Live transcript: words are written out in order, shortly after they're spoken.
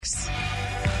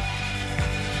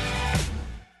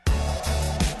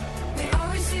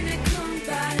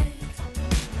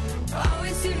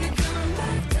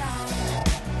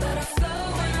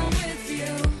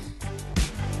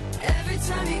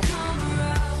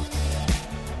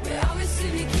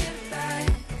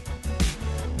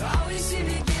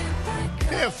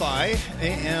KFI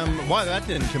AM. Why that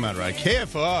didn't come out right?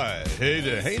 KFI.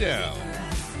 Hey now.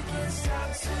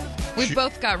 We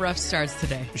both got rough starts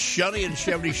today. Shunny and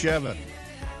 77.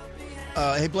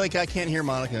 Hey, Blake, I can't hear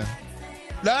Monica.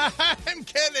 I'm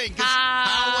kidding.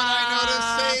 How would I know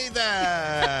to say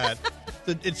that?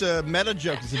 It's a meta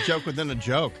joke. It's a joke within a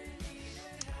joke.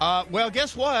 Well,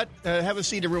 guess what? Have a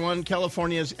seat, everyone.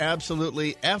 California is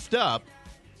absolutely effed up.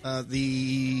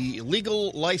 The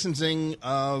legal licensing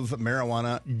of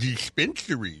marijuana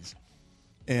dispensaries.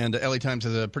 And LA Times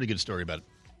has a pretty good story about it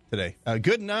today.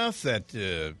 Good enough that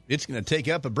it's going to take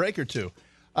up a break or two.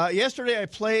 Yesterday I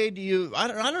played you. I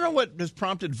don't know what has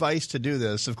prompted Vice to do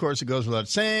this. Of course, it goes without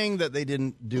saying that they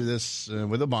didn't do this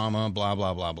with Obama, blah,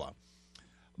 blah, blah, blah.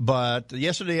 But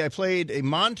yesterday I played a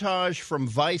montage from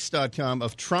Vice.com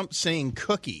of Trump saying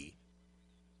cookie.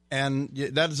 And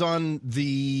that is on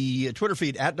the Twitter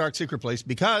feed at Dark Secret Place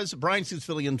because Bryan is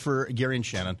filling in for Gary and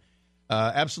Shannon.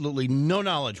 Absolutely no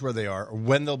knowledge where they are or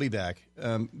when they'll be back.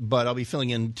 But I'll be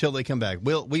filling in until they come back.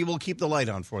 We will keep the light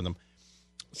on for them.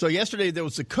 So yesterday there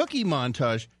was a cookie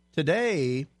montage.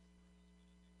 Today,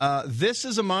 this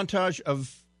is a montage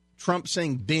of Trump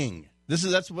saying Bing.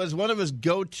 That was one of his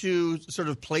go-to sort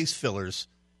of place fillers.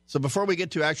 So before we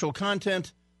get to actual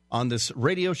content on this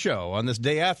radio show, on this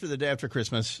day after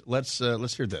Christmas, let's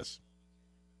hear this.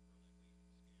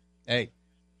 Hey,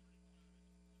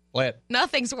 play it.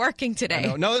 Nothing's working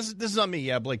today. No, this is on me.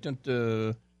 Yeah, Blake, don't.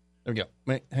 There we go.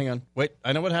 Wait, hang on. Wait,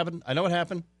 I know what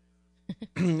happened.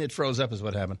 It froze up is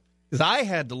what happened. Because I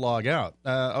had to log out.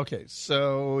 Okay,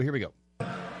 so here we go.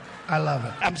 I love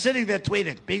it. I'm sitting there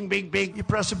tweeting. Bing, bing, bing. You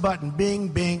press a button. Bing,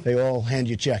 bing. They all hand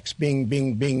you checks. Bing,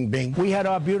 bing, bing, bing. We had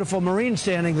our beautiful Marine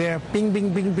standing there. Bing,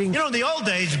 bing, bing, bing. You know, in the old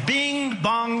days, bing,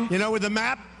 bong. You know, with the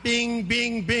map. Bing,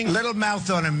 bing, bing. Little mouth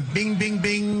on him. Bing, bing,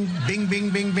 bing. Bing, bing,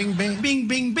 bing, bing, bing. Bing,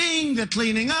 bing, bing. They're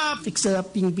cleaning up. Fix it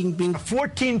up. Bing, bing, bing. A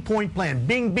 14-point plan.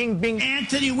 Bing, bing, bing.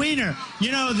 Anthony Weiner.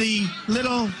 You know, the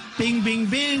little bing, bing,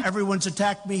 bing. Everyone's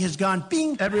attacked me has gone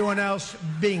bing. Everyone else,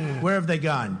 bing. Where have they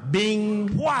gone?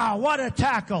 Bing. Wow, what a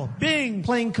tackle. Bing.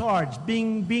 Playing cards.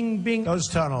 Bing, bing, bing. Those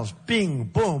tunnels. Bing,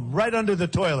 boom. Right under the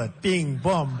toilet. Bing,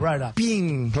 boom. Right up.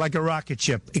 Bing. Like a rocket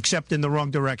ship, except in the wrong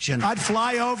direction. I'd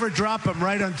fly over, drop them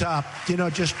right on top. You know,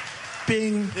 just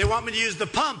bing. They want me to use the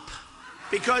pump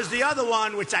because the other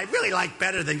one, which I really like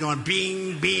better than going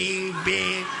bing, bing,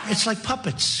 bing. It's like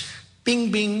puppets. Bing,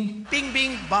 bing, bing,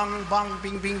 bing, bong, bong,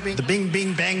 bing, bing, bing. The bing,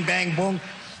 bing, bang, bang, boom.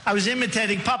 I was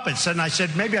imitating puppets, and I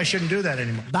said, maybe I shouldn't do that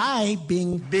anymore. Bye,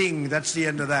 bing, bing. That's the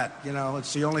end of that. You know,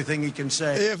 it's the only thing he can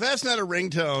say. If that's not a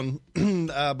ringtone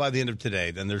by the end of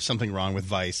today, then there's something wrong with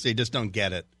Vice. They just don't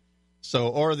get it. So,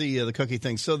 or the cookie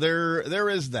thing. So there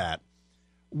is that.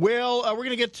 Well, we're going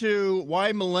to get to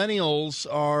why millennials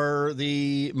are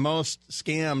the most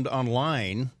scammed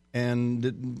online, and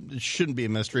it shouldn't be a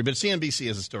mystery, but CNBC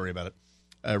has a story about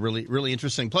it. Really, really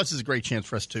interesting. Plus, it's a great chance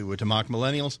for us to mock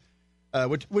millennials,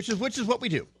 which is what we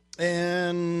do.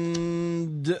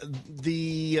 And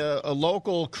a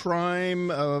local crime,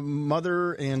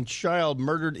 mother and child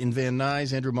murdered in Van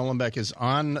Nuys. Andrew Mullenbeck is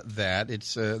on that.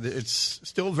 It's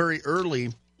still very early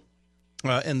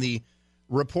in the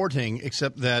reporting,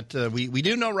 except that we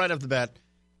do know right off the bat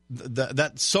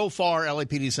that so far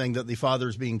LAPD is saying that the father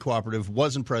is being cooperative,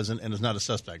 wasn't present, and is not a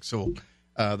suspect. So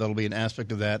that'll be an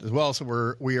aspect of that as well.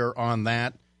 So we are on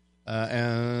that,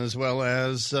 as well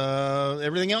as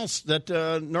everything else that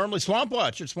normally Swamp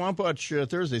Watch. It's Swamp Watch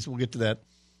Thursdays. So we'll get to that.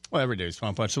 Well, every day is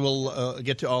Swamp Watch. So we'll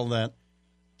get to all of that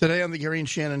today on the Gary and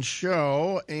Shannon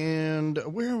show. And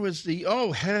where was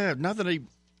not that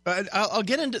I'll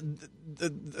get into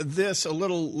this a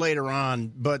little later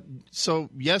on, but so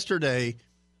yesterday,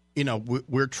 you know,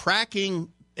 we're tracking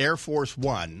Air Force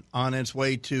One on its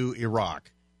way to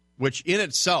Iraq, which in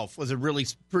itself was a really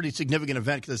pretty significant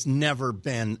event because it's never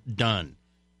been done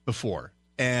before.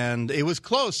 And it was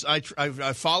close. I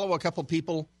follow a couple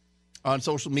people on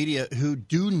social media who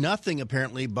do nothing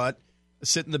apparently but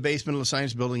sit in the basement of the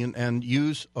science building and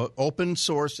use open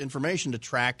source information to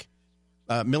track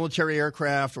military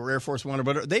aircraft or Air Force One or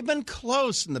whatever. They've been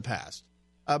close in the past.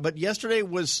 But yesterday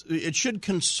it should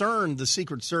concern the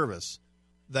Secret Service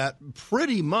that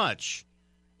pretty much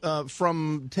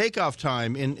from takeoff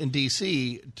time in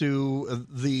D.C. to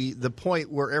the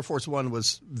point where Air Force One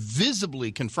was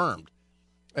visibly confirmed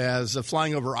as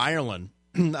flying over Ireland,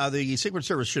 the Secret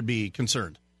Service should be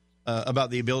concerned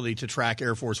about the ability to track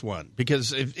Air Force One.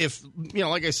 Because if you know,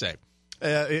 like I say,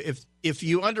 if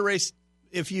you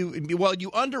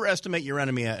you underestimate your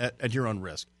enemy at your own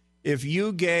risk. If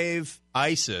you gave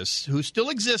ISIS, who still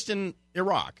exists in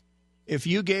Iraq, if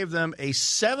you gave them a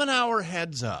 7-hour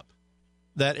heads up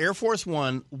that Air Force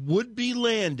One would be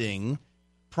landing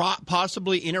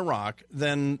possibly in Iraq,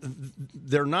 then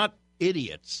they're not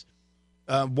idiots.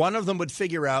 One of them would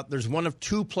figure out there's one of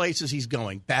two places he's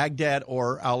going, Baghdad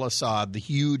or al-Assad, the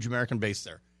huge American base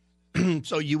there.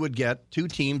 So you would get two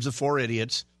teams of 4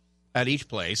 idiots at each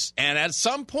place. And at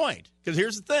some point, because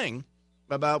here's the thing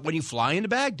about when you fly into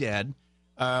Baghdad,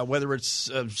 whether it's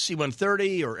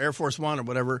C-130 or Air Force One or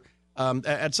whatever,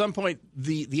 at some point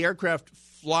the aircraft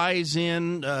flies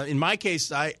in. In my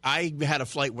case, I had a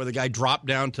flight where the guy dropped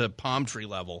down to palm tree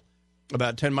level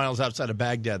about 10 miles outside of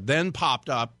Baghdad, then popped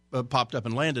up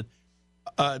and landed.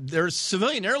 There's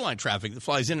civilian airline traffic that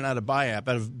flies in and out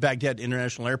of Baghdad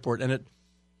International Airport, and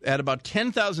at about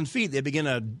 10,000 feet, they begin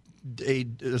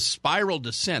a spiral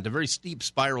descent, a very steep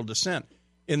spiral descent,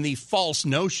 in the false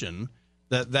notion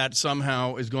that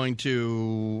somehow is going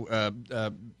to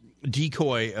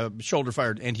decoy a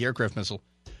shoulder-fired anti-aircraft missile,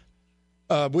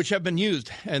 which have been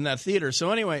used in that theater.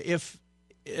 So anyway,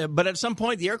 but at some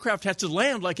point, the aircraft has to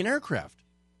land like an aircraft.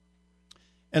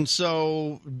 And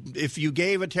so if you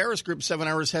gave a terrorist group 7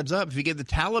 hours heads up, if you gave the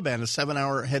Taliban a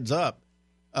 7-hour heads up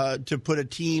to put a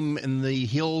team in the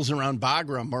hills around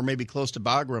Bagram or maybe close to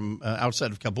Bagram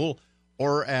outside of Kabul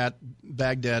or at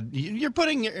Baghdad, you're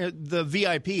putting the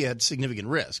VIP at significant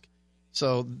risk.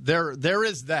 So there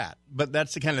is that. But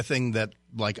that's the kind of thing that,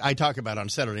 like, I talk about on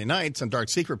Saturday nights on Dark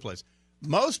Secret Place.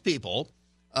 Most people...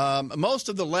 most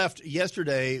of the left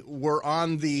yesterday were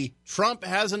on the Trump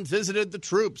hasn't visited the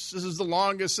troops. This is the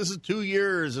longest. This is 2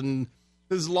 years, and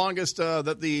this is the longest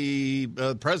that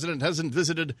the president hasn't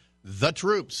visited the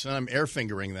troops. And I'm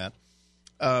air-fingering that.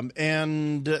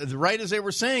 And right as they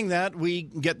were saying that, we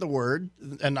get the word,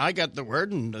 and I got the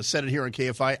word and said it here on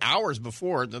KFI hours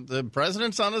before, that the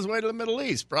president's on his way to the Middle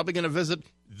East, probably going to visit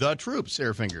the troops,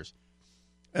 air fingers.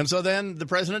 And so then the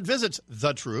president visits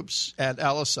the troops at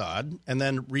al-Assad and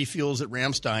then refuels at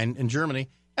Ramstein in Germany.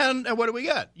 And what do we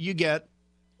get? You get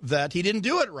that he didn't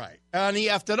do it right, and he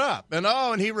effed it up.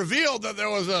 And he revealed that there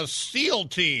was a SEAL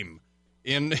team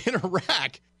in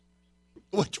Iraq,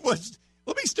 which was,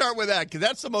 let me start with that, because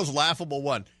that's the most laughable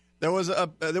one. There was a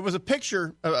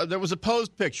picture, there was a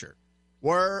posed picture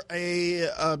where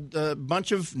a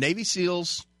bunch of Navy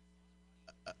SEALs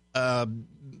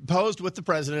posed with the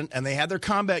president, and they had their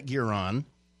combat gear on,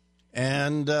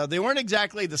 and they weren't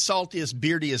exactly the saltiest,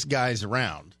 beardiest guys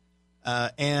around.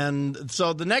 And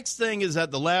so the next thing is that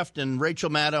the left and Rachel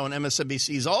Maddow and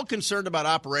MSNBC is all concerned about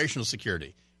operational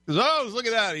security. Because, look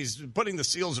at that, he's putting the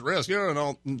SEALs at risk,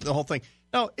 and the whole thing.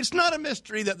 No, it's not a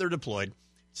mystery that they're deployed.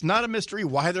 It's not a mystery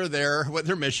why they're there, what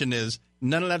their mission is.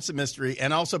 None of that's a mystery.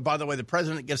 And also, by the way, the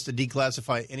president gets to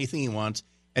declassify anything he wants.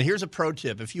 And here's a pro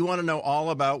tip. If you want to know all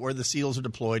about where the SEALs are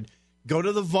deployed, go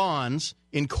to the Vaughns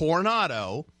in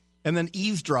Coronado and then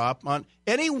eavesdrop on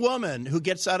any woman who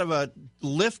gets out of a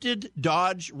lifted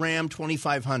Dodge Ram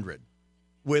 2500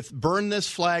 with burn this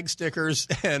flag stickers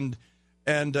and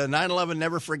 9/11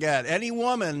 never forget. Any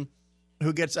woman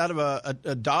who gets out of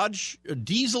a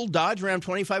diesel Dodge Ram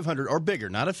 2500 or bigger,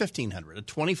 not a 1500, a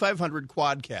 2500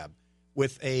 quad cab,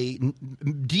 with a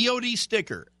DOD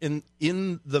sticker in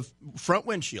the front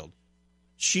windshield,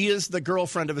 she is the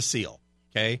girlfriend of a SEAL,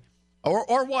 okay?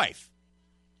 Or wife.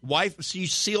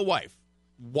 SEAL wife.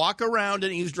 Walk around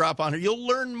and eavesdrop on her. You'll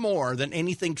learn more than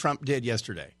anything Trump did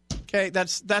yesterday, okay?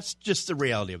 That's just the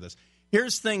reality of this.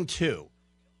 Here's thing two.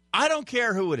 I don't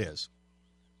care who it is.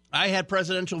 I had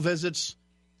presidential visits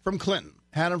from Clinton,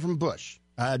 had them from Bush.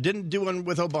 Didn't do one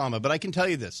with Obama, but I can tell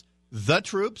you this. The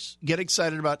troops get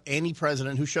excited about any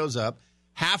president who shows up.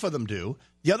 Half of them do.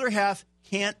 The other half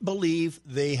can't believe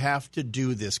they have to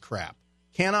do this crap.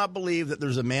 Cannot believe that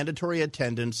there's a mandatory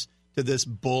attendance to this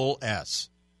bull S.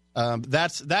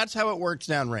 That's how it works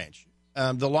downrange.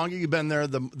 The longer you've been there,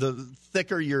 the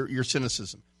thicker your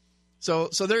cynicism. So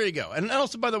there you go. And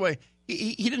also, by the way,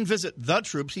 he didn't visit the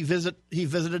troops. He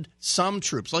visited some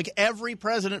troops. Like every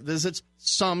president visits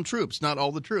some troops, not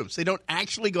all the troops. They don't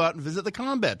actually go out and visit the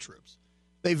combat troops.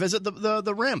 They visit the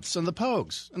RIMPs and the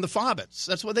POGs and the FOBITs.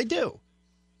 That's what they do.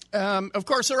 Of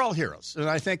course, they're all heroes, and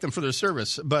I thank them for their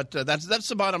service. But that's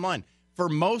the bottom line. For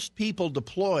most people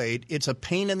deployed, it's a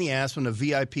pain in the ass when a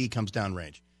VIP comes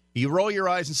downrange. You roll your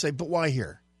eyes and say, but why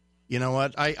here? You know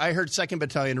what? I heard 2nd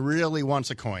Battalion really wants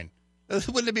a coin.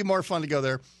 Wouldn't it be more fun to go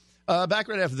there? Back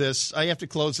right after this, I have to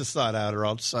close this thought out or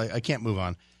else I can't move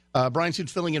on. Bryan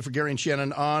Suits filling in for Gary and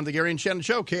Shannon on The Gary and Shannon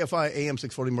Show, KFI AM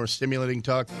 640, more stimulating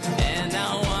talk. And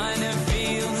I want to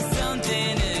feel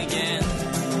something again.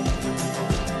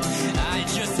 I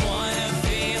just want to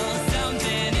feel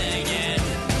something again.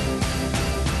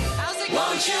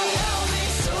 Won't you help me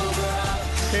sober up?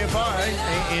 KFI,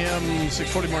 AM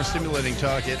 640, more stimulating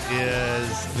talk. It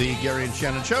is the Gary and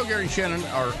Shannon show. Gary and Shannon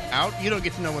are out. You don't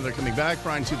get to know when they're coming back.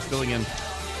 Bryan Suit's filling in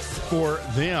for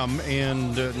them.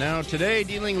 And now today,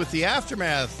 dealing with the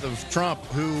aftermath of Trump,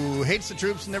 who hates the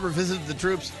troops, never visited the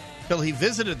troops till he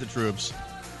visited the troops.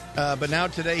 But now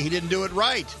today, he didn't do it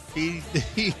right. He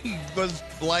was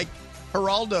like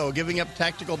Geraldo, giving up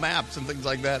tactical maps and things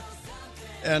like that.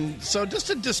 And so just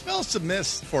to dispel some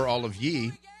myths for all of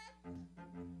ye,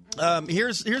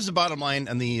 here's the bottom line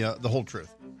and the whole truth.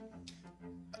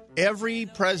 Every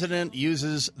president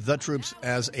uses the troops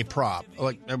as a prop.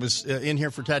 Like I was in here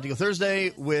for Tactical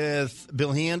Thursday with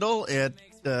Bill Handel at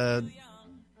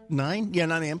 9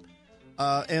 a.m.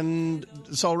 And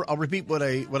so I'll repeat what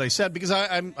I said because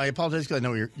I apologize because I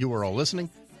know you were all listening.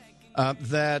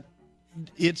 That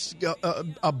it's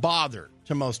a bother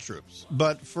to most troops,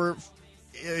 but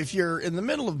if you're in the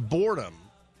middle of boredom,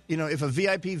 you know, if a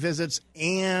VIP visits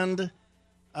and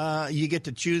you get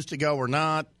to choose to go or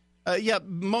not,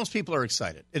 most people are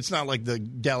excited. It's not like the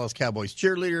Dallas Cowboys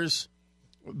cheerleaders,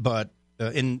 but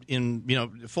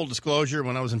in full disclosure,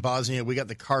 when I was in Bosnia, we got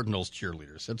the Cardinals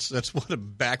cheerleaders. That's what a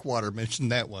backwater mention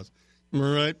that was,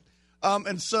 right?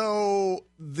 And so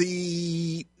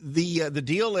the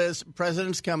deal is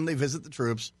presidents come, they visit the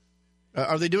troops.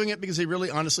 Are they doing it because they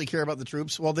really honestly care about the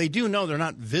troops? Well, they do know they're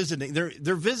not visiting.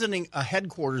 They're visiting a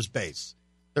headquarters base.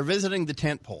 They're visiting the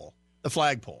tent pole, the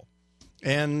flagpole.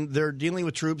 And they're dealing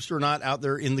with troops who are not out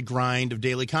there in the grind of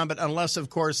daily combat unless, of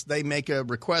course, they make a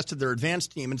request to their advance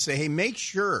team and say, hey, make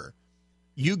sure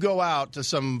you go out to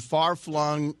some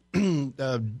far-flung,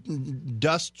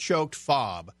 dust-choked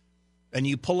fob and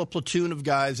you pull a platoon of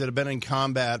guys that have been in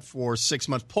combat for 6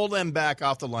 months, pull them back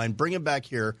off the line, bring them back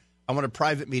here. I want a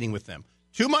private meeting with them.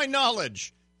 To my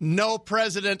knowledge, no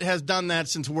president has done that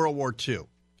since World War II,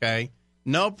 okay?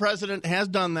 No president has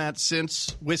done that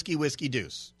since Whiskey, Whiskey,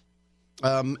 Deuce.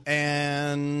 Because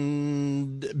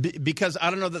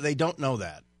I don't know that they don't know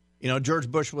that. You know, George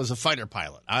Bush was a fighter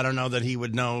pilot. I don't know that he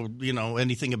would know,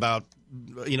 anything about,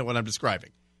 what I'm describing.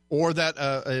 Or that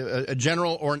a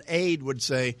general or an aide would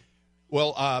say,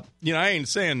 well, I ain't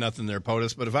saying nothing there,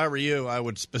 POTUS, but if I were you, I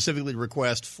would specifically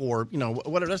request for,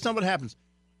 whatever. That's not what happens.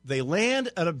 They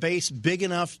land at a base big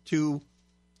enough to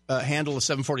handle a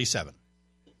 747.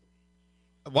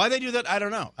 Why they do that, I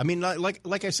don't know. I mean,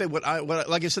 like I said,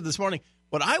 like I said this morning,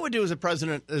 what I would do as a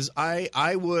president is I'd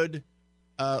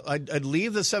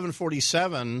leave the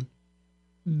 747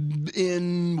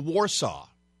 in Warsaw,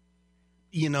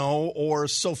 or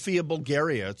Sofia,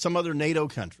 Bulgaria, some other NATO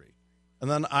country. And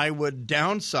then I would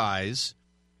downsize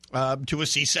to a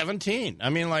C-17. I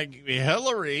mean, like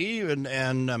Hillary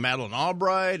and Madeleine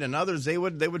Albright and others, they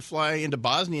would fly into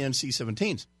Bosnia in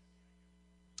C-17s,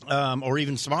 or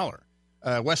even smaller.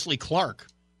 Wesley Clark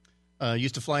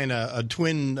used to fly in a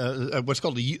twin, what's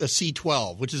called a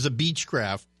C-12, which is a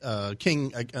Beechcraft,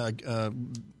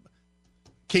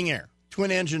 King Air,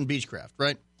 twin-engine Beechcraft,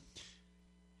 right?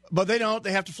 But they don't.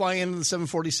 They have to fly into the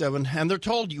 747, and they're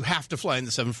told you have to fly in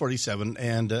the 747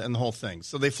 and the whole thing.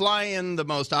 So they fly in the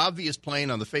most obvious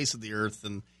plane on the face of the earth,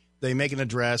 and they make an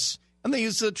address, and they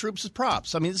use the troops as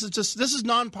props. I mean, this is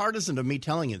nonpartisan of me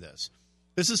telling you this.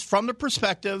 This is from the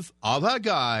perspective of a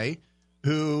guy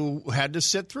who had to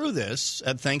sit through this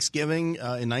at Thanksgiving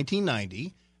in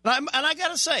 1990. And I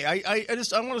got to say, I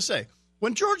want to say,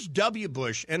 when George W.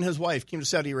 Bush and his wife came to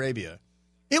Saudi Arabia,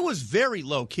 it was very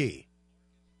low-key.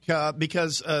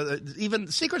 Because even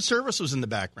the Secret Service was in the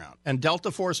background, and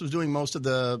Delta Force was doing most of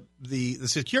the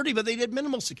security, but they did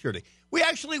minimal security. We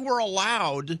actually were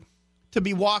allowed to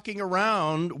be walking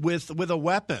around with a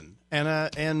weapon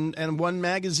and one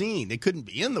magazine. It couldn't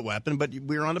be in the weapon, but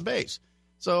we were on a base.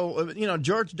 So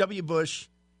George W. Bush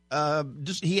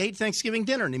he ate Thanksgiving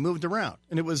dinner and he moved around,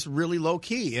 and it was really low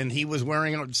key. And he was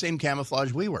wearing the same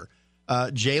camouflage we were.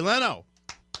 Jay Leno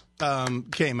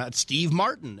came out. Steve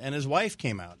Martin and his wife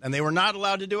came out, and they were not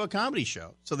allowed to do a comedy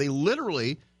show. So they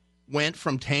literally went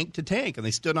from tank to tank, and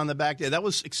they stood on the back there. That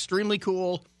was extremely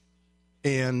cool,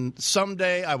 and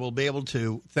someday I will be able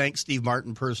to thank Steve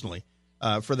Martin personally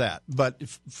for that. But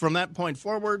from that point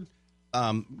forward,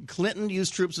 Clinton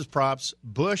used troops as props.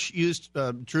 Bush used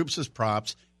troops as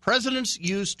props. Presidents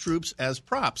use troops as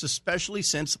props, especially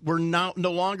since we're now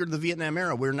no longer in the Vietnam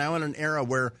era. We're now in an era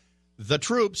where the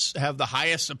troops have the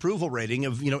highest approval rating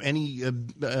of any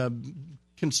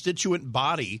constituent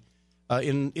body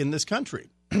in this country,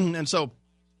 and so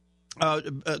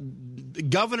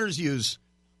governors use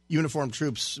uniformed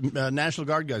troops, National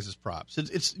Guard guys as props.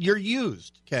 You're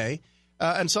used, okay,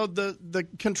 and so the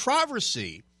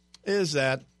controversy is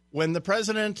that when the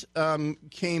president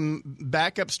came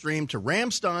back upstream to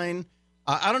Ramstein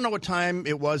I don't know what time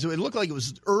it was. It looked like it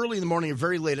was early in the morning or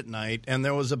very late at night, and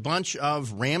there was a bunch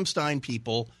of Ramstein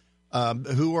people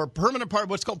who are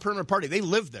what's called permanent party. They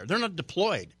live there. They're not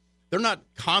deployed. They're not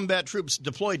combat troops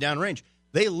deployed downrange.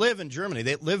 They live in Germany.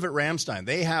 They live at Ramstein.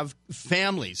 They have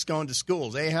families going to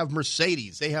schools. They have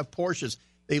Mercedes. They have Porsches.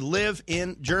 They live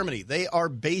in Germany. They are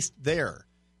based there.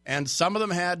 And some of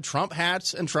them had Trump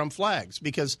hats and Trump flags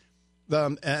because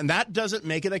and that doesn't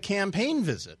make it a campaign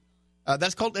visit.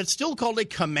 It's still called a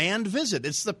command visit.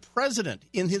 It's the president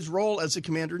in his role as the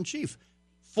commander-in-chief.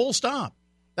 Full stop.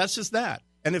 That's just that.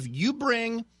 And if you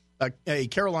bring a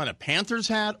Carolina Panthers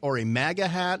hat or a MAGA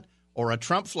hat or a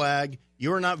Trump flag,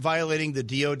 you are not violating the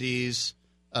DOD's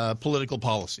political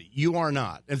policy. You are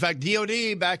not. In fact,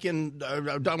 DOD back in, I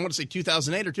want to say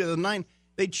 2008 or 2009,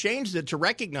 they changed it to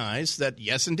recognize that,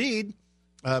 yes, indeed,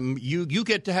 you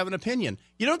get to have an opinion.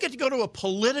 You don't get to go to a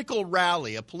political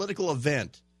rally, a political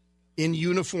event in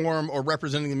uniform or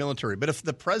representing the military. But if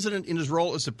the president in his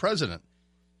role as the president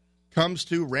comes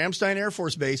to Ramstein Air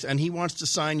Force Base and he wants to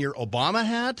sign your Obama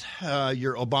hat,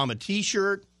 your Obama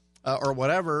T-shirt, or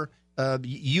whatever,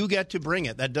 you get to bring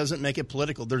it. That doesn't make it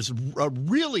political. There's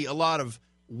really a lot of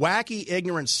wacky,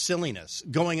 ignorant silliness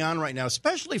going on right now,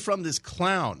 especially from this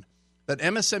clown that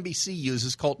MSNBC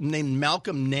uses named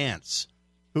Malcolm Nance,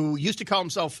 who used to call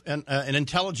himself an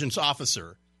intelligence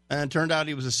officer, and it turned out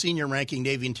he was a senior-ranking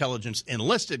Navy intelligence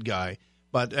enlisted guy.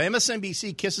 But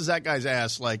MSNBC kisses that guy's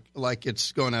ass like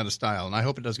it's going out of style, and I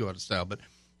hope it does go out of style. But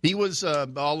he was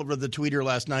all over the tweeter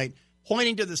last night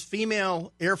pointing to this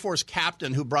female Air Force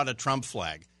captain who brought a Trump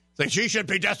flag, saying she should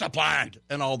be disciplined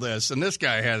and all this. And this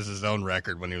guy has his own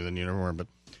record when he was in uniform. But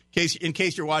in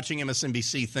case you're watching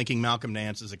MSNBC thinking Malcolm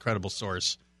Nance is a credible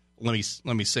source, let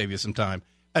me save you some time.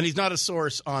 And he's not a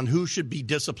source on who should be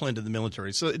disciplined in the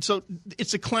military. So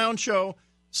it's a clown show.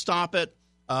 Stop it.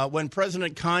 When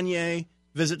President Kanye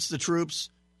visits the troops,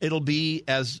 it'll be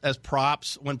as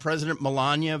props. When President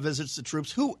Melania visits the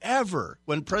troops, whoever.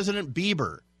 When President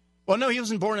Bieber. Well, no, he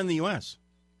wasn't born in the U.S.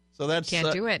 So that's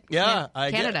can't do it. Yeah,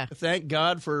 Canada. Thank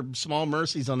God for small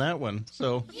mercies on that one.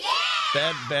 So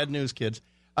bad news, kids.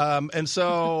 And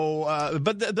so,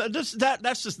 but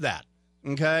that's just that.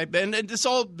 Okay, and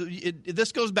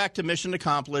this goes back to mission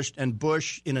accomplished and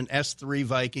Bush in an S-3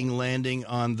 Viking landing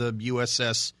on the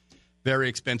USS, very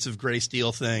expensive gray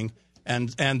steel thing, and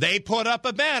they put up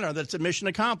a banner that's a mission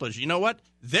accomplished. You know what?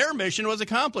 Their mission was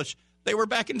accomplished. They were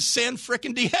back in San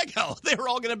frickin' Diego. They were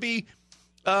all going to be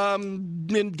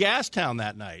in Gastown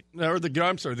that night, or the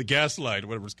Gaslight,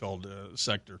 whatever it's called,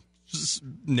 sector,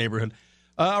 neighborhood.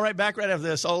 All right, back right after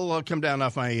this. I'll come down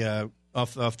off my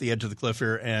off the edge of the cliff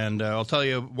here, and I'll tell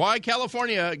you why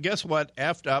California, guess what,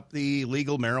 effed up the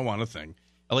legal marijuana thing.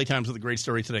 LA Times with a great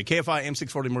story today. KFI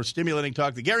AM640, more stimulating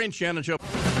talk. The Gary and Shannon Show.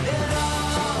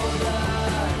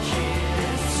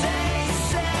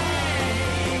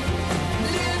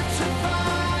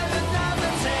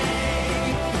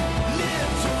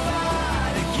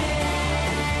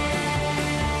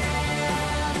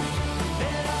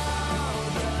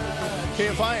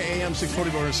 KFI AM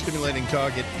 640 more stimulating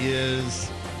talk. It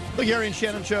is the Gary and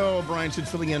Shannon Show. Bryan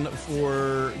Suits filling in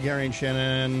for Gary and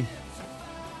Shannon.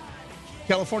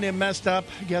 California messed up.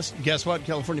 Guess what?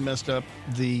 California messed up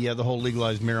the whole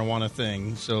legalized marijuana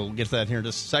thing. So we'll get to that here in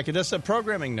just a second. Just a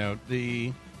programming note.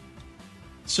 The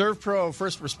ServPro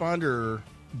First Responder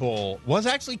Bowl was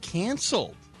actually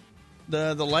canceled.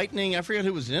 The Lightning, I forget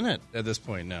who was in it at this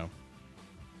point now.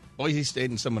 Boise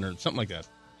State and someone or something like that.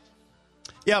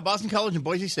 Yeah, Boston College and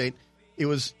Boise State. It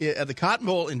was at the Cotton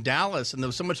Bowl in Dallas, and there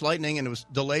was so much lightning, and it was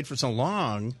delayed for so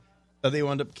long that they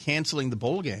wound up canceling the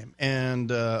bowl game.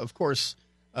 And, of course,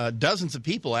 dozens of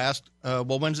people asked,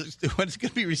 well, when's it going to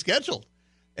be rescheduled?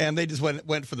 And they just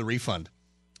went for the refund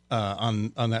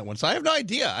on that one. So I have no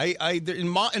idea. In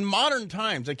modern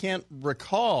times, I can't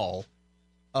recall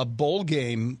a bowl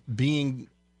game being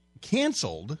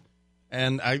canceled,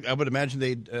 and I would imagine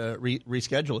they'd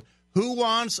reschedule it. Who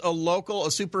wants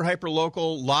a super hyper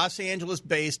local, Los Angeles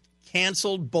based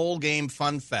canceled bowl game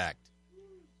fun fact?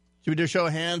 Should we do a show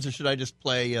of hands, or should I just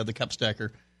play the cup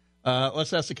stacker?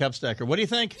 Let's ask the cup stacker. What do you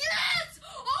think? Yes!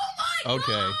 Oh my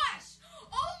gosh! Oh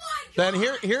my Then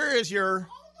gosh! here is your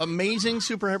amazing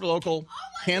super hyper local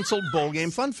canceled bowl game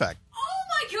fun fact. Oh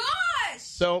my gosh!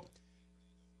 So,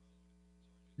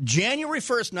 January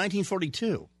 1st,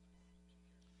 1942,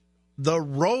 the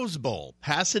Rose Bowl,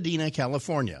 Pasadena,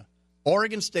 California.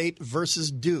 Oregon State versus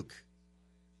Duke.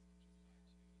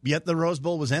 Yet the Rose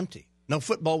Bowl was empty. No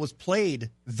football was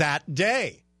played that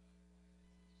day.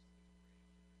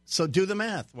 So do the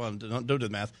math. Well, don't do the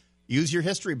math. Use your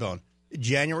history bone.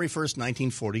 January 1st,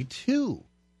 1942.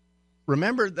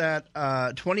 remember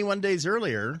that 21 days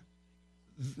earlier,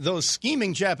 those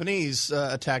scheming Japanese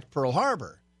attacked Pearl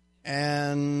Harbor.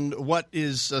 And what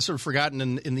is sort of forgotten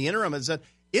in the interim is that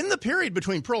in the period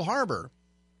between Pearl Harbor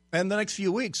and the next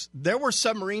few weeks, there were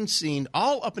submarines seen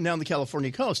all up and down the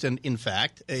California coast. And, in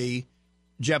fact, a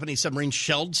Japanese submarine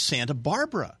shelled Santa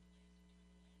Barbara.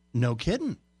 No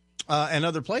kidding. And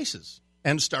other places.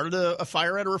 And started a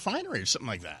fire at a refinery or something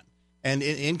like that. And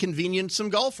inconvenienced some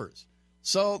golfers.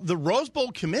 So the Rose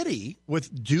Bowl committee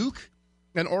with Duke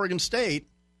and Oregon State,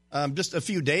 just a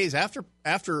few days after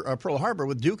Pearl Harbor,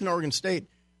 with Duke and Oregon State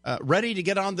ready to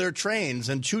get on their trains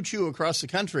and choo-choo across the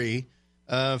country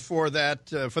for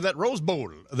that Rose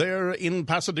Bowl there in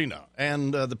Pasadena.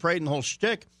 And the parade and the whole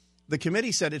shtick, the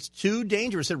committee said it's too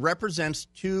dangerous. It represents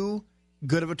too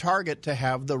good of a target to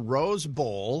have the Rose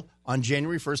Bowl on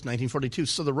January 1st, 1942.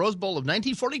 So the Rose Bowl of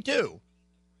 1942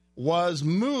 was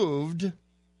moved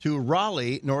to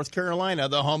Raleigh, North Carolina,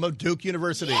 the home of Duke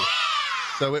University. Yeah!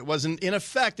 So it wasn't, in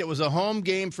effect, it was a home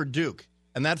game for Duke.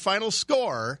 And that final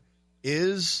score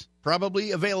is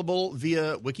probably available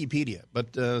via Wikipedia.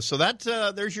 But so that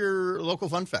there's your local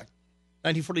fun fact.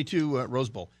 1942 Rose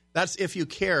Bowl. That's if you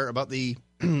care about the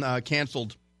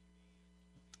canceled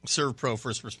Serve Pro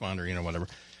first responder, whatever.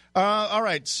 All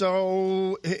right,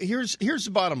 so here's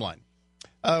the bottom line.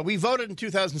 We voted in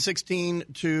 2016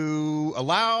 to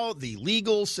allow the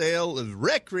legal sale of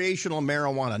recreational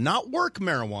marijuana, not work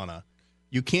marijuana.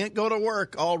 You can't go to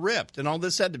work all ripped, and all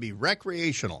this had to be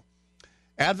recreational.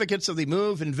 Advocates of the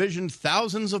move envisioned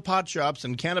thousands of pot shops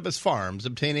and cannabis farms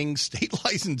obtaining state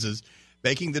licenses,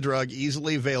 making the drug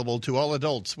easily available to all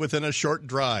adults within a short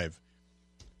drive.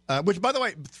 Which, by the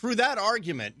way, through that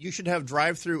argument, you should have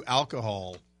drive-through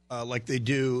alcohol like they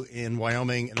do in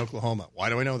Wyoming and Oklahoma. Why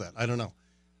do I know that? I don't know.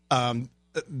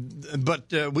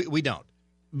 But we don't.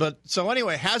 But so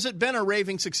anyway, has it been a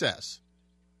raving success?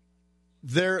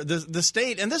 The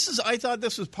state, and I thought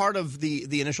this was part of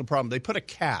the initial problem. They put a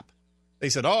cap. They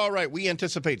said, all right, we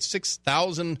anticipate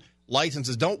 6,000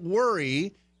 licenses. Don't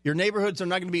worry, your neighborhoods are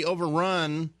not going to be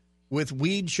overrun with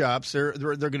weed shops. They're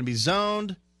going to be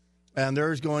zoned, and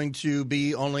there's going to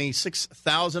be only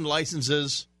 6,000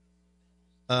 licenses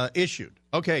issued.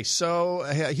 Okay, so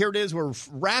here it is. We're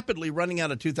rapidly running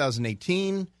out of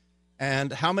 2018.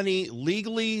 And how many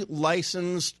legally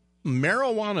licensed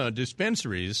marijuana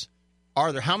dispensaries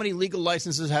are there? How many legal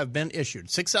licenses have been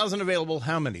issued? 6,000 available.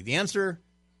 How many? The answer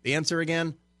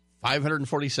again,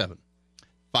 547.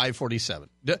 547.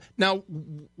 Now,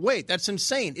 wait, that's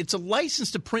insane. It's a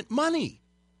license to print money,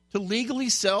 to legally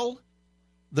sell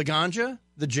the ganja,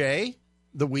 the J,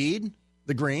 the weed,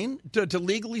 the green, to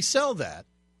legally sell that.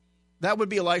 That would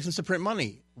be a license to print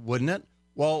money, wouldn't it?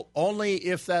 Well, only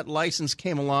if that license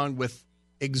came along with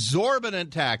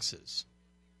exorbitant taxes.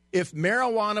 If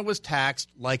marijuana was taxed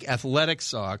like athletic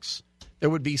socks, there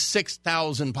would be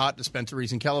 6,000 pot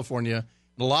dispensaries in California.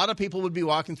 And a lot of people would be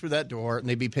walking through that door, and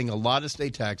they'd be paying a lot of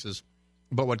state taxes.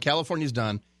 But what California's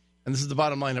done, and this is the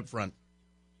bottom line up front,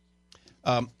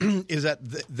 is that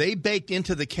they baked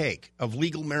into the cake of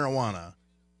legal marijuana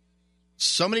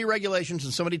so many regulations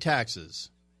and so many taxes,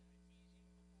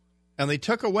 and they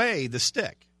took away the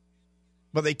stick.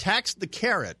 But they taxed the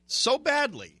carrot so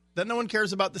badly that no one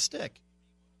cares about the stick.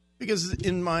 Because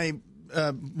in my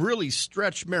really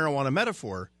stretched marijuana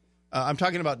metaphor, I'm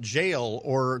talking about jail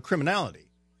or criminality.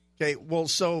 Okay, well,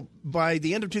 so by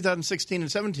the end of 2016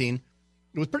 and 17,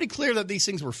 it was pretty clear that these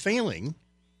things were failing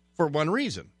for one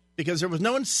reason. Because there was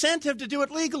no incentive to do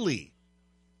it legally.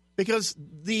 Because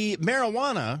the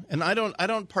marijuana, and I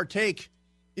don't partake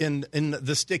in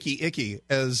the sticky icky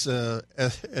as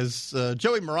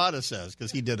Joey Murata says,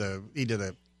 because he did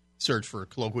a search for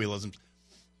colloquialisms,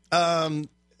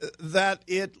 that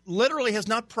it literally has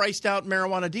not priced out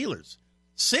marijuana dealers.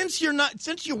 Since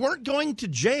you weren't going to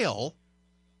jail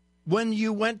when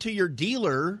you went to your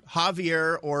dealer,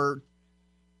 Javier or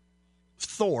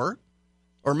Thor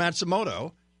or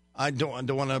Matsumoto, I don't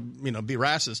want to be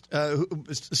racist.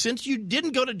 Since you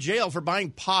didn't go to jail for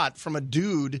buying pot from a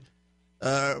dude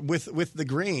with the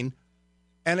green,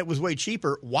 and it was way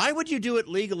cheaper, why would you do it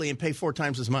legally and pay 4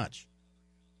 times as much?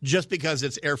 Just because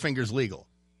it's air fingers legal.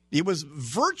 It was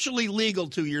virtually legal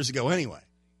 2 years ago anyway.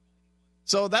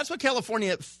 So that's what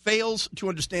California fails to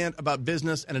understand about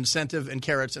business and incentive and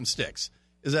carrots and sticks,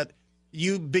 is that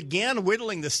you began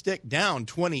whittling the stick down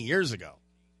 20 years ago.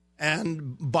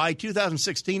 And by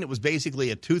 2016, it was basically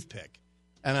a toothpick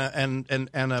and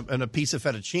a piece of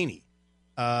fettuccine.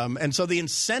 And so the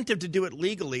incentive to do it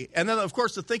legally, and then, of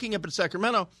course, the thinking up in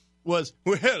Sacramento was,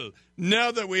 well,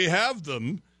 now that we have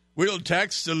them, we'll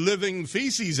tax the living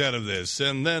feces out of this.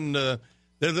 And then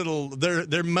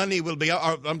their money will be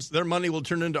their money will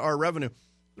turn into our revenue.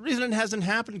 The reason it hasn't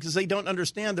happened because they don't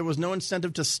understand there was no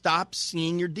incentive to stop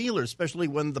seeing your dealers, especially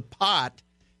when the pot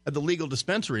at the legal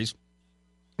dispensaries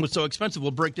was so expensive.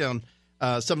 We'll break down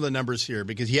some of the numbers here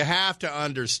because you have to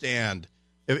understand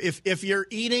if you're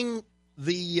eating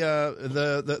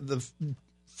the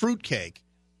fruitcake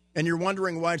and you're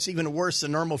wondering why it's even worse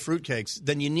than normal fruitcakes,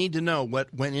 then you need to know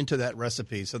what went into that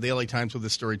recipe. So the LA Times with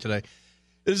this story today.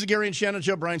 This is the Gary and Shannon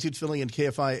Show. Bryan Suits filling in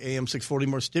KFI AM 640.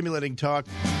 More stimulating talk.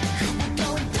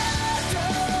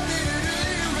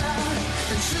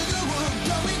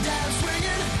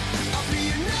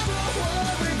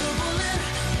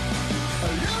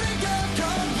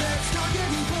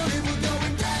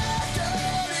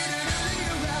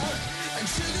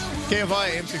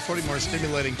 KFI AM 640, more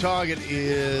stimulating talk. It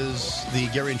is the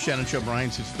Gary and Shannon Show.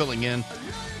 Bryan Suits filling in.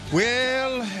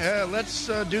 Well, let's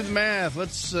do the math.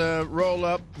 Let's roll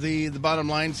up the bottom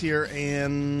lines here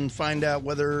and find out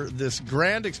whether this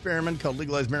grand experiment called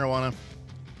legalized marijuana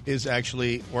is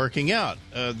actually working out.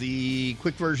 The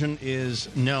quick version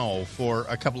is no, for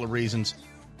a couple of reasons.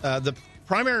 The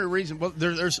primary reason, well,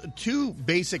 there's two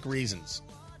basic reasons.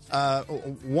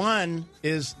 One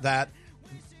is that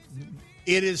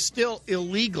it is still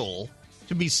illegal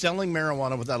to be selling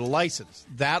marijuana without a license.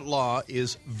 That law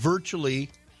is virtually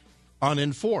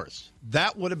unenforced.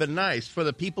 That would have been nice for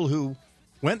the people who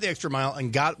went the extra mile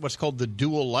and got what's called the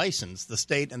dual license, the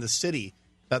state and the city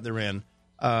that they're in.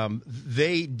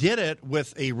 They did it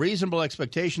with a reasonable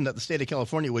expectation that the state of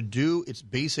California would do its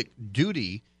basic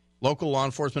duty, local law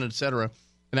enforcement, et cetera,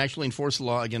 and actually enforce the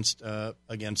law against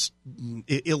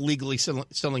illegally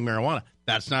selling marijuana.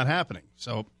 That's not happening.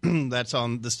 So that's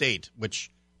on the state,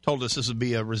 which told us this would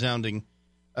be a resounding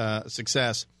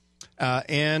success.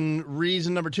 And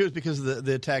reason number two is because of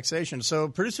the taxation. So,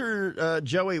 Producer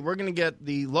Joey, we're going to get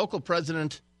the local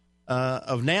president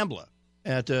of NAMBLA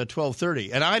at 12:30.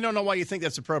 And I don't know why you think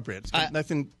that's appropriate. It's got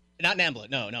nothing. Not NAMBLA.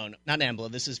 No, not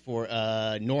NAMBLA. This is for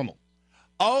NORML.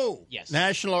 Oh, yes.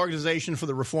 National Organization for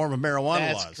the Reform of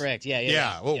Marijuana Laws. That's correct.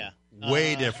 Yeah. Oh, yeah.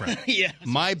 Way different. Yeah.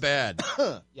 My bad.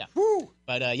 Yeah. Whew.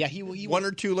 But he one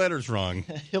or two letters wrong.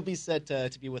 He'll be set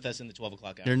to be with us in the 12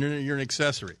 o'clock hour. You're an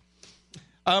accessory.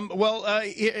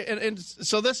 And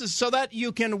so this is so that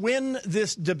you can win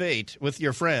this debate with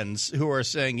your friends who are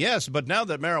saying, yes, but now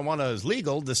that marijuana is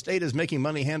legal, the state is making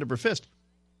money hand over fist.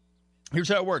 Here's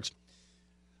how it works.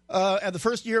 At the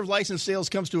first year of license sales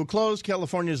comes to a close,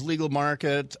 California's legal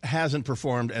market hasn't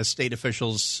performed as state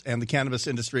officials and the cannabis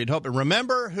industry had hoped. And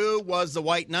remember who was the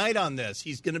white knight on this.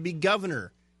 He's going to be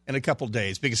governor in a couple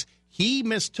days because he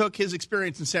mistook his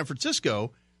experience in San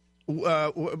Francisco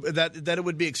that it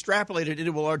would be extrapolated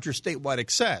into a larger statewide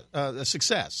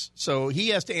success. So he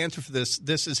has to answer for this.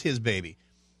 This is his baby.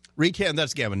 Retail, and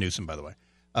that's Gavin Newsom, by the way,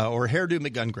 or Hairdo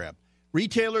McGungrab.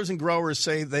 Retailers and growers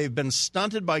say they've been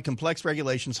stunted by complex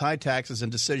regulations, high taxes, and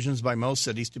decisions by most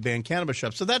cities to ban cannabis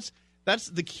shops. So that's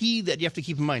the key that you have to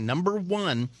keep in mind. Number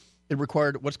one, it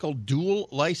required what's called dual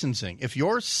licensing. If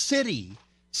your city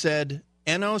said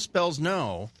NO spells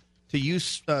no to you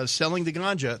selling the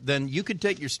ganja, then you could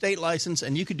take your state license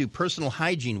and you could do personal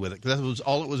hygiene with it because that was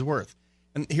all it was worth.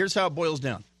 And here's how it boils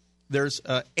down. There's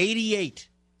 88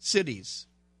 cities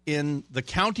in the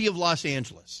county of Los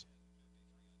Angeles.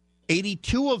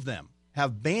 82 of them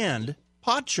have banned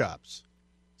pot shops.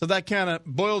 So that kind of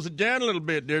boils it down a little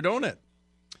bit there, don't it?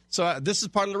 So this is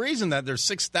part of the reason that there's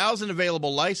 6,000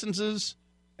 available licenses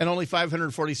and only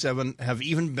 547 have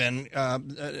even been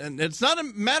and it's not a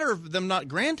matter of them not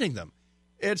granting them.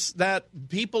 It's that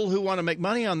people who want to make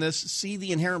money on this see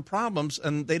the inherent problems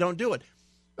and they don't do it.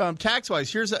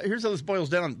 Tax-wise, here's how this boils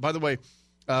down. By the way,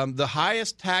 the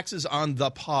highest taxes on the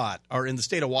pot are in the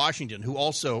state of Washington, who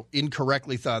also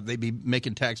incorrectly thought they'd be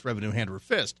making tax revenue hand over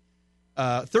fist.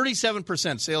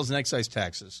 37% sales and excise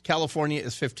taxes. California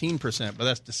is 15%, but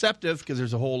that's deceptive because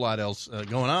there's a whole lot else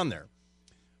going on there.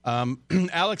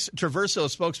 Alex Traverso,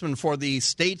 spokesman for the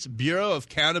state's Bureau of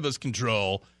Cannabis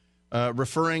Control,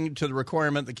 referring to the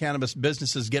requirement that cannabis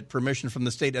businesses get permission from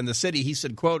the state and the city, he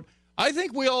said, quote, "I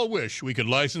think we all wish we could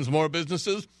license more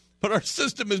businesses, but our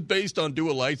system is based on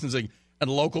dual licensing and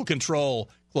local control,"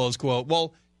 close quote.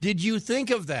 Well, did you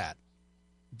think of that?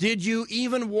 Did you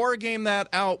even wargame that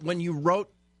out when you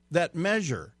wrote that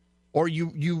measure? Or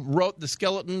you wrote the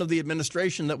skeleton of the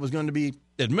administration that was going to be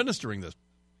administering this?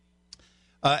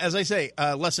 As I say,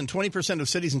 less than 20% of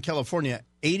cities in California,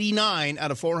 89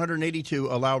 out of 482,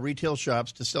 allow retail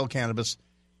shops to sell cannabis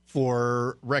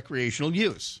for recreational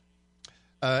use.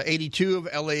 82 of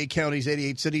L.A. County's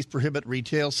 88 cities prohibit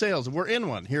retail sales. We're in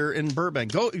one here in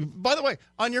Burbank. Go. By the way,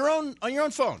 on your own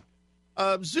phone,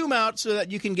 zoom out so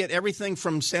that you can get everything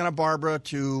from Santa Barbara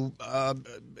to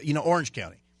Orange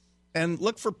County, and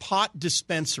look for pot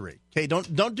dispensary. Okay,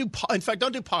 don't do pot. In fact,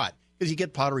 don't do pot because you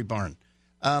get Pottery Barn,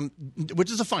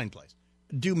 which is a fine place.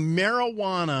 Do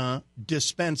marijuana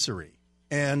dispensary,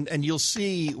 and you'll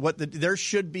see there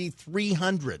should be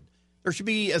 300. There should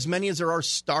be as many as there are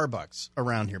Starbucks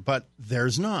around here, but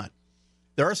there's not.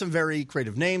 There are some very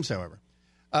creative names, however.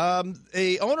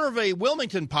 A owner of a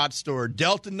Wilmington pot store,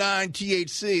 Delta 9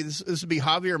 THC, this would be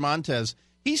Javier Montez.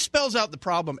 He spells out the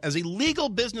problem as a legal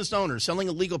business owner selling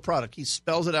a legal product. He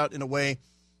spells it out in a way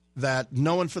that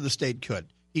no one for the state could.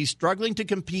 He's struggling to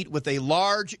compete with a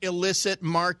large illicit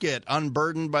market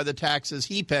unburdened by the taxes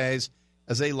he pays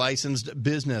as a licensed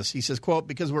business. He says, quote,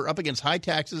 because we're up against high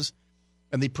taxes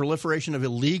and the proliferation of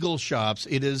illegal shops,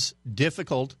 it is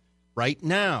difficult right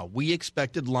now. We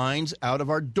expected lines out of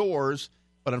our doors,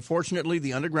 but unfortunately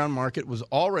the underground market was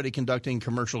already conducting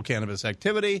commercial cannabis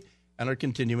activity and are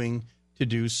continuing to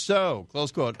do so.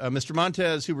 Close quote. Mr.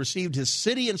 Montez, who received his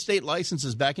city and state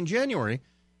licenses back in January,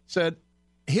 said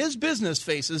his business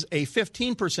faces a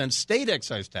 15% state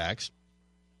excise tax,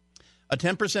 a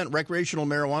 10% recreational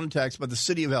marijuana tax by the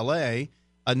city of L.A.,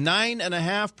 a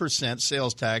 9.5%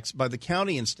 sales tax by the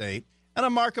county and state, and a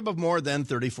markup of more than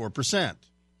 34%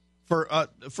 for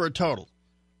a total.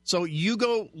 So you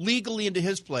go legally into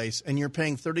his place, and you're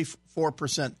paying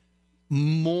 34%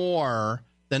 more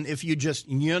than if you just,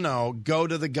 go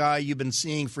to the guy you've been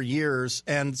seeing for years.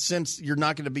 And since you're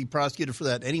not going to be prosecuted for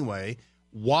that anyway,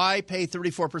 why pay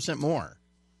 34% more?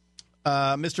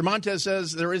 Mr. Montez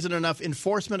says there isn't enough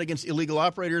enforcement against illegal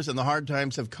operators, and the hard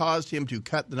times have caused him to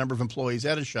cut the number of employees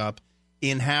at his shop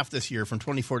in half this year from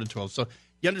 24 to 12. So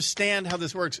you understand how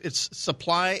this works. It's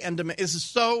supply and demand. This is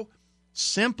so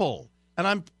simple. And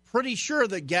I'm pretty sure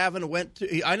that Gavin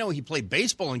I know he played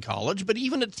baseball in college, but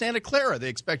even at Santa Clara, they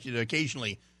expect you to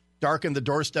occasionally darken the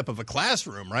doorstep of a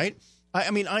classroom, right?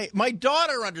 My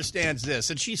daughter understands this,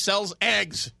 and she sells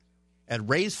eggs at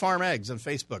Ray's Farm Eggs on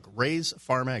Facebook. Ray's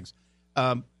Farm Eggs.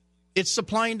 It's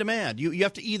supply and demand. You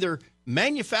have to either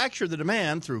manufacture the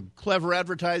demand through clever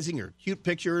advertising or cute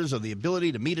pictures or the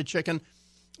ability to meet a chicken,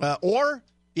 or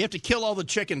you have to kill all the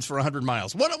chickens for 100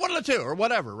 miles. One of the two, or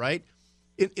whatever, right?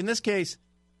 In this case,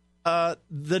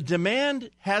 the demand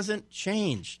hasn't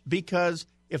changed because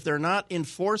if they're not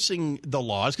enforcing the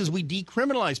laws, because we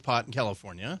decriminalized pot in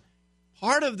California,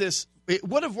 part of this, it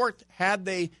would have worked had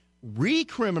they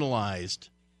recriminalized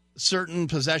certain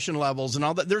possession levels and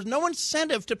all that. There's no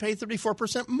incentive to pay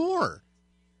 34% more.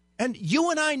 And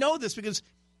you and I know this because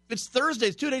it's Thursday,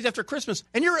 it's 2 days after Christmas,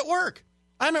 and you're at work.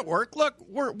 I'm at work. Look,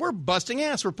 we're busting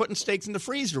ass. We're putting steaks in the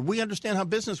freezer. We understand how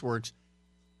business works.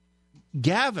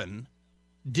 Gavin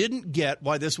didn't get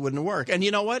why this wouldn't work. And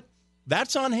you know what?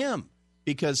 That's on him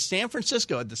because San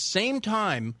Francisco, at the same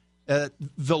time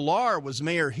Villar was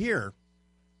mayor here,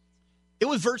 it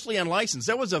was virtually unlicensed.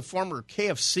 There was a former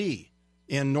KFC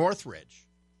in Northridge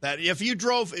that if you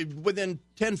drove within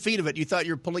 10 feet of it, you thought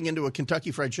you were pulling into a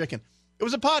Kentucky Fried Chicken. It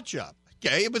was a pot shop.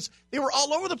 Okay, they were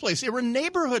all over the place. They were in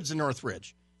neighborhoods in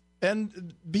Northridge,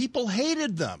 and people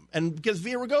hated them. And because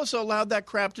Villaraigosa allowed that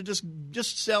crap to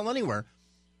just sell anywhere,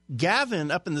 Gavin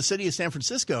up in the city of San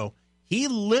Francisco, he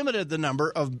limited the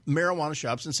number of marijuana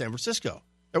shops in San Francisco.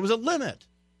 There was a limit,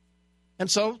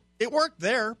 and so it worked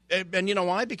there. And you know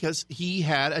why? Because he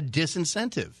had a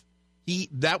disincentive.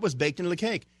 That was baked into the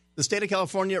cake. The state of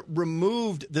California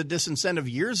removed the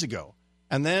disincentive years ago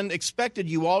and then expected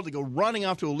you all to go running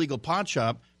off to a legal pot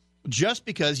shop just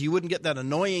because you wouldn't get that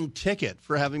annoying ticket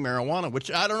for having marijuana, which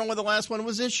I don't know when the last one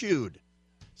was issued.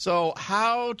 So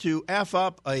how to F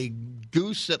up a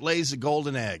goose that lays a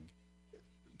golden egg,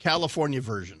 California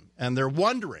version. And they're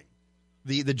wondering,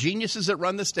 the geniuses that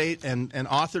run the state and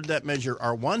authored that measure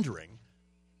are wondering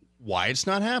why it's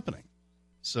not happening.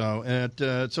 So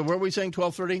so what are we saying,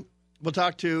 12:30? We'll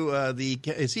talk to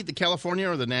is he the California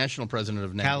or the national president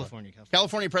of NAMBLA?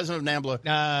 California president of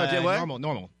NAMBLA.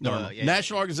 Normal.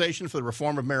 National Organization for the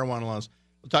Reform of Marijuana Laws.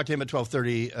 We'll talk to him at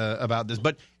 12:30 about this.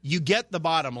 But you get the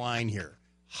bottom line here.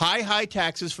 High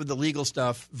taxes for the legal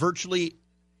stuff, virtually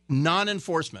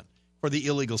non-enforcement for the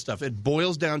illegal stuff. It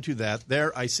boils down to that.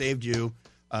 There, I saved you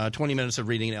 20 minutes of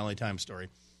reading an LA Times story,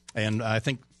 and I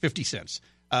think 50 cents.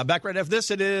 Back right after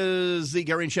this, it is the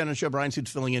Gary and Shannon Show. Bryan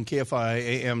Suits filling in, KFI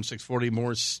AM 640.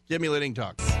 More stimulating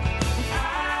talk.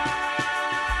 I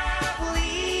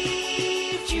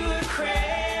believed you were crazy.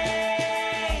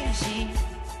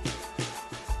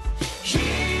 You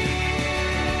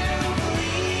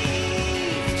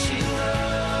believed you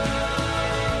loved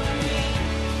me.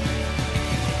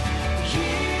 You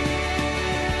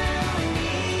and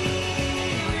me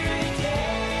were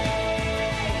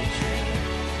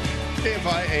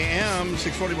AM,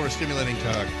 640 more stimulating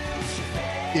talk.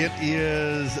 It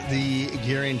is the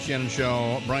Gary and Shannon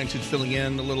Show. Bryan Suits filling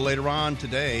in a little later on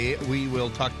today. We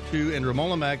will talk to Andrew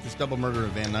Molomack, this double murder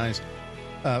of Van Nuys.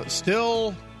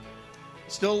 Still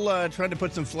trying to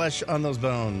put some flesh on those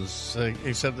bones.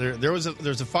 Except there's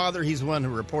a father. He's the one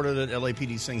who reported it.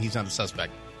 LAPD saying he's not a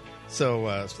suspect.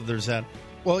 So there's that.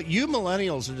 Well, you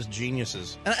millennials are just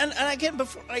geniuses. And again,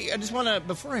 before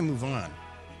I move on.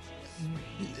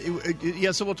 Yeah,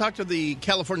 so we'll talk to the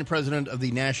California president of the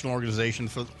National Organization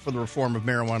for the Reform of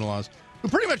Marijuana Laws, who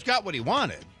pretty much got what he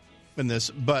wanted in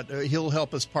this, but he'll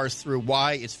help us parse through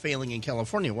why it's failing in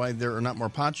California, why there are not more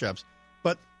pot shops.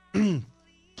 But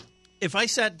if I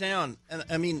sat down, and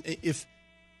I mean, if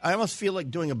I almost feel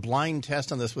like doing a blind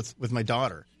test on this with my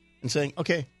daughter and saying,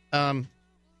 okay,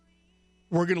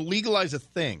 we're going to legalize a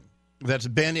thing that's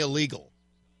been illegal.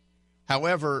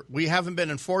 However, we haven't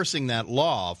been enforcing that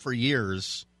law for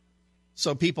years,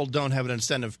 so people don't have an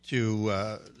incentive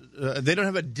to they don't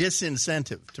have a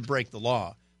disincentive to break the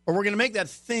law. Or we're going to make that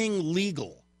thing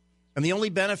legal. And the only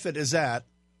benefit is that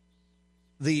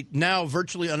the now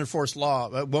virtually unenforced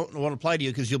law won't apply to you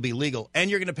because you'll be legal. And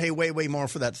you're going to pay way, way more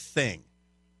for that thing.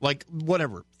 Like,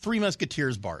 whatever, Three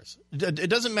Musketeers bars. It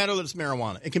doesn't matter that it's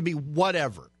marijuana. It can be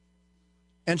whatever.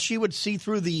 And she would see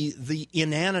through the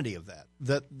inanity of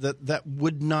that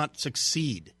would not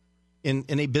succeed in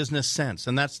a business sense.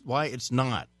 And that's why it's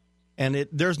not. And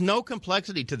there's no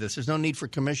complexity to this. There's no need for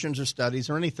commissions or studies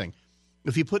or anything.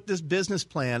 If you put this business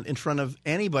plan in front of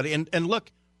anybody, and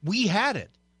look, we had it.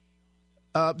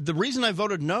 The reason I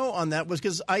voted no on that was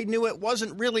because I knew it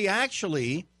wasn't really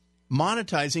actually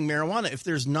monetizing marijuana. If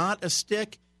there's not a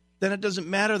stick, then it doesn't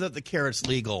matter that the carrot's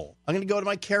legal. I'm going to go to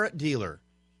my carrot dealer.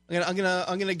 I'm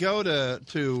gonna go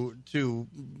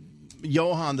to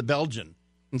Johan the Belgian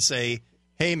and say,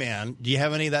 hey man, do you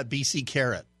have any of that BC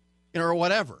carrot, or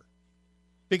whatever?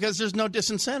 Because there's no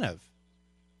disincentive.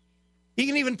 He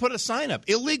can even put a sign up: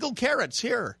 illegal carrots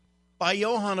here by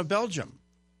Johan of Belgium,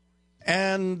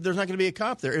 and there's not going to be a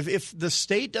cop there. If the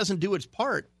state doesn't do its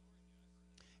part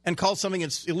and call something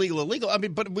that's illegal, I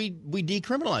mean, but we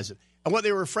decriminalize it. And what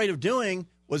they were afraid of doing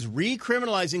was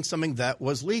recriminalizing something that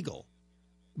was legal.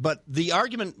 But the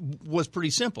argument was pretty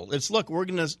simple. It's, look, we're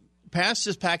going to pass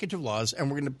this package of laws, and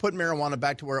we're going to put marijuana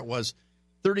back to where it was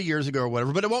 30 years ago or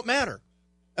whatever, but it won't matter.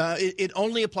 It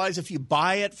only applies if you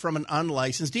buy it from an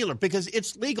unlicensed dealer because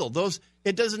it's legal.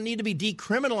 It doesn't need to be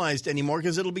decriminalized anymore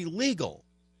because it'll be legal.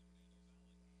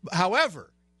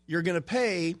 However, you're going to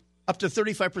pay up to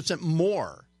 35%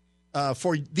 more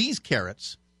for these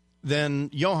carrots than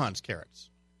Johan's carrots.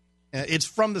 It's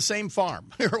from the same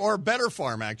farm, or a better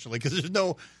farm, actually, because there's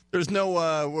no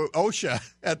OSHA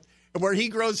at where he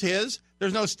grows his.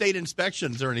 There's no state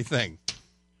inspections or anything.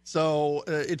 So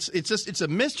it's a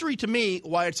mystery to me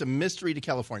why it's a mystery to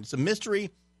California. It's a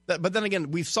mystery, but then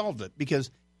again, we've solved it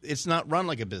because it's not run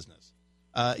like a business.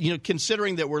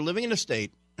 Considering that we're living in a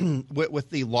state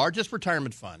with the largest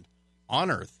retirement fund on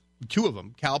earth, two of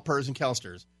them, CalPERS and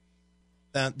CalSTRS,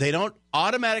 they don't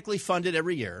automatically fund it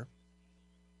every year.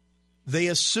 They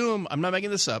assume, I'm not making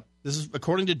this up, this is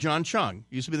according to John Chung,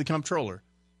 used to be the comptroller,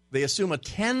 they assume a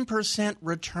 10%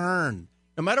 return,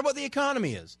 no matter what the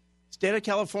economy is. State of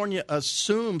California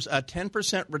assumes a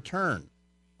 10% return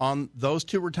on those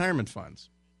two retirement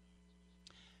funds.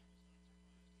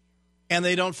 And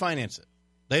they don't finance it.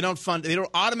 They don't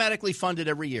automatically fund it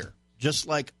every year, just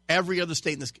like every other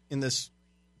state in this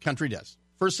country does.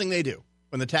 First thing they do,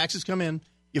 when the taxes come in,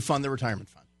 you fund the retirement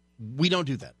fund. We don't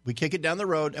do that. We kick it down the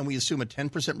road, and we assume a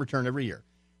 10% return every year.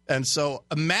 And so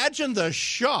imagine the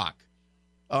shock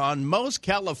on most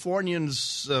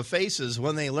Californians' faces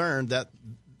when they learned that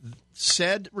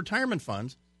said retirement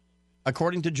funds,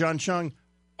 according to John Chung,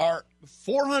 are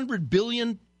 $400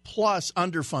 billion plus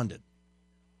underfunded.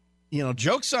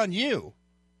 Joke's on you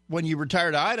when you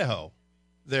retire to Idaho.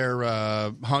 They're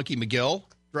Honky McGill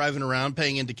driving around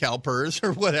paying into CalPERS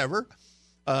or whatever,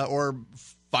 or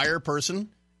fire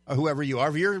person. Whoever you are,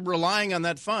 if you're relying on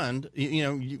that fund,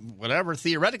 whatever,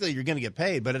 theoretically you're going to get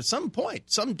paid. But at some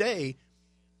point, someday,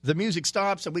 the music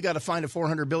stops and we got to find a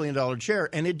 $400 billion chair,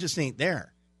 and it just ain't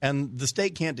there. And the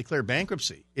state can't declare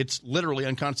bankruptcy. It's literally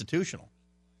unconstitutional.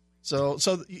 So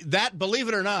that, believe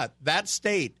it or not, that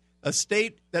state, a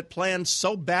state that plans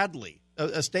so badly,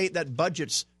 a state that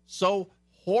budgets so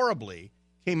horribly,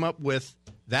 came up with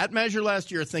that measure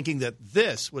last year thinking that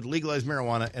this would legalize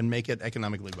marijuana and make it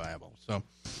economically viable. So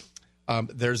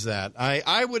there's that.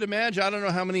 I would imagine, I don't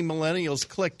know how many millennials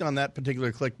clicked on that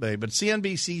particular clickbait, but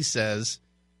CNBC says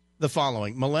the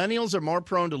following: millennials are more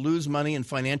prone to lose money in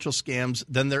financial scams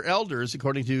than their elders,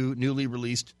 according to newly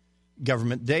released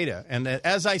government data. And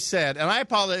as I said, and I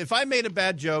apologize if I made a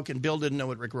bad joke and Bill didn't know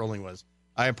what Rickrolling was,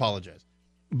 I apologize.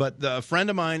 But a friend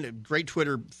of mine, a great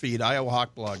Twitter feed, Iowa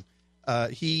Hawk blog,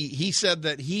 he said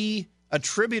that he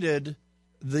attributed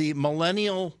the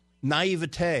millennial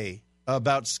naivete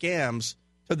about scams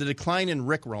to the decline in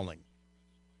Rickrolling.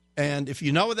 And if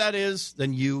you know what that is,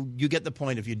 then you get the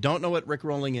point. If you don't know what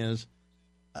Rickrolling is,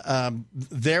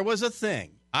 there was a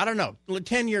thing, I don't know,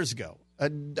 10 years ago.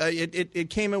 It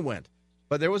came and went.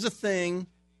 But there was a thing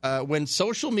when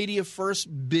social media first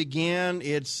began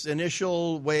its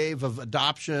initial wave of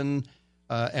adoption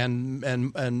and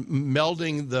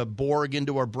melding the Borg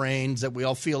into our brains that we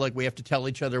all feel like we have to tell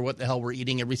each other what the hell we're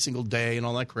eating every single day and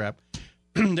all that crap.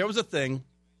 There was a thing.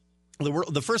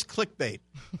 The first clickbait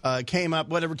came up,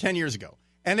 10 years ago.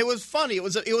 And it was funny. It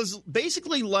was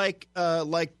basically like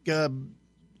when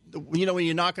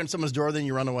you knock on someone's door, then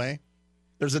you run away.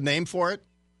 There's a name for it.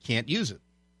 Can't use it.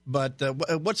 But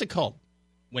what's it called?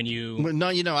 When you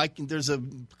there's a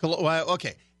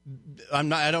okay.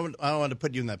 I don't want to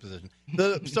put you in that position.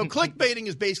 So clickbaiting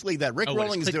is basically that.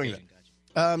 Rickrolling is doing that.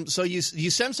 Gotcha. So you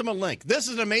send someone a link. This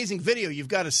is an amazing video. You've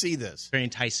got to see this. Very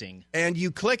enticing. And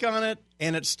you click on it,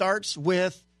 and it starts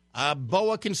with a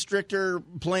boa constrictor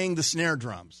playing the snare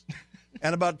drums.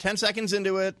 And about 10 seconds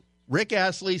into it, Rick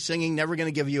Astley singing "Never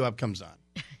Gonna Give You Up" comes on.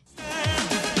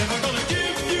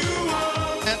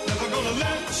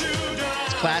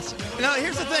 Classic. Now,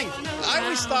 here's the thing. I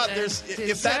always thought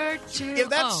if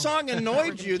that song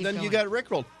annoyed you, then you got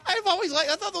rickrolled. I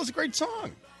thought that was a great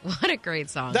song. What a great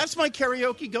song. That's my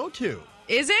karaoke go-to.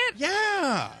 Is it?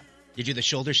 Yeah. Did you do the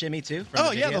shoulder shimmy, too?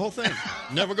 The whole thing.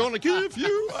 Never gonna give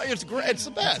you. It's great. It's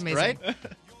the best, right?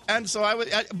 And so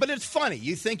but it's funny.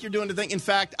 You think you're doing the thing. In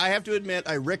fact, I have to admit,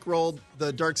 I rickrolled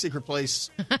the Dark Secret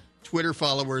Place Twitter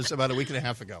followers about a week and a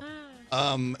half ago.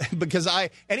 Because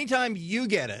anytime you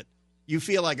get it, you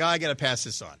feel like, I got to pass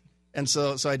this on. And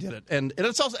so I did it. And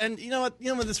it's also, and you know what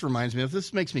this reminds me of?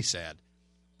 This makes me sad.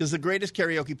 Because the greatest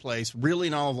karaoke place, really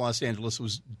in all of Los Angeles,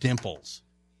 was Dimples.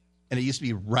 And it used to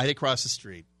be right across the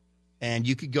street. And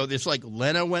you could go, it's like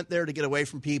Leno went there to get away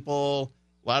from people.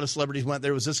 A lot of celebrities went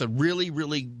there. It was just a really,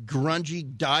 really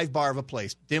grungy dive bar of a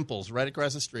place. Dimples, right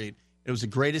across the street. It was the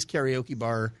greatest karaoke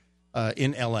bar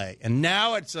in L.A. And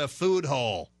now it's a food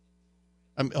hole.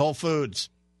 Whole Foods.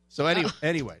 So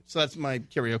anyway, so that's my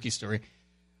karaoke story.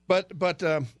 But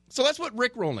so that's what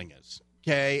Rickrolling is.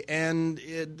 Okay, and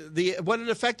what it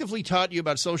effectively taught you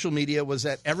about social media was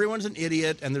that everyone's an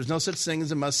idiot, and there's no such thing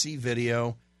as a must-see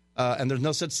video, and there's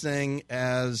no such thing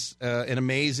as an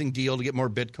amazing deal to get more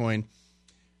Bitcoin.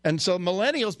 And so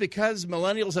millennials, because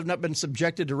millennials have not been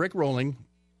subjected to Rickrolling,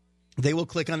 they will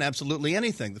click on absolutely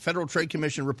anything. The Federal Trade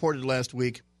Commission reported last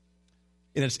week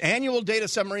in its annual data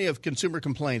summary of consumer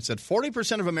complaints that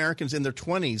 40% of Americans in their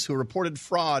 20s who reported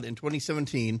fraud in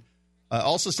 2017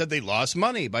 also said they lost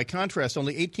money. By contrast,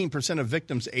 only 18% of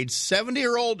victims aged 70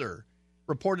 or older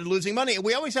reported losing money. And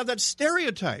we always have that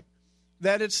stereotype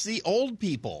that it's the old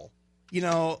people,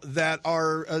 that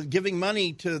are giving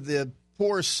money to the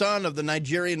poor son of the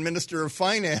Nigerian Minister of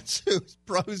Finance who's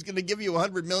going to give you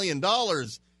 $100 million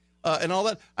and all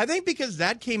that. I think because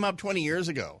that came up 20 years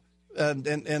ago.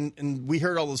 And we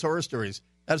heard all those horror stories.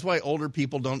 That's why older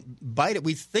people don't bite it.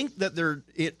 We think that they're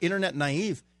internet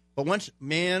naive. But once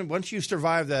you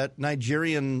survive that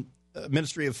Nigerian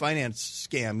Ministry of Finance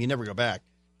scam, you never go back.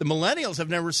 The millennials have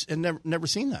never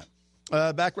seen that.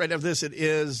 Back right after this, it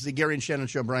is the Gary and Shannon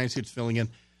Show. Bryan Suits filling in.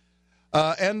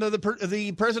 And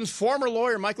the president's former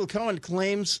lawyer, Michael Cohen,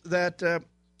 claims that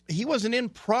he wasn't in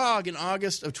Prague in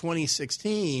August of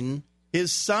 2016.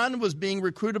 His son was being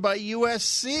recruited by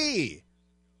USC.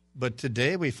 But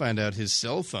today we find out his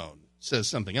cell phone says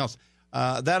something else.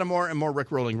 That and more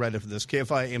Rickrolling right after this.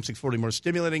 KFI AM 640, more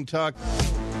stimulating talk.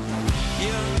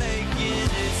 You're making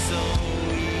it so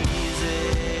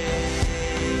easy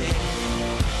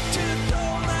to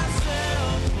throw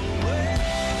myself away,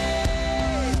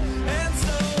 and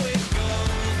so it goes.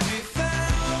 We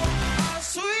found our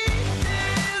sweet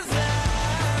disaster.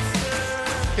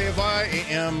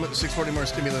 KFI AM 640, more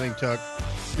stimulating talk.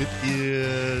 It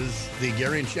is the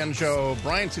Gary and Shannon Show.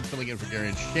 Bryan Suits filling in for Gary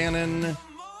and Shannon.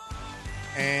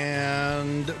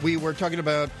 And we were talking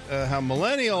about how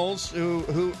millennials,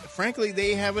 who frankly,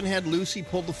 they haven't had Lucy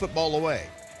pull the football away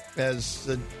as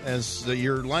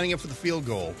you're lining up for the field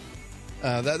goal.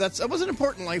 That was an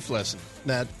important life lesson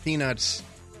that Peanuts,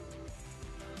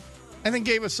 I think,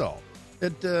 gave us all.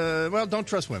 Don't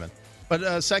trust women.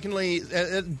 But secondly,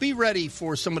 be ready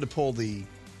for someone to pull the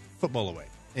football away.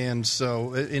 And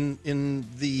so in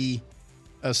the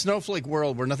snowflake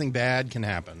world where nothing bad can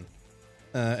happen,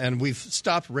 and we've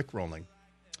stopped Rickrolling,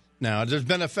 Now, there's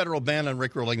been a federal ban on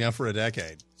rickrolling now for a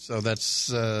decade. So that's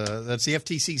the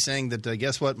FTC saying that,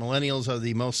 guess what, millennials are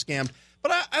the most scammed.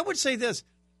 But I would say this.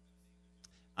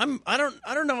 I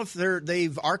don't know if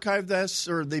they've archived this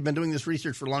or they've been doing this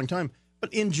research for a long time.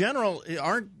 But in general,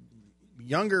 aren't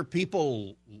younger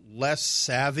people less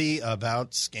savvy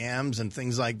about scams and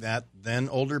things like that than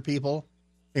older people?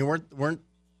 I mean, weren't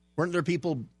there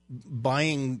people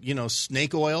buying,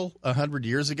 snake oil 100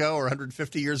 years ago or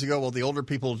 150 years ago? Well, the older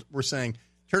people were saying,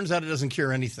 turns out it doesn't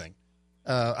cure anything.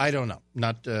 I don't know.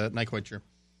 Not quite sure.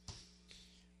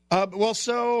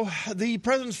 So the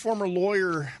president's former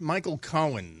lawyer, Michael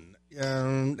Cohen,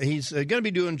 he's going to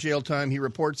be doing jail time. He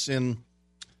reports in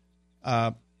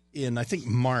I think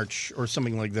March or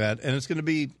something like that, and it's going to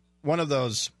be one of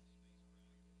those.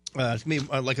 It's going to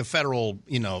be like a federal,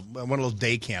 one of those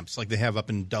day camps like they have up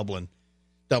in Dublin,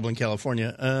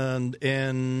 California,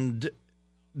 and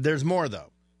there's more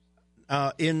though.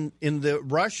 In the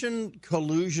Russian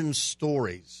collusion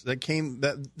stories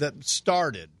that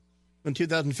started in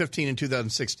 2015 and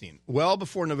 2016, well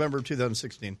before November of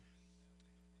 2016,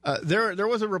 there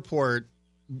was a report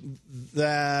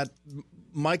that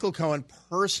Michael Cohen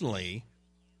personally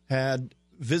had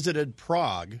visited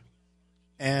Prague,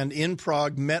 and in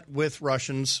Prague met with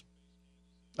Russians,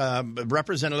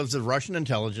 representatives of Russian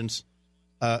intelligence,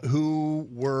 who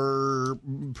were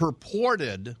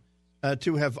purported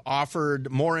to have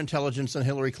offered more intelligence than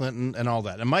Hillary Clinton and all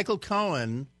that. And Michael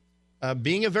Cohen,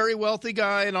 being a very wealthy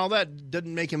guy and all that,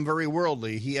 didn't make him very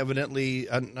worldly. He evidently,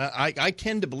 I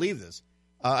tend to believe this.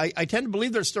 I tend to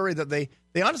believe their story that they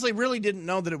honestly really didn't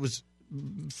know that it was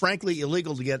frankly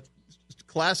illegal to get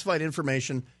classified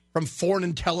information from foreign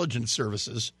intelligence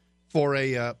services for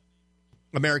a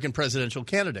American presidential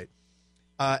candidate.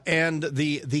 And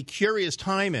the curious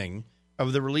timing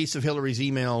of the release of Hillary's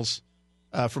emails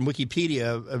from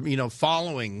Wikipedia,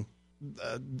 following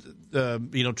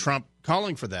Trump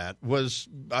calling for that was,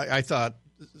 I thought,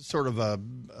 sort of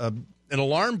an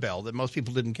alarm bell that most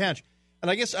people didn't catch.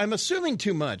 And I guess I'm assuming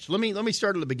too much. Let me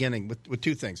start at the beginning with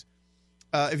two things.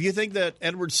 If you think that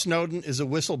Edward Snowden is a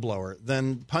whistleblower,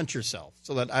 then punch yourself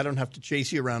so that I don't have to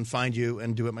chase you around, find you,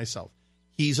 and do it myself.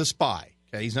 He's a spy.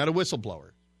 Okay, he's not a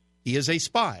whistleblower. He is a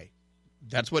spy.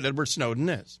 That's what Edward Snowden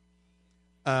is.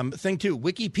 Thing two,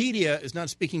 Wikipedia is not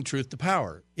speaking truth to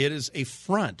power. It is a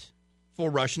front for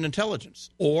Russian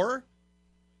intelligence. Or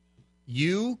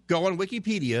you go on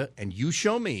Wikipedia and you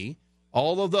show me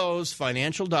all of those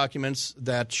financial documents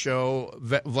that show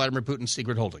Vladimir Putin's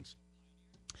secret holdings.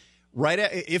 Right?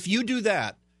 If you do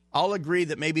that, I'll agree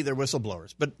that maybe they're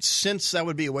whistleblowers. But since that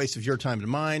would be a waste of your time and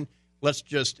mine, let's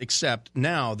just accept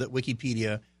now that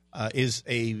Wikipedia is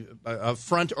a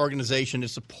front organization.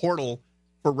 It's a portal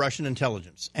for Russian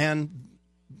intelligence. And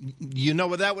you know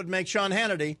what that would make Sean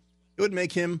Hannity? It would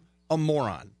make him a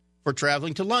moron for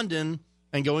traveling to London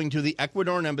and going to the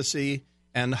Ecuadorian embassy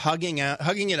and hugging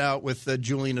it out with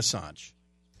Julian Assange.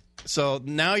 So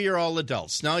now you're all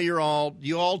adults. Now you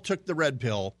all took the red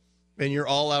pill, and you're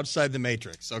all outside the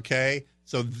matrix, okay?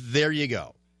 So there you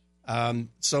go.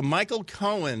 So Michael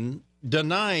Cohen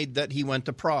denied that he went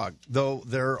to Prague, though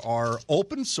there are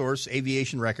open source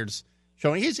aviation records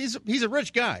showing he's a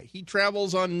rich guy. He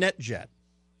travels on NetJet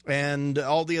and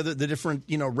all the different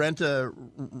rent a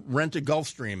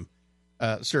Gulfstream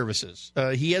services.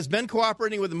 He has been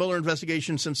cooperating with the Mueller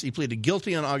investigation since he pleaded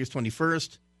guilty on August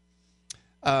 21st.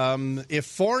 If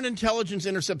foreign intelligence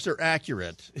intercepts are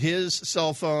accurate, his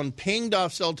cell phone pinged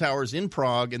off cell towers in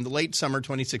Prague in the late summer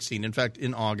 2016, in fact,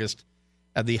 in August,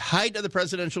 at the height of the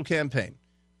presidential campaign.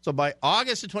 So by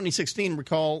August of 2016,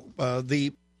 recall,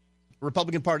 the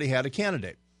Republican Party had a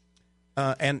candidate.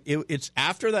 And it's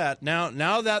after that,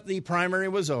 now that the primary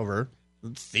was over,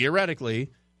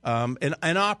 theoretically,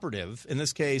 an operative, in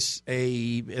this case,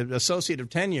 an associate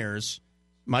of 10 years,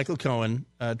 Michael Cohen,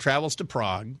 travels to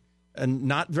Prague, and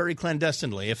not very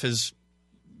clandestinely, if his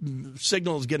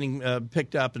signal is getting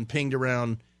picked up and pinged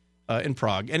around in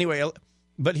Prague. Anyway,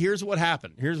 but here's what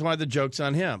happened. Here's why the joke's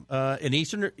on him. An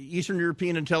Eastern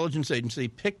European intelligence agency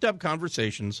picked up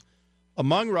conversations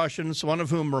among Russians, one of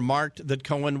whom remarked that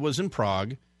Cohen was in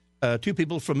Prague. Two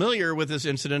people familiar with this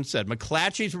incident said,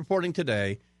 McClatchy's reporting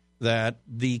today that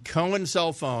the Cohen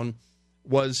cell phone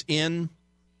was in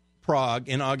Prague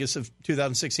in August of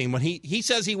 2016 when he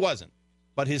says he wasn't.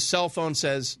 But his cell phone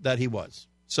says that he was.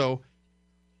 So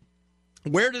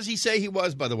where does he say he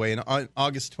was, by the way, in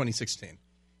August 2016?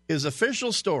 His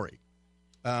official story,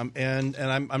 and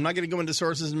I'm not going to go into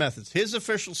sources and methods. His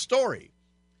official story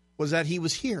was that he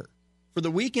was here. For the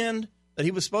weekend that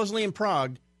he was supposedly in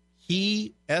Prague,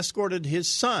 he escorted his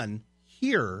son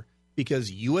here because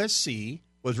USC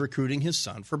was recruiting his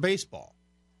son for baseball.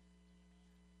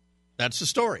 That's the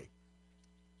story.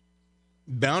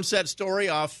 Bounce that story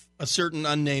off a certain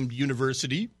unnamed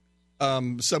university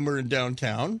somewhere in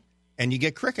downtown, and you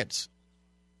get crickets.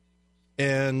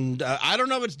 And I don't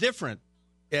know if it's different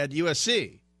at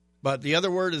USC, but the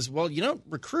other word is, well, you don't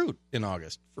recruit in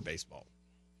August for baseball.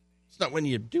 It's not when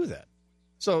you do that.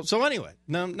 So anyway,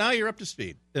 now you're up to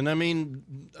speed. And I mean,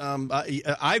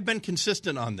 I've been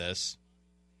consistent on this,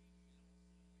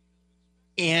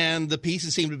 and the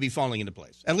pieces seem to be falling into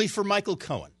place, at least for Michael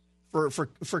Cohen.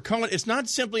 For Cohen, it's not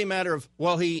simply a matter of,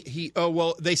 well,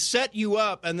 they set you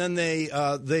up and then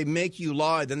they make you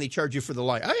lie, then they charge you for the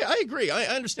lie. I agree. I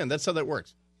understand. That's how that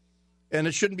works. And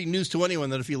it shouldn't be news to anyone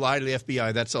that if you lie to the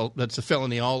FBI, that's a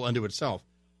felony all unto itself.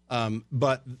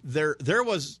 But there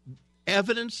was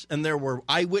evidence and there were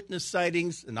eyewitness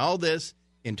sightings and all this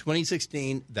in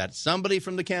 2016 that somebody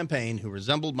from the campaign who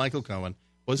resembled Michael Cohen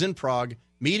was in Prague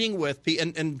meeting with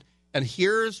and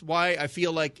here's why I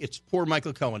feel like it's poor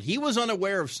Michael Cohen. He was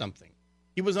unaware of something.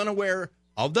 He was unaware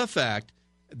of the fact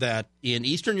that in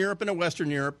Eastern Europe and in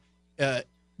Western Europe, the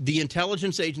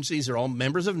intelligence agencies are all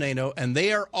members of NATO, and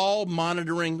they are all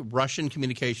monitoring Russian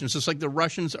communications, just like the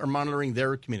Russians are monitoring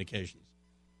their communications.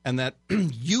 And that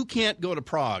you can't go to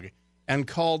Prague and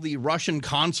call the Russian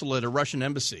consulate or Russian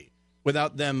embassy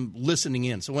without them listening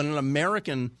in. So when an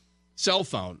American cell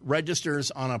phone registers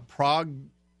on a Prague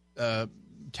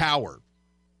tower,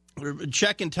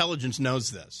 Czech intelligence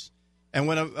knows this. And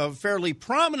when a fairly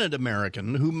prominent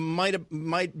American who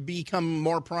might become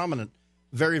more prominent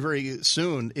very, very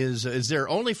soon is there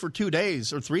only for 2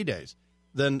 days or 3 days,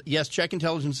 then yes, Czech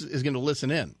intelligence is going to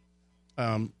listen in.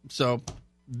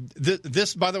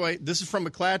 This, by the way, this is from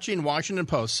McClatchy and Washington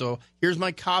Post. So here's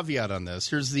my caveat on this.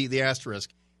 Here's the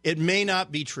asterisk. It may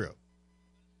not be true.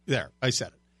 There, I said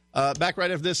it. Back right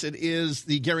after this, it is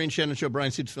the Gary and Shannon Show.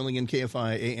 Bryan Suits filling in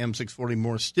KFI AM 640.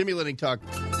 More stimulating talk.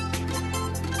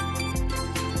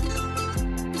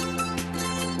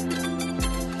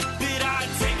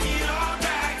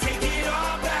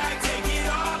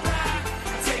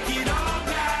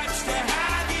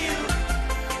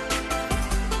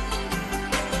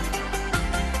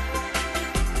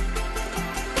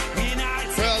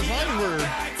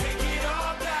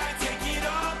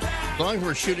 As long as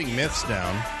we're shooting myths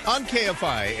down on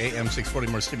KFI AM 640,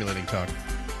 more stimulating talk.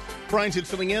 Bryan Suits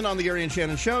filling in on the Gary and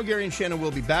Shannon Show. Gary and Shannon will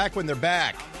be back when they're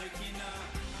back.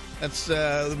 That's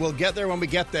we'll get there when we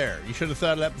get there. You should have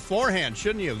thought of that beforehand,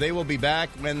 shouldn't you? They will be back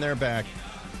when they're back.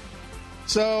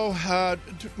 So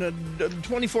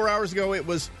 24 hours ago, it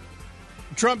was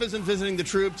Trump isn't visiting the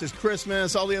troops. It's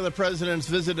Christmas. All the other presidents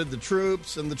visited the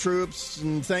troops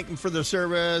and thank them for their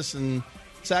service and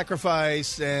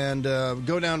sacrifice and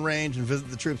go down range and visit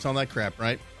the troops, all that crap,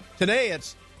 right? Today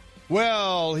it's,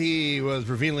 well, he was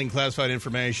revealing classified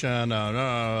information,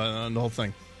 and the whole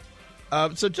thing.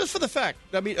 So just for the fact,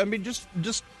 I mean,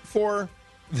 just for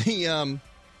the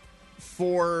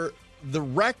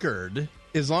record,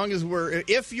 as long as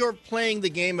if you're playing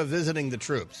the game of visiting the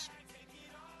troops,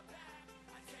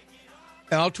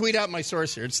 and I'll tweet out my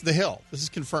source here. It's The Hill. This is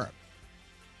confirmed.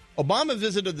 Obama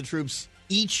visited the troops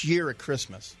each year at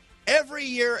Christmas. Every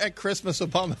year at Christmas,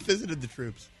 Obama visited the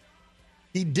troops.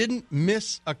 He didn't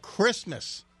miss a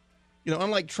Christmas. You know,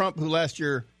 unlike Trump, who last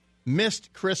year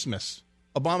missed Christmas,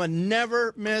 Obama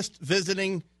never missed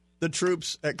visiting the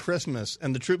troops at Christmas,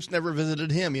 and the troops never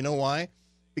visited him. You know why?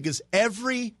 Because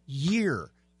every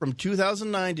year from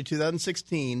 2009 to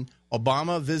 2016,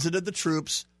 Obama visited the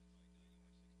troops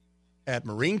at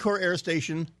Marine Corps Air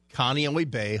Station, Kaneohe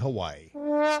Bay, Hawaii.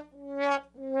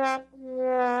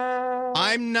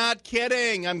 I'm not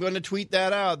kidding. I'm going to tweet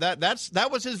that out. That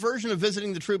was his version of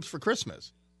visiting the troops for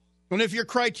Christmas. And if your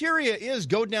criteria is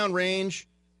go down range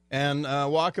and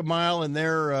walk a mile in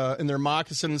their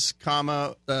moccasins,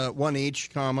 one each,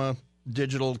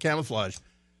 digital camouflage,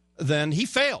 then he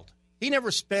failed. He never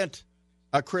spent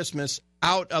a Christmas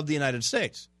out of the United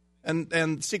States.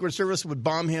 And Secret Service would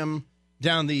bomb him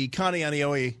down the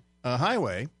Kaneohe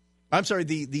Highway. I'm sorry,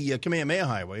 the Kamehameha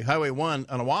Highway, Highway 1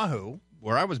 on Oahu,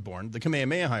 where I was born, the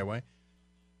Kamehameha Highway,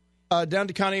 down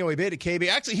to Kaneohe Bay to KB.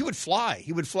 Actually, he would fly.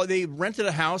 They rented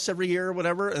a house every year or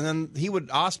whatever, and then he would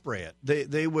Osprey it.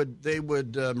 They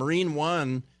would Marine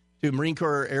 1 to Marine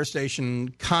Corps Air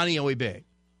Station, Kaneohe Bay.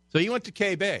 So he went to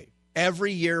K Bay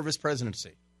every year of his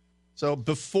presidency. So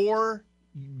before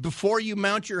you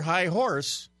mount your high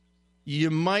horse, you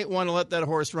might want to let that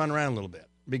horse run around a little bit,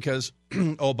 because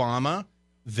Obama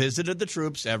visited the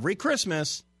troops every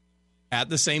Christmas at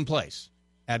the same place,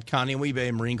 at Kaneohe Bay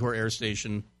Marine Corps Air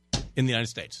Station in the United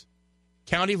States.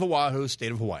 County of Oahu,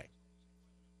 state of Hawaii.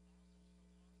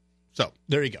 So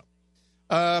there you go.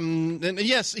 And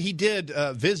yes, he did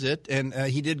visit, and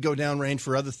he did go downrange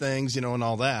for other things, and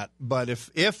all that. But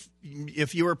if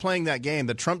you were playing that game,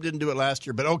 that Trump didn't do it last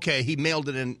year, but okay, he mailed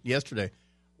it in yesterday.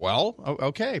 Well,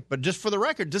 okay, but just for the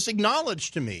record, just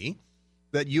acknowledge to me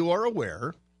that you are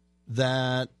aware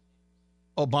that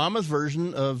Obama's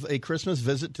version of a Christmas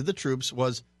visit to the troops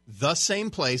was the same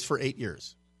place for 8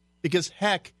 years. Because,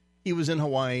 heck, he was in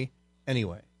Hawaii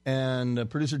anyway. And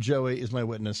producer Joey is my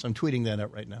witness. I'm tweeting that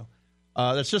out right now.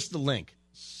 That's just the link.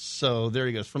 So there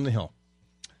he goes, from the Hill.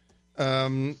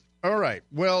 All right.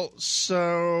 Well,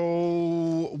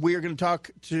 so we are going to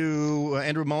talk to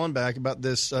Andrew Mullenbeck about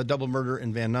this double murder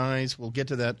in Van Nuys. We'll get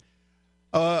to that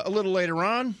a little later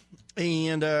on.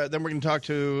 And then we're going to talk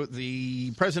to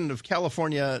the president of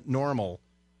California Normal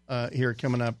here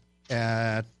coming up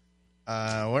at,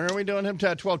 when are we doing him?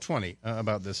 At 12:20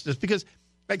 about this. Just because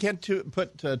I can't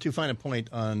put too fine a point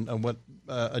on what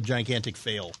a gigantic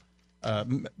fail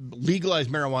legalized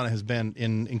marijuana has been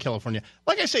in California.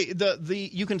 Like I say,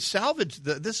 you can salvage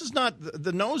this is not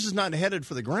the nose is not headed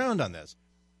for the ground on this.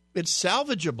 It's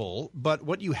salvageable, but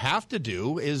what you have to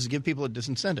do is give people a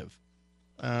disincentive.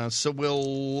 So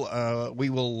we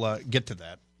will get to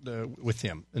that with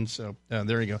him, and so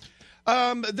there you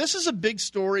go. This is a big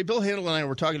story. Bill Handel and I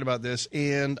were talking about this,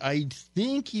 and I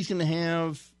think he's going to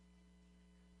have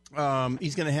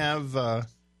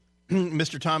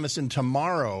Mr. Thomas in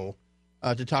tomorrow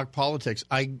to talk politics.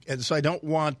 So I don't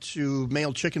want to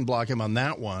mail chicken block him on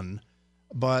that one,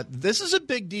 but this is a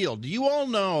big deal. Do you all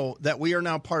know that we are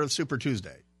now part of Super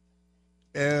Tuesday?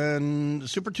 And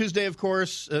Super Tuesday, of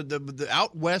course, the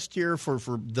out west here for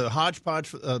the hodgepodge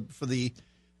for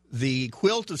the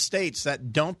quilt of states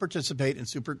that don't participate in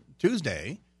Super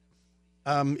Tuesday,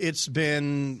 it's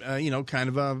been kind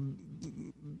of a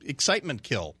excitement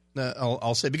kill.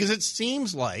 I'll say, because it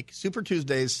seems like Super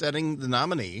Tuesday is setting the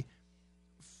nominee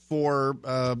for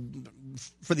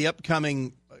the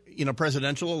upcoming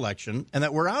presidential election, and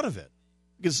that we're out of it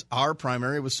because our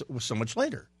primary was so much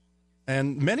later.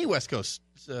 And many West Coast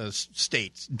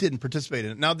states didn't participate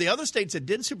in it. Now, the other states that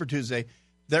did Super Tuesday,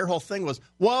 their whole thing was,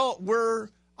 well, we're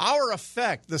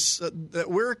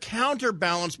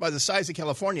counterbalanced by the size of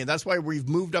California. That's why we've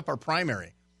moved up our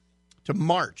primary to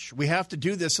March. We have to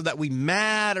do this so that we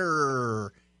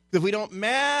matter. If we don't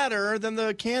matter, then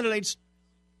the candidates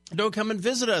don't come and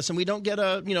visit us, and we don't get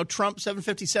a Trump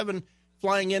 757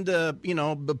 flying into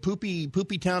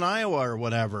poopy town Iowa or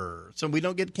whatever. So we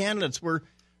don't get candidates.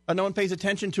 No one pays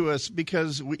attention to us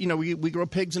because we grow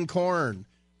pigs and corn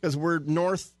because we're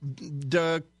North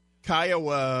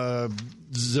Kiowa,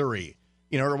 Missouri,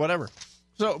 or whatever.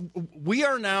 So we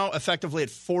are now effectively at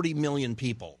 40 million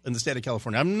people in the state of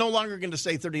California. I'm no longer going to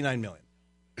say 39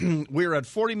 million. We're at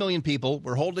 40 million people.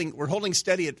 We're holding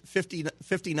steady at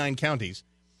 59 counties.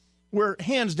 We're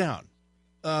hands down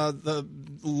the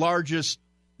largest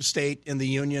state in the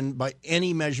union by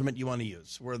any measurement you want to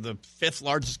use. We're the fifth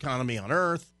largest economy on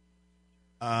earth.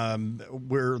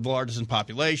 We're the largest in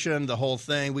population, the whole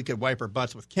thing. We could wipe our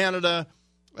butts with Canada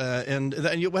and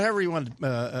whatever you want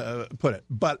to put it.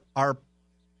 But our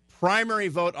primary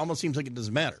vote almost seems like it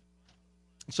doesn't matter.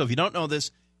 So if you don't know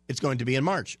this, it's going to be in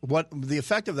March. What the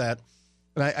effect of that,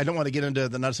 and I don't want to get into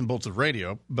the nuts and bolts of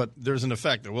radio, but there's an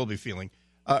effect that we'll be feeling.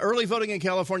 Early voting in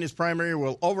California's primary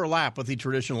will overlap with the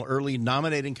traditional early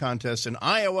nominating contests in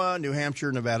Iowa, New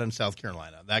Hampshire, Nevada, and South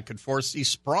Carolina. That could force the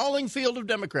sprawling field of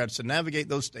Democrats to navigate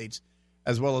those states,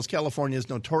 as well as California's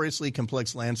notoriously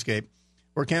complex landscape,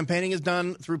 where campaigning is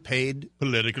done through paid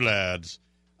political ads.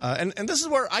 And this is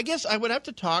where I guess I would have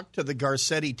to talk to the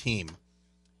Garcetti team,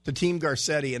 to Team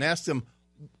Garcetti, and ask them,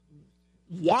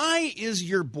 why is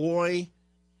your boy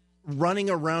running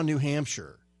around New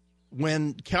Hampshire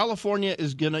when California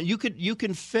is you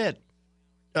can fit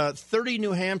 30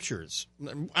 New Hampshires?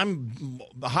 I'm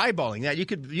highballing that. You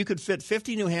could fit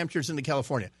 50 New Hampshires into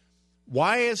California.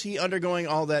 Why is he undergoing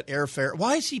all that airfare?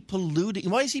 Why is he polluting?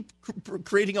 Why is he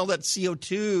creating all that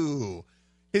CO2?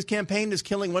 His campaign is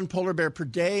killing one polar bear per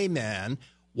day, man.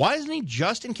 Why isn't he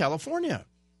just in California?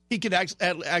 He could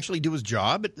actually do his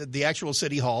job at the actual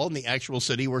city hall in the actual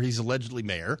city where he's allegedly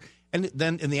mayor. And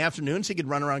then in the afternoons, he could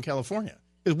run around California.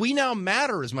 Because we now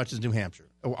matter as much as New Hampshire.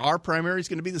 Our primary is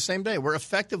going to be the same day. We're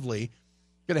effectively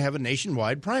going to have a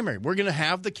nationwide primary. We're going to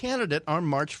have the candidate on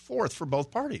March 4th for both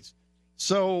parties.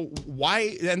 So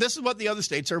why – and this is what the other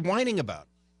states are whining about.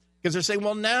 Because they're saying,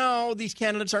 well, now these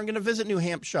candidates aren't going to visit New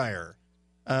Hampshire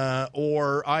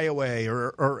or Iowa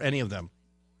or any of them.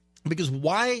 Because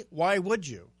why would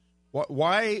you?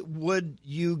 Why would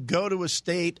you go to a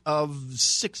state of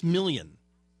 6 million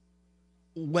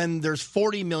when there's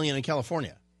 40 million in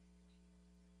California?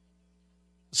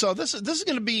 So this is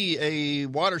going to be a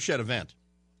watershed event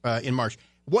in March.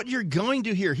 What you're going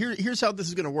to hear, here's how this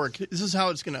is going to work. This is how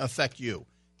it's going to affect you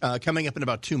coming up in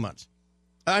about 2 months.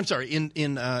 I'm sorry, in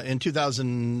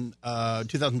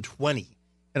 2020,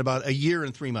 in about a year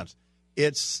and 3 months.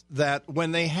 It's that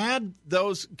when they had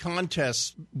those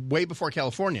contests way before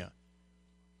California,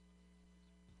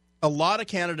 a lot of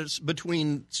candidates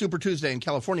between Super Tuesday and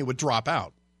California would drop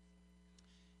out.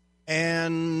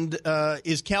 And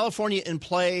is California in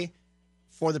play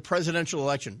for the presidential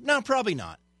election? No, probably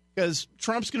not, because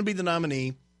Trump's going to be the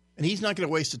nominee, and he's not going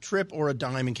to waste a trip or a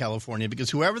dime in California, because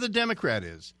whoever the Democrat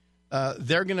is,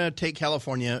 they're going to take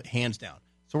California hands down.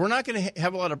 So we're not going to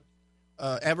have a lot of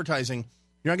advertising.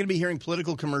 You're not going to be hearing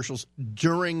political commercials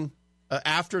during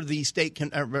after the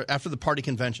after the party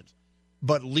conventions.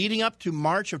 But leading up to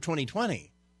March of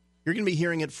 2020, you're going to be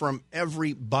hearing it from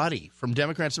everybody, from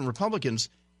Democrats and Republicans.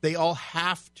 They all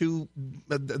have to –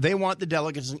 they want the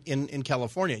delegates in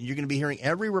California. You're going to be hearing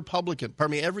every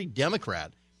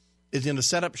Democrat is going to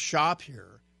set up shop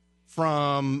here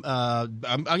from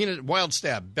I'm going to wild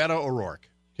stab, Beto O'Rourke.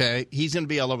 Okay, he's going to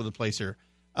be all over the place here.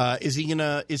 Is he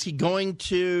going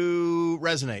to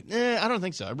resonate? I don't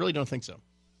think so. I really don't think so.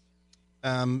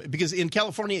 Because in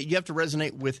California, you have to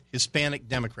resonate with Hispanic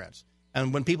Democrats.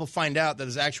 And when people find out that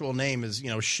his actual name is,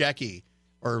 Shecky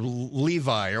or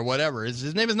Levi or whatever,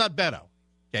 his name is not Beto.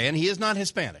 Okay, and he is not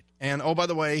Hispanic. And, oh, by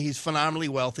the way, he's phenomenally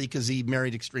wealthy because he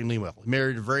married extremely well. He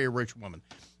married a very rich woman.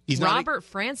 He's Robert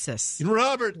Francis.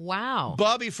 Robert. Wow.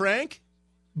 Bobby Frank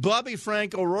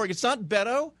O'Rourke. It's not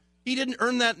Beto. He didn't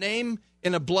earn that name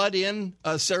in a blood-in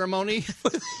ceremony.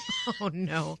 Oh,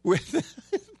 no.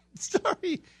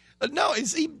 Sorry. No,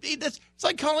 it's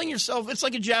like calling yourself, it's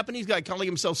like a Japanese guy calling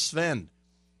himself Sven,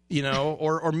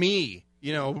 or me,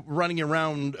 running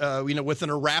around, with an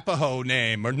Arapaho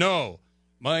name, or no,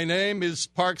 my name is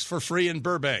Parks for Free in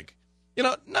Burbank.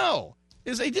 No,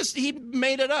 he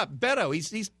made it up. Beto,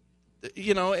 he's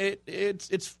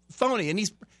it's phony, and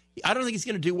I don't think he's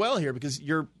going to do well here because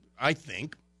I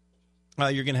think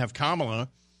you're going to have Kamala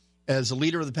as a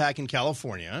leader of the pack in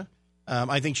California.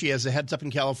 I think she has a heads up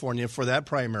in California for that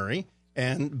primary,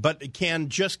 but can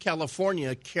just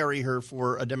California carry her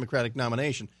for a Democratic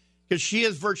nomination? Because she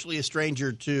is virtually a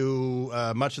stranger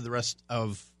to much of the rest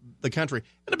of the country.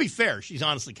 And to be fair, she's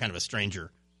honestly kind of a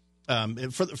stranger.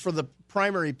 For the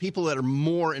primary, people that are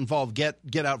more involved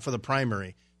get out for the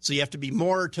primary. So you have to be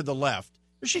more to the left.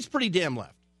 She's pretty damn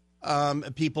left.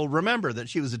 People remember that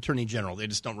she was Attorney General. They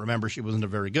just don't remember she wasn't a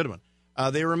very good one.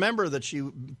 They remember that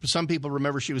some people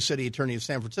remember she was city attorney of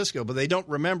San Francisco, but they don't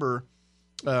remember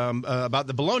about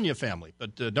the Bologna family.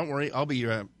 But don't worry, I'll be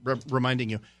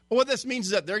reminding you. But what this means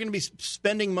is that they're going to be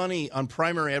spending money on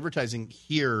primary advertising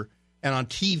here and on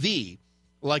TV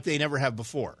like they never have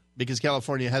before, because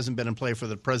California hasn't been in play for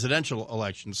the presidential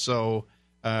election. So,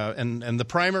 and the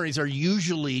primaries are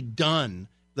usually done.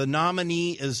 The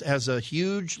nominee has a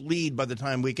huge lead by the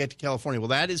time we get to California. Well,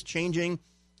 that is changing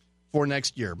for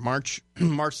next year, March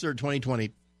 3rd,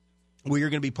 2020. We are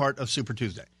going to be part of Super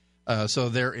Tuesday. So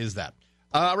there is that.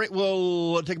 All right,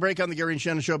 we'll take a break on the Gary and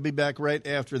Shannon Show. Be back right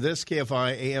after this.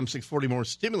 KFI AM 640, more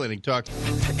stimulating talk.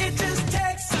 It just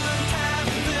takes some time,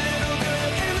 little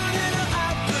girl, and a little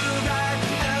out the right.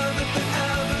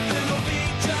 Everything will be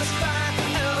just fine.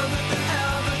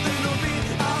 Everything will be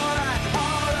all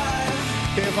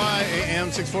right. KFI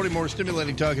AM 640, more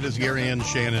stimulating talk. It is Gary and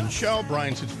Shannon Show.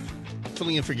 Bryan's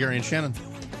filling in for Gary and Shannon.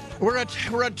 We're at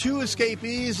two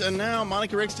escapees, and now,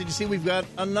 Monica Ricks, did you see we've got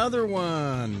another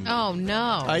one? Oh,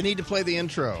 no. I need to play the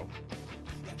intro.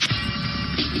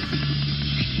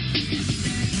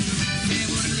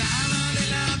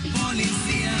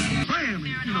 Bam!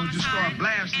 Just start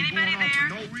blasting. Anybody there?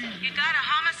 No reason. You got a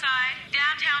homicide,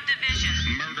 downtown division.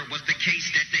 Murder was the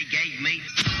case that they gave me.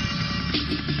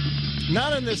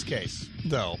 Not in this case,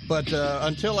 though, but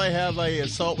until I have a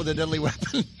assault with a deadly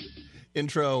weapon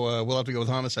intro, we'll have to go with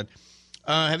homicide.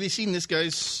 Have you seen this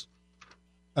guy's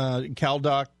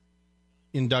CalDoc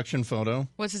induction photo?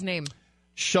 What's his name?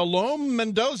 Shalom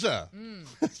Mendoza.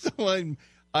 So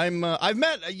I've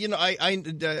met.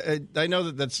 I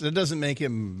know that doesn't make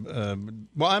him.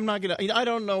 Well, I'm not gonna. I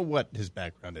don't know what his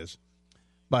background is.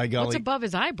 By golly, What's above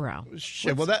his eyebrow?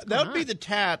 Well, that would be the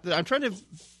tat. I'm trying to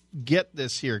get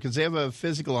this here because they have a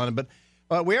physical on it,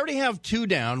 but we already have two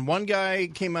down. One guy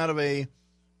came out of a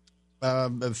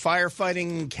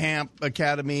firefighting camp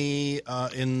academy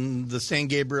in the San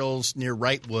Gabriel's near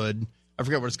Wrightwood. I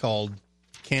forget what it's called.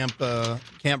 Camp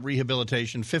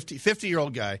rehabilitation.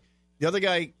 50-year-old guy. The other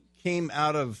guy came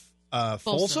out of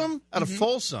Folsom. Out of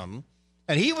Folsom,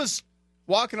 and he was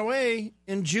walking away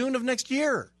in June of next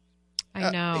year.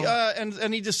 I know.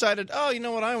 And he decided, oh, you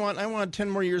know what I want? I want 10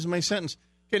 more years of my sentence.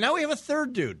 Okay, now we have a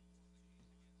third dude.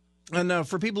 And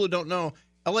for people who don't know,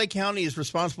 L.A. County is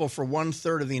responsible for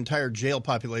 1/3 of the entire jail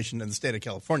population in the state of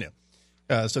California.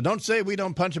 So don't say we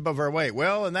don't punch above our weight.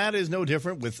 Well, and that is no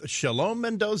different with Shalom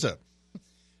Mendoza.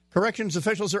 Corrections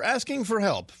officials are asking for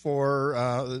help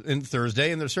in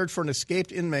Thursday in their search for an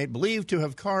escaped inmate believed to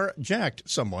have carjacked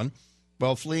someone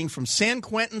while fleeing from San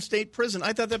Quentin State Prison.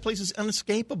 I thought that place is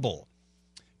unescapable.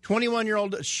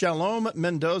 21-year-old Shalom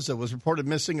Mendoza was reported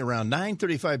missing around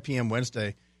 9:35 p.m.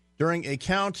 Wednesday during a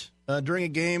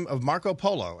game of Marco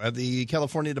Polo at the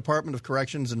California Department of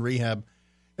Corrections and Rehab.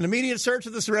 An immediate search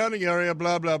of the surrounding area,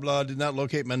 blah, blah, blah, did not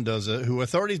locate Mendoza, who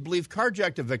authorities believe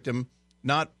carjacked a victim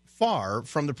not far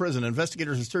from the prison.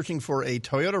 Investigators are searching for a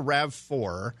Toyota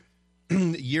RAV4,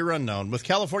 year unknown, with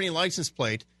California license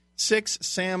plate 6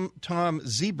 Sam Tom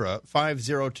Zebra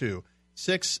 502,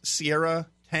 6 Sierra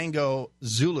Tango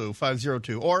Zulu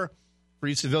 502, or for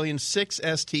you civilians, 6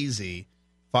 STZ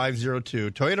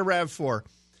 502. Toyota RAV4.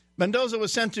 Mendoza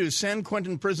was sent to San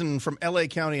Quentin Prison from L.A.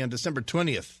 County on December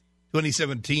 20th,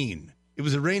 2017. It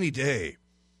was a rainy day.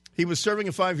 He was serving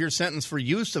a 5-year sentence for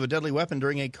use of a deadly weapon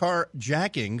during a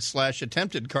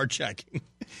carjacking/attempted carjacking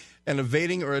and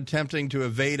evading or attempting to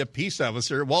evade a peace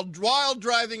officer while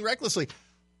driving recklessly.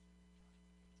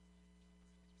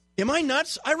 Am I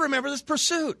nuts? I remember this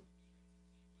pursuit.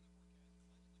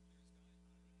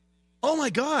 Oh, my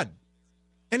God.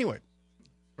 Anyway.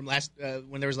 From last,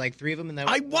 when there was like 3 of them in that.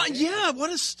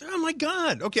 Oh my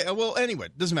God. Okay, well, anyway,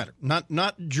 doesn't matter.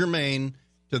 Not germane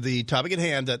to the topic at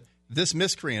hand that this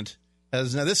miscreant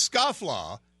this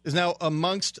scofflaw is now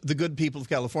amongst the good people of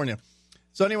California.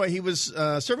 So anyway, he was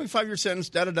serving a 5-year sentence,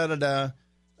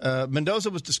 Mendoza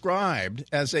was described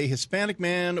as a Hispanic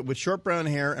man with short brown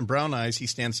hair and brown eyes. He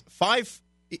stands 5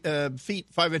 feet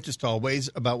 5 inches tall, weighs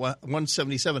about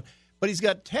 177, but he's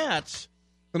got tats,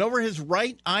 and over his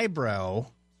right eyebrow,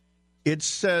 it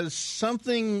says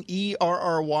something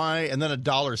ERRY and then a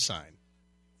 $sign.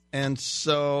 And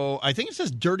so I think it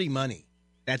says dirty money.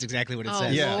 That's exactly what it Oh,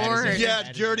 says. Yeah, Lord.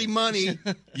 yeah, dirty money.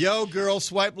 Yo, girl,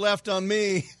 swipe left on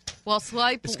me. Well, It's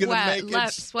gonna make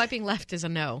it- swiping left is a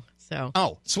no. So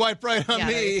Oh, swipe right on Yeah.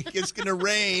 me. It's going to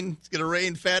rain. It's going to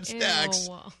rain fat stacks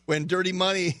Ew. when dirty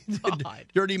money, God.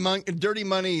 dirty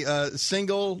money,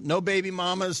 single, no baby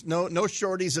mamas, no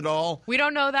shorties at all. we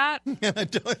don't know that. I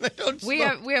don't We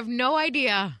smoke. have no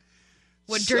idea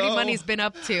what Dirty So- Money's been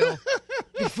up to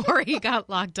before he got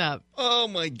locked up. Oh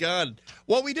my God!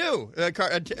 What we do?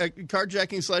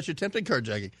 Carjacking/attempted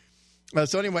carjacking.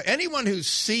 So anyway, anyone who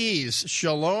sees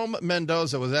Shalom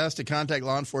Mendoza was asked to contact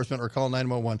law enforcement or call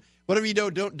 911. Whatever you do,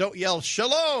 don't yell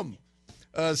Shalom.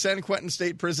 San Quentin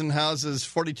State Prison houses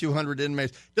 4,200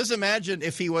 inmates. Just imagine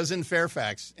if he was in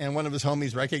Fairfax and one of his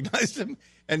homies recognized him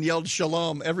and yelled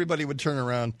Shalom, everybody would turn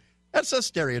around. That's a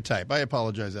stereotype. I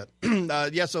apologize for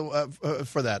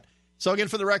that. So again,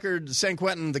 for the record, San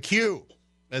Quentin, the Q,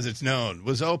 as it's known,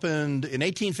 was opened in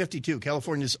 1852,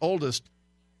 California's oldest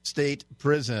state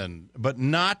prison, but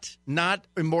not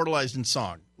immortalized in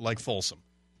song like Folsom.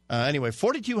 Anyway,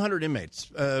 4,200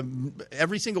 inmates.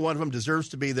 Every single one of them deserves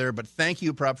to be there, but thank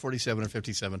you, Prop 47 and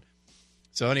 57.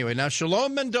 So anyway, now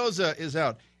Shalom Mendoza is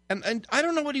out. And I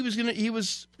don't know what he was going to...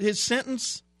 His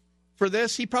sentence for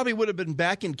this, he probably would have been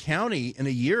back in county in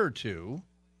a year or two,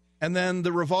 and then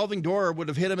the revolving door would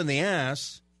have hit him in the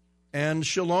ass, and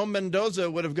Shalom Mendoza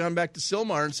would have gone back to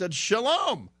Sylmar and said,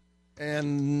 Shalom!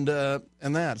 And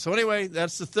that. So anyway,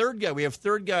 that's the third guy. We have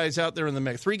third guys out there in the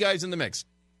mix. 3 guys in the mix.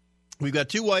 We've got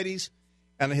 2 whiteys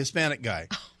and a Hispanic guy.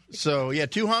 So, yeah,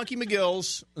 2 honky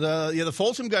McGills. The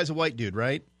Folsom guy's a white dude,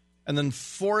 right? And then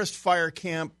Forest Fire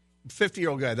Camp,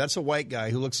 50-year-old guy. That's a white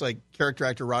guy who looks like character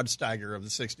actor Rod Steiger of the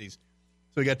 60s. So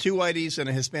we got 2 whiteys and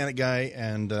a Hispanic guy,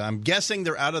 and I'm guessing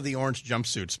they're out of the orange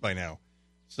jumpsuits by now.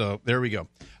 So there we go.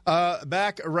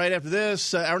 Back right after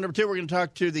this, hour number 2, we're going to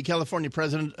talk to the California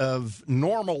president of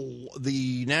NORML,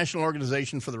 the National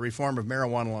Organization for the Reform of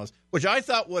Marijuana Laws, which I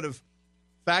thought would have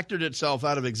factored itself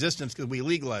out of existence because we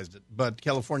legalized it. But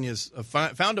California's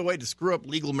found a way to screw up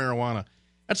legal marijuana.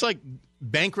 That's like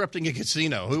bankrupting a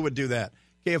casino. Who would do that?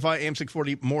 KFI AM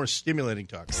 640, more stimulating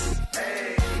talk.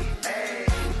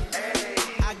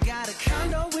 I got a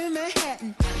condo in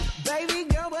Manhattan. Baby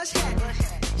girl, what's happening?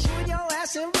 You and your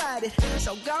ass invited.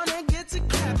 So gonna get to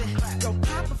clapping. Go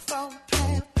pop it for a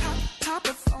plan. Pop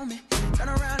it for me. Turn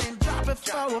around and drop it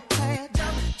for a plan.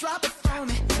 Drop it for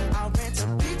me. I'll rent a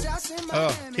beach house in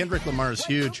Miami. Kendrick Lamar is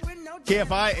huge.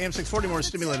 KFI AM 640, more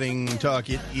stimulating talk.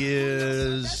 It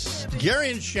is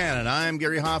Gary and Shannon. I'm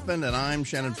Gary Hoffman, and I'm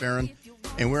Shannon Farron,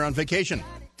 and we're on vacation.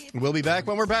 We'll be back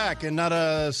when we're back, and not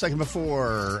a second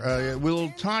before. We'll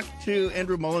talk to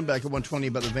Andrew Mullenbeck at 120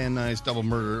 about the Van Nuys double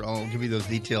murder. I'll give you those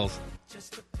details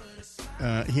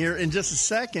here in just a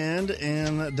second.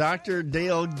 And Dr.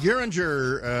 Dale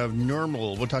Geringer of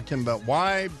Normal, we'll talk to him about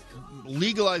why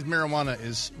legalized marijuana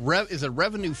is a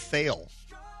revenue fail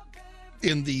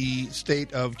in the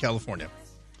state of California.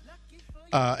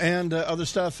 And other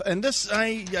stuff. And this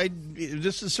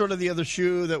this is sort of the other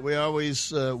shoe that we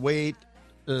always wait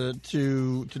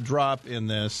to drop in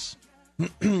this.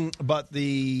 But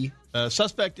the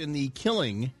suspect in the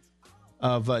killing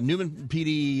of Newman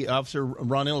PD Officer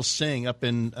Ronil Singh up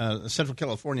in Central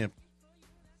California,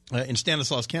 in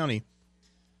Stanislaus County,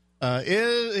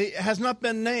 has not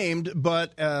been named,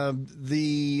 but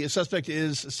the suspect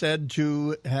is said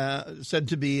to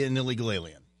be an illegal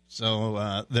alien.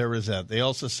 So there is that. They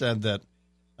also said that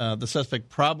the suspect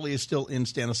probably is still in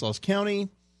Stanislaus County.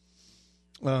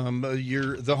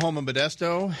 You're the home of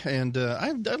Modesto, and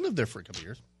I lived there for a couple of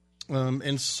years.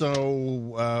 And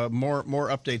so more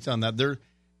updates on that.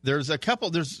 There's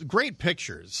great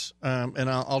pictures, and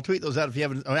I'll tweet those out if you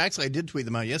haven't. Actually, I did tweet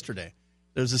them out yesterday.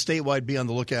 There's a statewide be on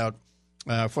the lookout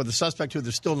for the suspect who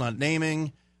they're still not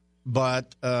naming.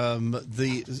 But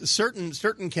the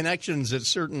certain connections that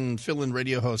certain fill-in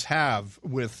radio hosts have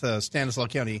with Stanislaus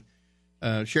County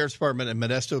Sheriff's Department and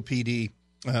Modesto PD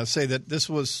say that this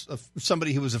was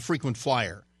somebody who was a frequent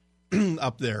flyer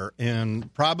up there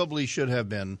and probably should have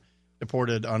been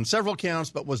deported on several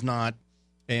counts, but was not,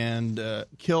 and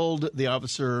killed the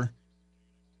officer.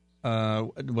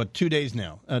 2 days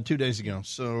now? 2 days ago.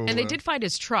 So, and they did find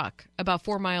his truck about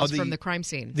 4 miles from the crime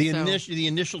scene. The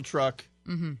initial truck.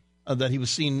 Mm-hmm. That he was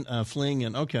seen fleeing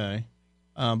in. Okay.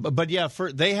 But yeah,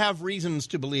 they have reasons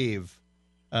to believe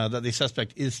that the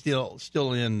suspect is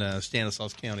still in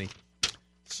Stanislaus County.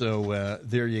 So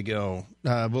there you go.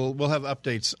 We'll have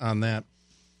updates on that.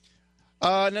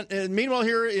 And meanwhile,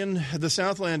 here in the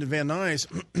Southland of Van Nuys,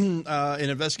 an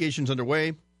investigation's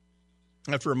underway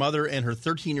after a mother and her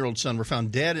 13-year-old son were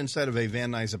found dead inside of a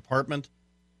Van Nuys apartment.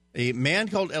 A man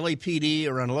called LAPD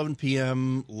around 11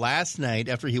 p.m. last night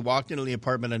after he walked into the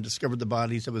apartment and discovered the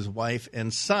bodies of his wife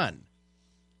and son.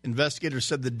 Investigators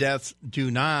said the deaths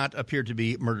do not appear to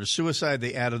be murder-suicide.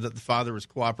 They added that the father was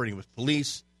cooperating with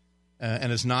police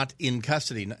and is not in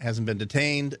custody, hasn't been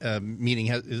detained, meaning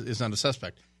is not a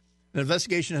suspect. An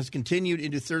investigation has continued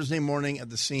into Thursday morning at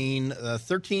the scene,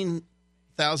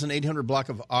 13,800 block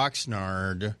of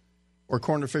Oxnard, where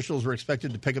coroner officials were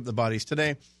expected to pick up the bodies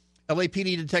today.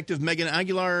 LAPD Detective Megan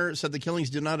Aguilar said the killings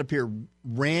did not appear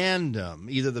random.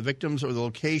 Either the victims or the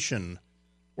location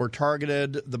were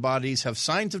targeted. The bodies have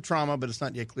signs of trauma, but it's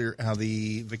not yet clear how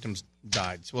the victims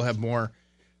died. So we'll have more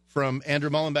from Andrew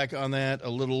Mullenbeck on that a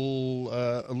little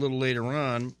later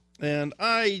on. And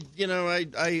I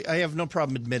have no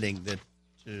problem admitting that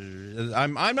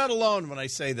I'm not alone when I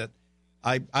say that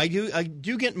I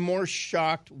do get more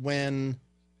shocked when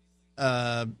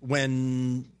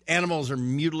animals are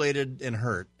mutilated and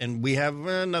hurt, and we have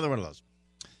another one of those.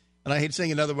 And I hate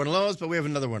saying another one of those, but we have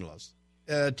another one of those.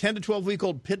 10 to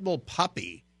 12-week-old pit bull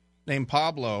puppy named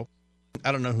Pablo,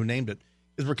 I don't know who named it,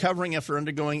 is recovering after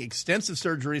undergoing extensive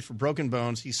surgeries for broken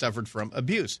bones he suffered from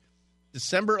abuse.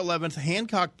 December 11th,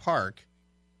 Hancock Park,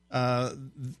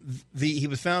 he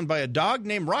was found by a dog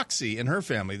named Roxy and her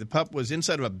family. The pup was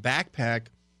inside of a backpack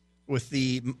with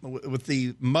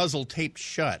the muzzle taped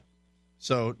shut.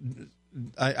 So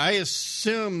I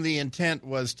assume the intent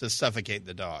was to suffocate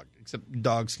the dog, except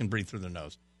dogs can breathe through their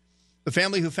nose. The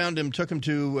family who found him took him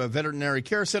to a veterinary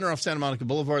care center off Santa Monica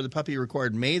Boulevard. The puppy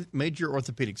required major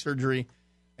orthopedic surgery,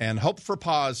 and Hope for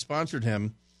Paws sponsored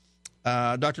him.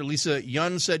 Dr. Lisa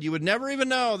Yun said, "You would never even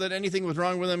know that anything was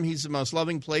wrong with him. He's the most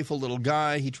loving, playful little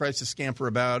guy. He tries to scamper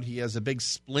about. He has a big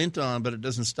splint on, but it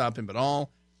doesn't stop him at all.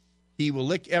 He will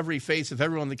lick every face of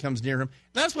everyone that comes near him."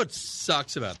 And that's what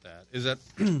sucks about that, is that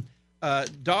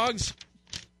dogs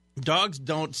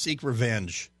don't seek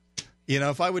revenge. You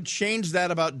know, if I would change that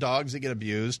about dogs that get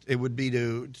abused, it would be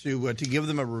to give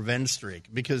them a revenge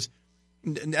streak. Because,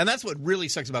 and that's what really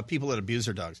sucks about people that abuse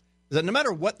their dogs, is that no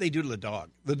matter what they do to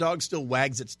the dog still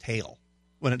wags its tail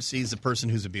when it sees the person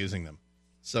who's abusing them.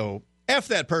 So, F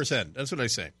that person. That's what I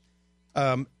say.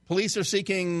 Police are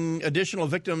seeking additional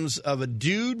victims of a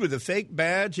dude with a fake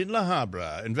badge in La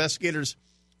Habra. Investigators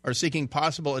are seeking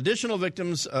possible additional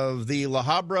victims of the La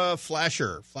Habra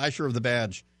flasher of the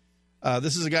badge.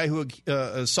 This is a guy who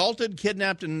assaulted,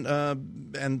 kidnapped, and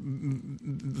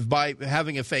by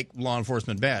having a fake law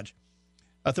enforcement badge.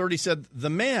 Authorities said the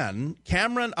man,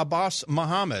 Cameron Abbas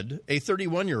Muhammad, a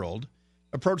 31-year-old,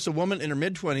 approached a woman in her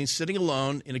mid-20s sitting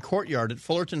alone in a courtyard at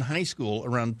Fullerton High School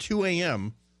around 2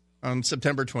 a.m. on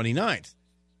September 29th.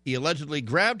 He allegedly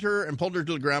grabbed her and pulled her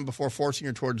to the ground before forcing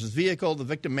her towards his vehicle. The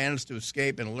victim managed to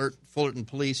escape and alert Fullerton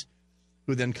police,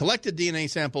 who then collected DNA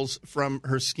samples from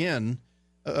her skin.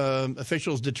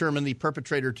 Officials determined the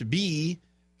perpetrator to be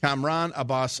Kamran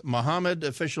Abbas Mohammed.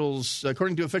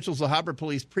 According to officials, La Habra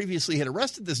police previously had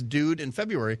arrested this dude in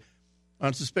February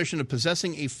on suspicion of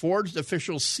possessing a forged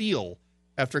official seal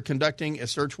after conducting a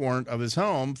search warrant of his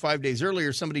home. 5 days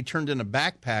earlier, somebody turned in a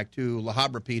backpack to La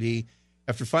Habra PD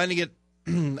after finding it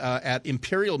at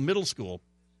Imperial Middle School.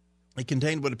 It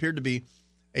contained what appeared to be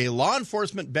a law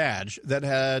enforcement badge that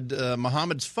had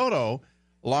Mohammed's photo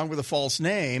along with a false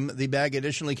name. The bag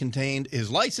additionally contained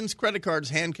his license, credit cards,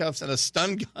 handcuffs, and a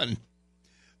stun gun.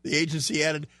 The agency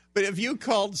added, but if you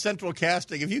called Central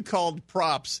Casting, if you called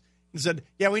Props and said,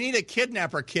 yeah, we need a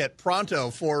kidnapper kit pronto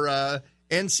for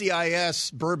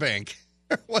NCIS Burbank,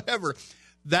 or whatever,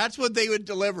 that's what they would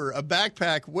deliver, a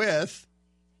backpack with,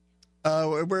 where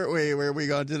are we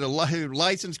going? Did a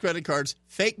license, credit cards,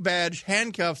 fake badge,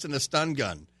 handcuffs, and a stun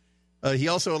gun. He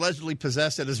also allegedly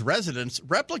possessed at his residence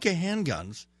replica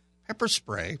handguns, pepper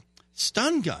spray,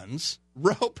 stun guns,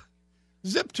 rope,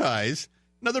 zip ties,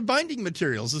 and other binding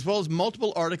materials, as well as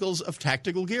multiple articles of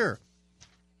tactical gear.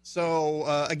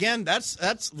 So, again,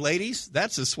 that's ladies,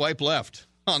 that's a swipe left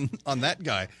on that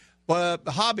guy. But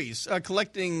hobbies,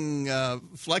 collecting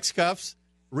flex cuffs,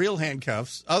 real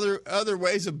handcuffs, other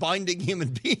ways of binding human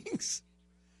beings.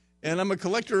 And I'm a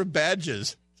collector of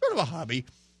badges, sort of a hobby.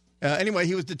 Anyway,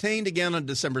 he was detained again on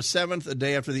December 7th, a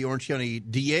day after the Orange County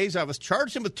DA's office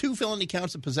charged him with 2 felony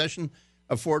counts of possession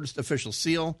of forged official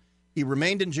seal. He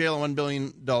remained in jail on $1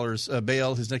 billion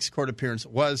bail. His next court appearance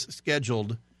was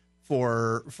scheduled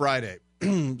for Friday.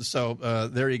 So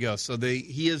there you go. So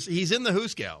he's in the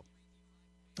Hooskow.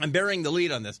 I'm bearing the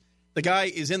lead on this. The guy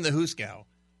is in the Hooskow.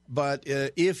 But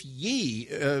if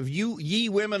ye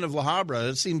women of La Habra,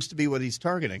 it seems to be what he's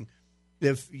targeting.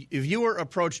 If you were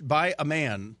approached by a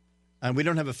man, and we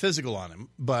don't have a physical on him,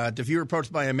 but if you were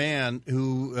approached by a man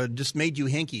who just made you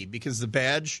hinky because the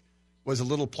badge was a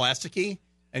little plasticky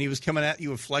and he was coming at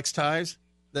you with flex ties,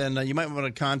 then you might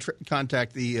want to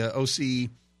contact the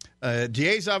OC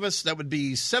DA's office. That would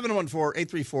be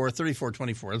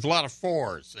 714-834-3424. There's a lot of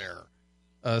fours there.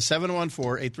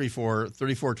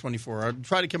 714-834-3424. I'll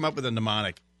try to come up with a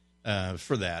mnemonic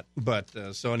for that. But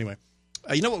so anyway,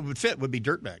 you know what would fit would be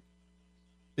dirtbag.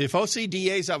 If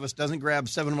OCDA's office doesn't grab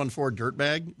 714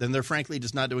 dirtbag, then they're frankly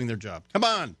just not doing their job. Come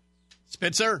on,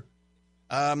 Spitzer.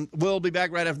 We'll be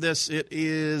back right after this. It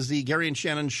is the Gary and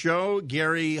Shannon show.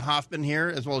 Gary Hoffman here,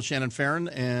 as well as Shannon Farron,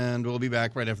 and we'll be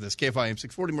back right after this. KFI AM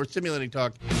 640, more stimulating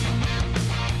talk.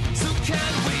 So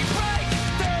can we break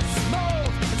this mold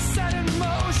and set in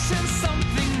motion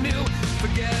something new?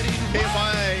 Forgetting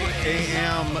KFI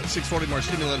AM 640, more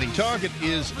stimulating talk. It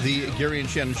is the Gary and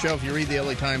Shannon show. If you read the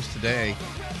LA Times today,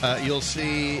 you'll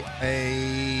see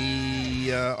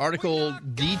a article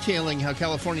detailing how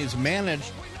California's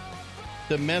managed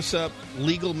to mess up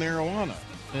legal marijuana.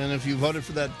 And if you voted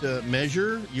for that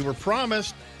measure, you were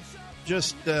promised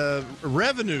just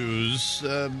revenues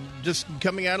just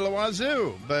coming out of the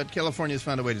wazoo. But California's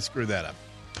found a way to screw that up.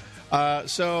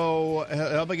 So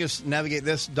helping us navigate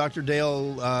this, Dr.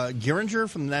 Dale Geringer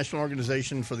from the National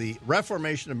Organization for the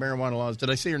Reformation of Marijuana Laws.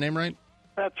 Did I say your name right?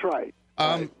 That's right.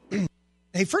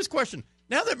 Hey, first question.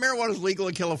 Now that marijuana is legal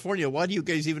in California, why do you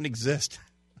guys even exist?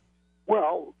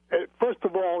 Well, first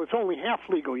of all, it's only half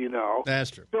legal, you know.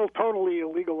 That's true. Still totally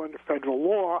illegal under federal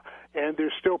law, and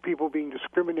there's still people being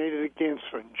discriminated against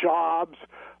in jobs,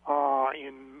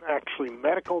 in actually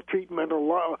medical treatment.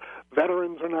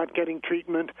 Veterans are not getting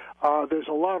treatment. There's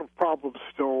a lot of problems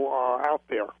still out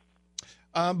there.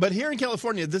 But here in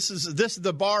California,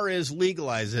 the bar is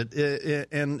legalize it,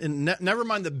 and never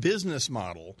mind the business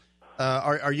model.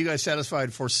 Are you guys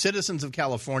satisfied for citizens of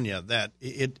California that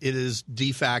it is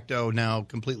de facto now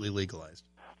completely legalized?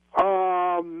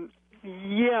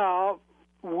 Yeah,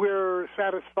 we're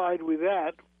satisfied with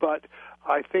that, but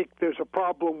I think there's a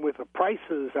problem with the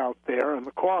prices out there and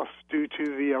the costs due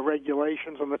to the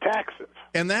regulations and the taxes.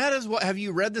 And that is what. Have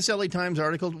you read this LA Times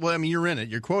article? Well, I mean, you're in it.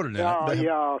 You're quoted in it.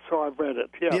 Yeah, so I've read it.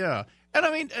 Yeah. Yeah. And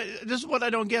I mean, this is what I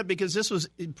don't get, because this was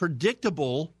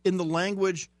predictable in the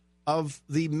language of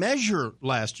the measure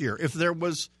last year. If there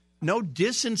was no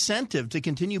disincentive to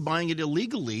continue buying it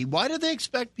illegally, why do they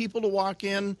expect people to walk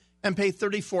in and pay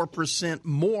 34%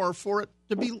 more for it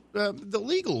to be the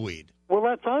legal weed? Well,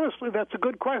 that's a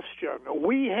good question.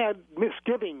 We had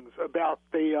misgivings about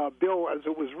the bill as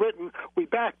it was written. We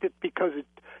backed it because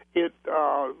it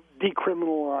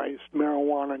decriminalized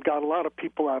marijuana and got a lot of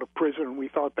people out of prison, and we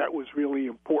thought that was really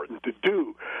important to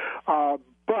do.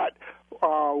 But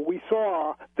we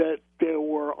saw that there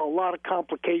were a lot of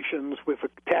complications with the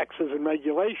taxes and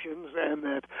regulations, and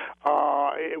that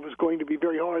it was going to be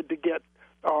very hard to get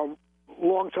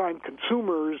longtime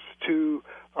consumers to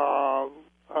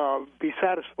be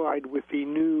satisfied with the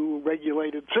new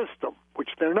regulated system, which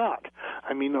they're not.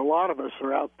 I mean, a lot of us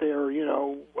are out there,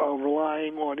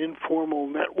 relying on informal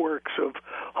networks of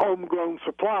homegrown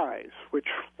supplies, which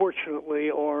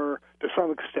fortunately are to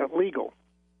some extent legal.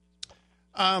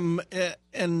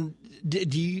 And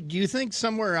do you think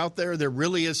somewhere out there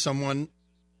really is someone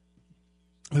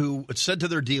who said to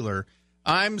their dealer,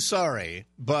 "I'm sorry,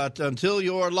 but until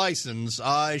you're licensed,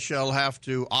 I shall have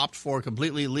to opt for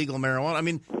completely legal marijuana"? I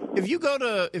mean, if you go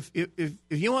to if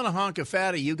you want to honk a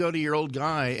fatty, you go to your old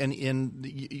guy, and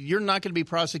you're not going to be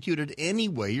prosecuted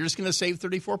anyway. You're just going to save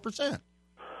 34%.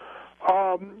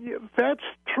 That's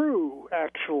true,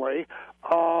 actually.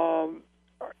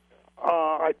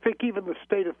 I think even the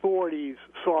state authorities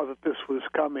saw that this was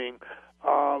coming.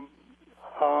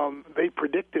 They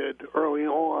predicted early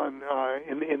on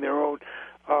in their own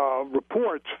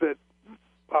reports that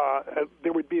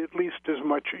there would be at least as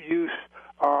much use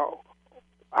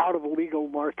out of the legal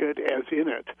market as in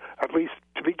it, at least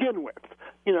to begin with.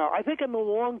 I think in the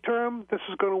long term this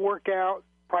is going to work out.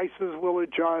 Prices will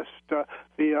adjust.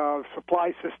 The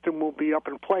supply system will be up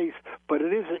in place, but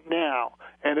it isn't now,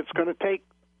 and it's going to take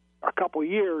a couple of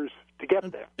years to get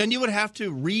there. And you would have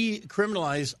to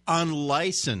recriminalize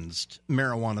unlicensed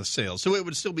marijuana sales. So it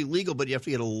would still be legal, but you have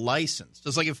to get a license.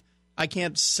 Just like if I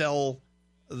can't sell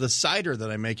the cider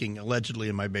that I'm making allegedly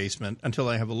in my basement until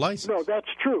I have a license. No, that's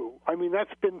true. I mean,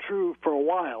 that's been true for a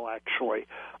while, actually.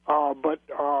 But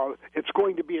it's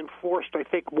going to be enforced, I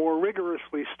think, more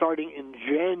rigorously starting in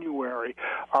January,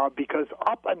 because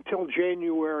up until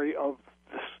January of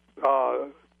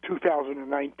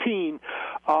 2019,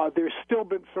 there's still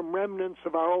been some remnants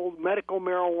of our old medical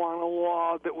marijuana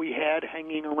law that we had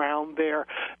hanging around there,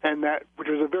 and which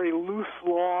was a very loose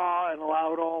law and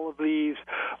allowed all of these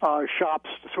shops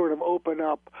to sort of open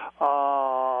up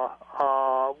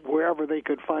wherever they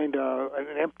could find an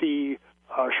empty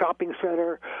shopping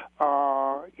center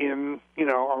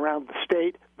around the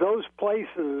state. Those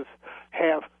places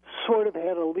have sort of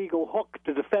had a legal hook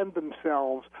to defend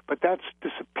themselves, but that's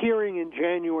disappearing in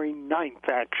January 9th,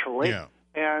 actually. Yeah.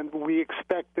 And we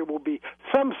expect there will be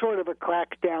some sort of a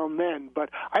crackdown then, but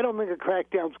I don't think a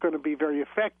crackdown is going to be very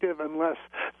effective unless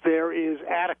there is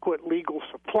adequate legal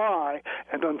supply.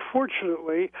 And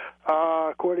unfortunately,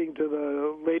 according to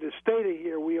the latest data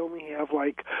here, we only have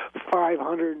like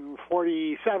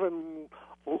 547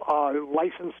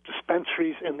 licensed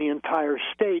dispensaries in the entire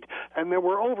state, and there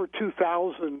were over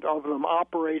 2,000 of them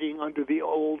operating under the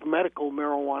old medical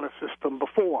marijuana system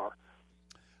before.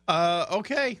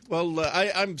 Okay. Well,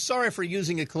 I'm sorry for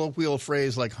using a colloquial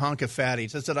phrase like honk a fatty.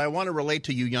 It's just that I want to relate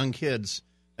to you young kids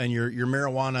and your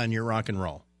marijuana and your rock and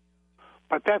roll.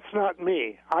 But that's not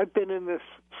me. I've been in this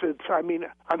since, I'm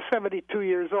 72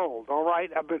 years old, all right?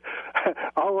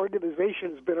 Our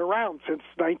organization has been around since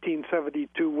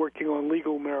 1972 working on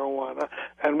legal marijuana,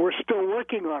 and we're still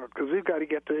working on it because we've got to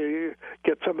get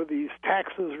some of these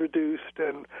taxes reduced,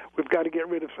 and we've got to get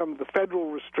rid of some of the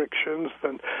federal restrictions,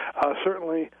 and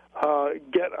certainly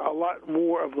get a lot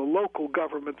more of the local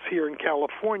governments here in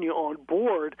California on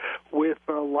board with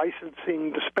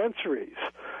licensing dispensaries.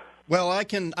 Well, I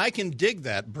can dig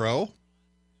that, bro.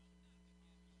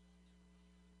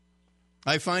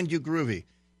 I find you groovy.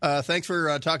 Thanks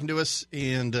for talking to us,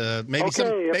 and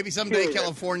maybe someday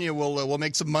California will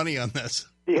make some money on this.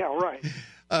 Yeah, right.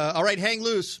 All right, hang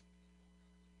loose.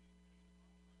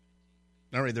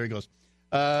 All right, there he goes.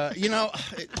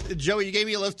 Joey, you gave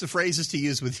me a list of phrases to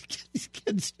use with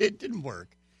kids. It didn't work.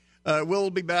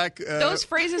 We'll be back. Those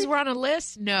phrases were on a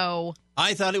list? No.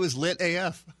 I thought it was lit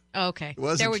AF. Okay,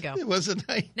 there we go. It wasn't.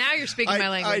 Now you're speaking my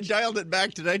language. I dialed it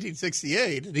back to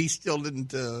 1968, and he still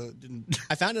didn't.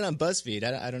 I found it on BuzzFeed.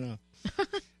 I don't know.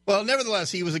 Well,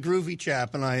 nevertheless, he was a groovy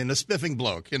chap and a spiffing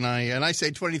bloke, and I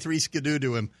say 23 skidoo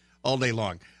to him all day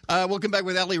long. We'll come back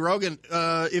with Ali Rogan.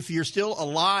 If you're still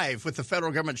alive with the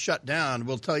federal government shut down,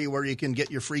 we'll tell you where you can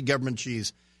get your free government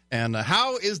cheese. And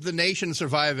how is the nation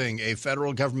surviving a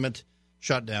federal government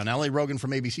shutdown? Ali Rogan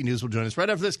from ABC News will join us right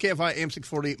after this. KFI AM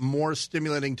 640, more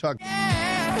stimulating talk.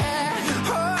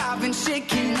 I've been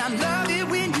shaking. I love it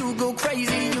when you go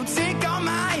crazy. You take all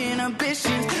my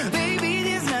inhibitions. Baby,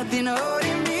 there's nothing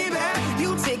holding me back.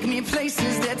 You take me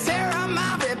places that tear up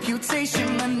my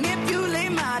reputation.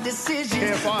 Manipulate my decisions.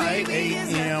 KFI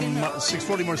AM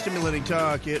 640, more stimulating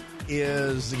talk. It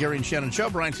is the Gary and Shannon show.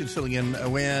 Bryan filling in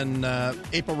when Ali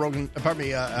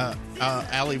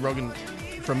Rogan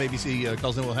from ABC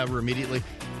calls in. We'll have her immediately.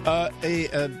 We'll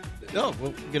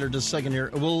get her just a second here.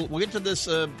 We'll get to this.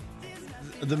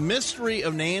 The mystery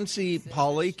of Nancy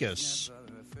Paulikas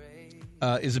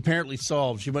is apparently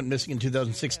solved. She went missing in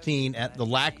 2016 at the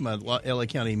LACMA, LA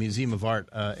County Museum of Art,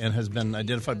 and has been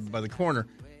identified by the coroner.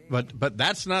 But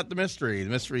that's not the mystery. The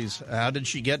mystery is how did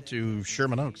she get to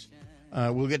Sherman Oaks?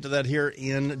 We'll get to that here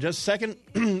in just a second.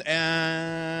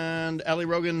 And Allie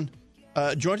Rogan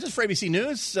joins us for ABC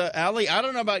News. Allie, I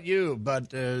don't know about you,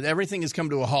 but everything has come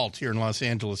to a halt here in Los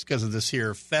Angeles because of this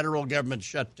here federal government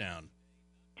shutdown.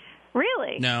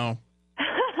 Really? No.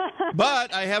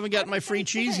 But I haven't gotten my free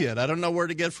cheese yet. I don't know where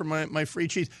to get for my free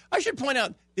cheese. I should point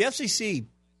out, the FCC,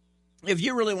 if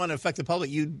you really want to affect the public,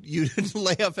 you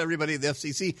lay off everybody at the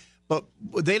FCC. But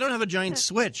they don't have a giant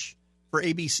switch for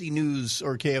ABC News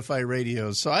or KFI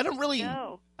radios. So I don't really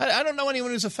I don't know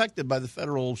anyone who's affected by the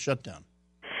federal shutdown.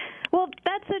 Well,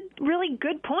 that's a really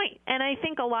good point, and I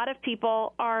think a lot of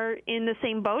people are in the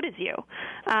same boat as you.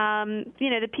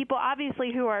 The people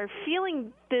obviously who are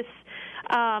feeling this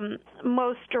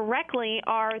most directly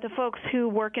are the folks who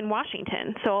work in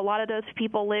Washington. So a lot of those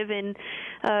people live in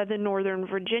the Northern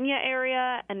Virginia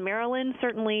area and Maryland,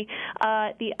 certainly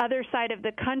the other side of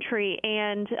the country,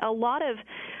 and a lot of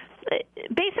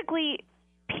basically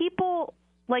people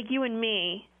like you and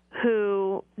me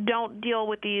who don't deal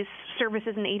with these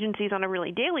services and agencies on a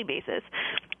really daily basis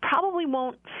probably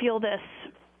won't feel this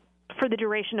for the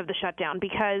duration of the shutdown,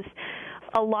 because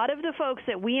a lot of the folks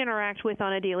that we interact with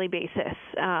on a daily basis,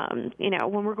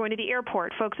 when we're going to the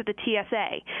airport, folks at the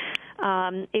TSA,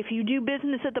 if you do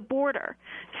business at the border,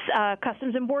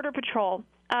 Customs and Border Patrol,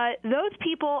 those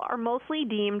people are mostly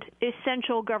deemed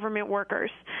essential government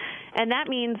workers. And that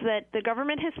means that the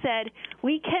government has said,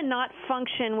 we cannot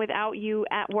function without you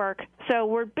at work. So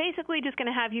we're basically just going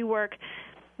to have you work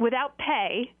without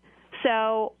pay.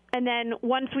 So, and then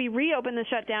once we reopen the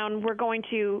shutdown, we're going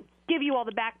to give you all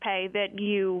the back pay that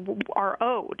you are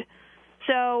owed.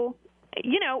 So,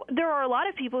 there are a lot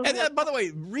of people who... And by the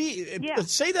way,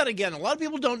 say that again. A lot of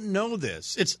people don't know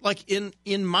this. It's like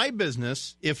in my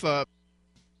business, if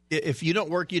you don't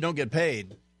work, you don't get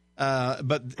paid.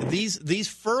 But these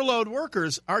furloughed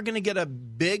workers are going to get a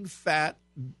big, fat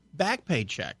back pay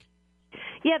check.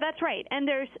 Yeah, that's right. And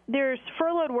there's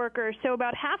furloughed workers. So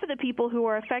about half of the people who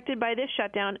are affected by this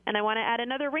shutdown, and I want to add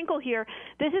another wrinkle here,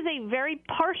 this is a very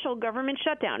partial government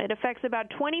shutdown. It affects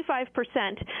about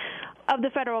 25% of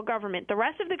the federal government. The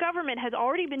rest of the government has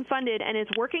already been funded and is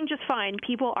working just fine.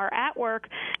 People are at work.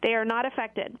 They are not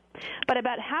affected. But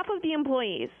about half of the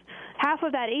employees, half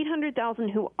of that 800,000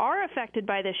 who are affected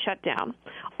by this shutdown,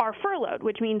 are furloughed,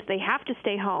 which means they have to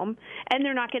stay home, and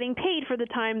they're not getting paid for the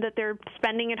time that they're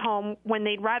spending at home when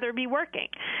they'd rather be working.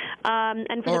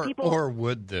 And for the people, or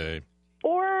would they?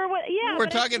 Or yeah, we're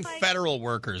talking federal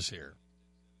workers here.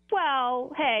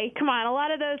 Well, hey, come on! A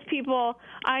lot of those people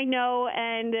I know,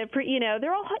 and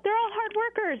they're all hard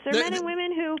workers. They're men and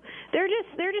women who they're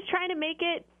just trying to make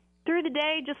it through the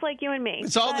day, just like you and me.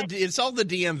 It's all the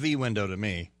DMV window to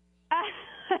me.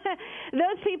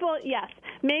 Those people, yes,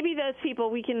 maybe those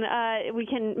people we can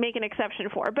make an exception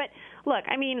for. But look,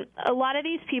 I mean, a lot of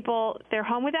these people, they're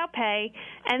home without pay,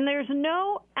 and there's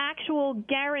no actual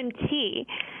guarantee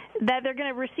that they're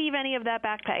going to receive any of that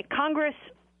back pay. Congress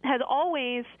has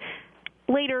always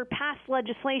later passed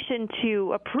legislation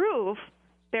to approve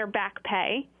their back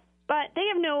pay, but they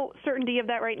have no certainty of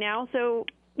that right now. So,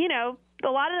 a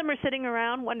lot of them are sitting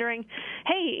around wondering,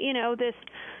 hey, this.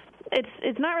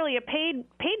 It's not really a paid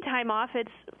time off.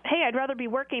 It's, hey, I'd rather be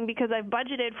working because I've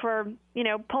budgeted for,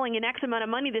 pulling an X amount of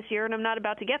money this year, and I'm not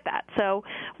about to get that. So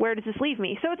where does this leave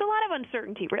me? So it's a lot of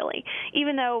uncertainty, really,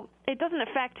 even though it doesn't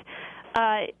affect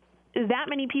that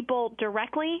many people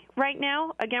directly right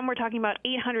now. Again, we're talking about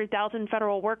 800,000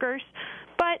 federal workers.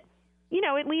 But,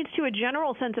 it leads to a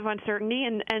general sense of uncertainty,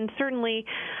 and certainly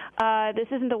this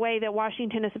isn't the way that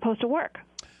Washington is supposed to work.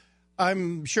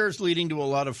 I'm sure it's leading to a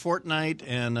lot of Fortnite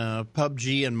and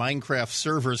PUBG and Minecraft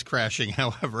servers crashing,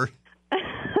 however.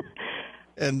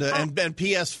 and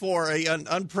PS4, an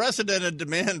unprecedented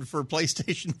demand for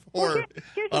PlayStation 4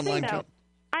 here's online. The thing, though.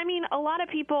 I mean, a lot of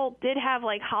people did have,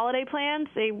 holiday plans.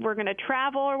 They were going to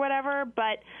travel or whatever,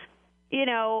 but,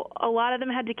 a lot of them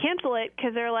had to cancel it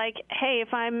because they're like, hey,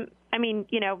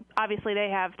 obviously they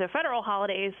have the federal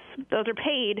holidays. Those are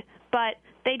paid, but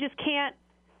they just can't.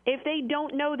 If they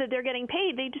don't know that they're getting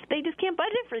paid, they just can't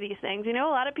budget for these things. A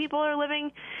lot of people are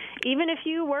living, even if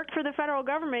you work for the federal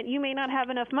government, you may not have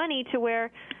enough money to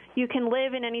where you can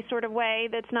live in any sort of way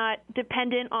that's not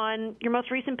dependent on your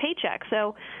most recent paycheck.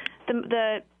 So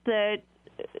the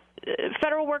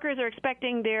federal workers are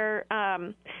expecting their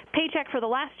paycheck for the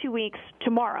last 2 weeks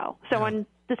tomorrow. So on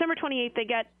December 28th, they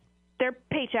get their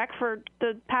paycheck for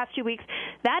the past 2 weeks.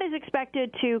 That is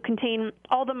expected to contain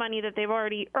all the money that they've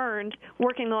already earned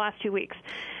working the last 2 weeks.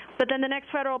 But then the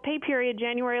next federal pay period,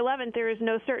 January 11th, there is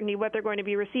no certainty what they're going to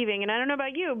be receiving. And I don't know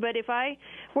about you, but if I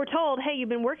were told, hey, you've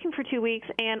been working for 2 weeks,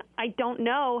 and I don't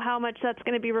know how much that's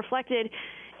going to be reflected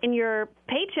in your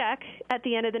paycheck at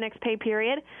the end of the next pay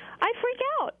period, I'd freak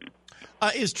out.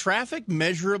 Is traffic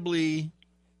measurably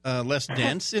less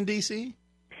dense in D.C.?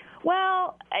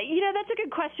 Well, that's a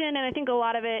good question, and I think a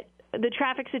lot of it, the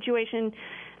traffic situation,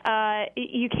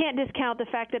 you can't discount the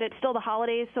fact that it's still the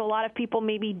holidays, so a lot of people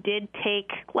maybe did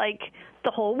take, the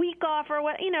whole week off or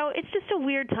what. It's just a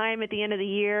weird time at the end of the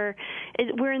year.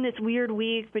 We're in this weird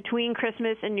week between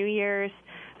Christmas and New Year's.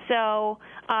 So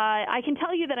I can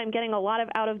tell you that I'm getting a lot of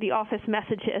out-of-the-office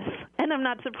messages, and I'm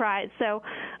not surprised. So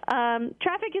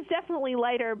traffic is definitely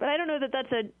lighter, but I don't know that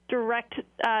that's a direct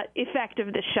effect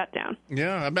of this shutdown.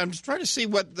 Yeah, I'm just trying to see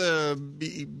what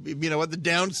the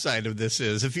downside of this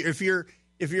is. If you're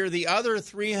the other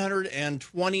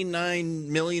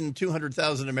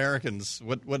 329,200,000 Americans,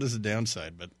 what is the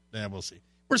downside? But we'll see.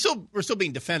 We're still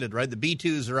being defended, right? The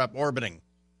B-2s are up orbiting.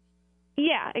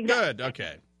 Yeah, exactly. Good.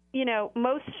 Okay.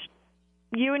 Most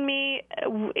you and me,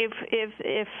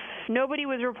 if nobody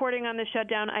was reporting on the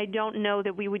shutdown, I don't know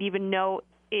that we would even know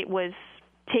it was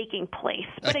taking place.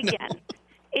 But again,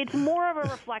 it's more of a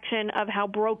reflection of how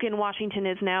broken Washington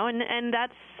is now, and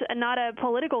that's not a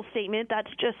political statement.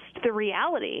 That's just the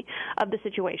reality of the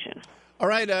situation. All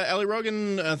right, Allie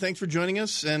Rogan, thanks for joining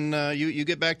us, and you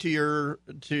get back to you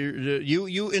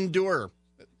endure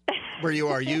where you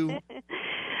are. You.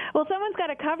 Well, someone's got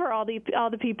to cover all the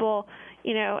people,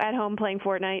 at home playing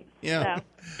Fortnite. Yeah.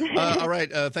 So. All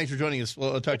right. Thanks for joining us.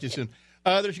 We'll talk to you soon.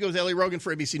 There she goes, Allie Rogan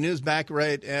for ABC News. Back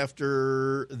right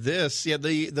after this. Yeah,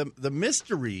 the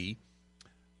mystery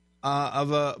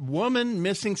of a woman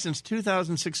missing since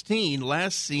 2016,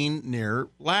 last seen near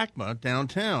LACMA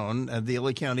downtown at the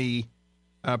LA County.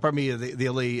 The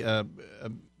LA.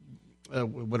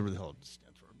 Whatever the hell it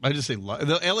stands for. I just say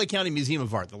the LA County Museum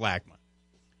of Art, the LACMA.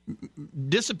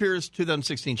 Disappears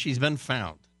 2016. She's been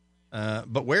found.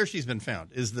 But where she's been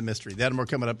found is the mystery. That and more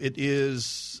coming up. It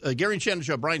is Gary and Shannon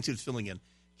Show. Bryan Suits filling in.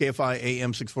 KFI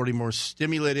AM 640. More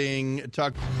stimulating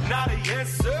talk. Not a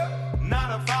yes, sir.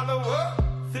 Not a follower.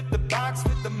 Fit the box,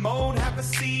 fit the mold. Have a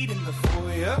seat in the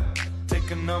foyer. Take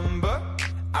a number.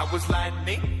 I was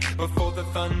lightning before the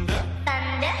thunder.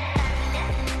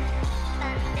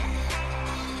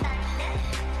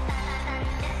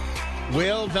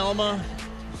 Well, Velma,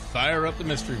 fire up the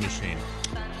mystery machine.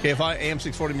 KFI AM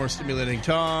 640, more stimulating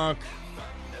talk.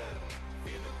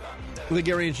 The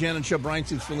Gary and Shannon Show. Bryan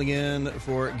Suits filling in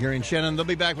for Gary and Shannon. They'll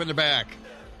be back when they're back.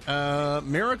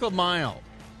 Miracle Mile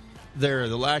there,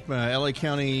 the LACMA, LA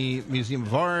County Museum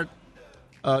of Art.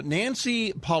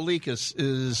 Nancy Paulikas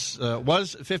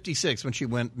was 56 when she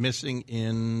went missing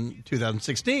in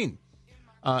 2016.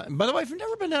 By the way, if you've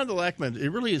never been down to LACMA, it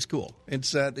really is cool.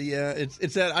 It's that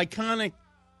iconic.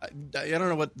 I don't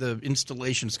know what the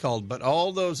installation's called, but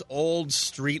all those old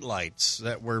street lights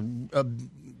that were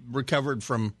recovered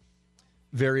from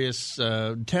various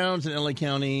towns in LA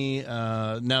County.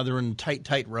 Now they're in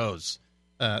tight rows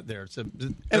there.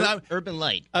 Urban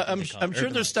light. I'm sure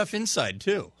there's stuff inside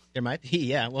too. There might be,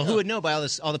 yeah. Well, who would know by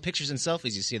all the pictures and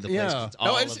selfies you see of the place? Yeah.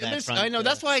 I know.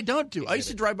 That's why I don't do. I used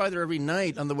to drive by there every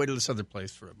night on the way to this other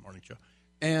place for a morning show,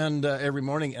 and every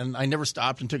morning, and I never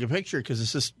stopped and took a picture because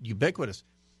it's just ubiquitous.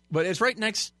 But it's right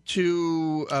next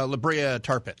to La Brea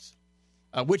Tar Pits,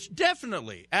 which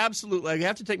definitely, absolutely, I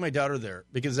have to take my daughter there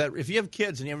because if you have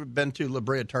kids and you haven't been to La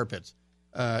Brea Tar Pits,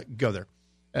 go there.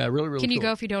 Really, really Can you cool.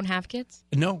 go if you don't have kids?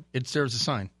 No, there's a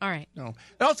sign. All right. No. And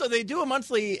also, they do a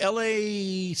monthly,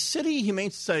 LA City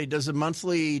Humane Society does a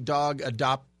monthly dog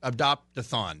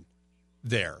adopt-a-thon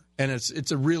there. And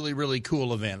it's a really, really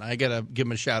cool event. I got to give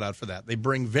them a shout-out for that. They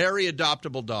bring very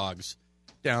adoptable dogs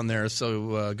down there.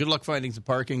 So good luck finding the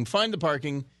parking. Find the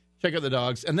parking, check out the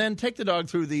dogs, and then take the dog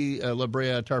through the La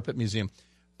Brea Tar Pit Museum.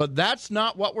 But that's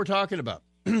not what we're talking about.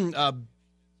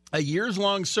 A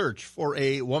years-long search for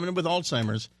a woman with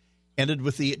Alzheimer's ended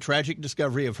with the tragic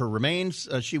discovery of her remains.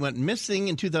 She went missing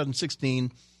in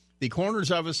 2016. The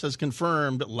coroner's office has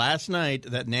confirmed last night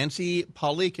that Nancy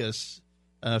Paulikas,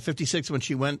 56 when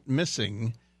she went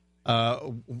missing,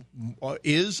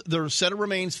 is the set of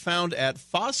remains found at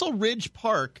Fossil Ridge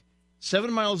Park,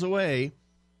 7 miles away,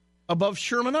 above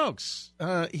Sherman Oaks.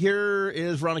 Here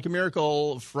is Veronica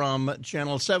Miracle from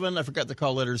Channel 7. I forgot the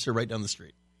call letters here right down the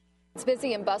street. It's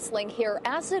busy and bustling here,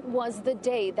 as it was the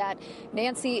day that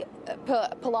Nancy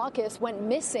Palakis went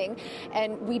missing.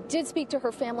 And we did speak to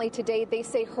her family today. They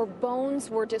say her bones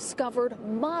were discovered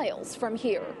miles from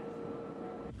here.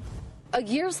 A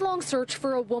years-long search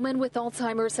for a woman with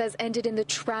Alzheimer's has ended in the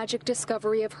tragic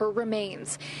discovery of her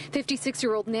remains.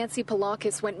 56-year-old Nancy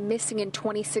Palakis went missing in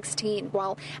 2016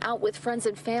 while out with friends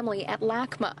and family at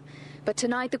LACMA. But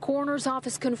tonight, the coroner's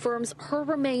office confirms her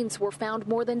remains were found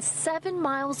more than 7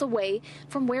 miles away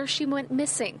from where she went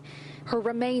missing. Her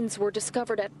remains were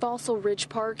discovered at Fossil Ridge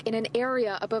Park in an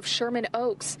area above Sherman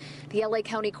Oaks. The LA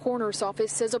County Coroner's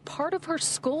Office says a part of her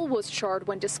skull was charred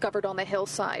when discovered on the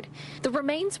hillside. The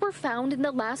remains were found in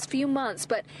the last few months,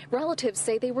 but relatives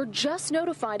say they were just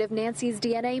notified of Nancy's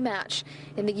DNA match.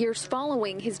 In the years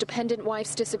following his dependent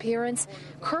wife's disappearance,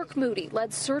 Kirk Moody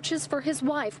led searches for his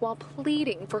wife while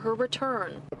pleading for her return.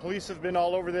 The police have been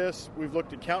all over this. We've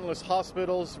looked at countless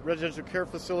hospitals, residential care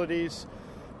facilities.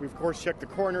 We've, of course, checked the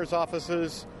coroner's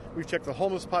offices. We've checked the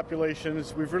homeless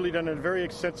populations. We've really done a very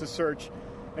extensive search,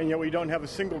 and yet we don't have a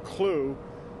single clue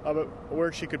of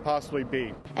where she could possibly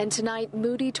be. And tonight,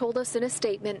 Moody told us in a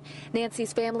statement,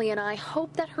 Nancy's family and I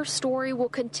hope that her story will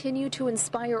continue to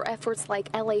inspire efforts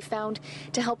like LA Found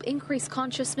to help increase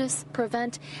consciousness,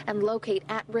 prevent, and locate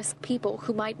at-risk people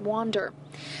who might wander.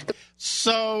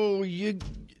 So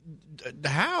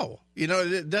how?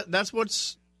 That's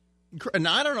what's... And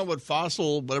I don't know what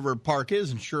Fossil, whatever park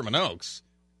is in Sherman Oaks.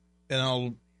 And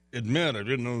I'll admit, I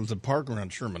didn't know there was a park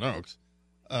around Sherman Oaks.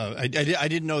 I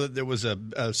didn't know that there was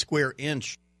a square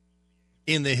inch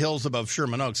in the hills above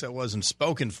Sherman Oaks that wasn't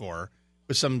spoken for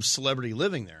with some celebrity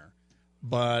living there.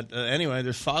 But anyway,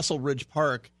 there's Fossil Ridge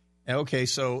Park. Okay,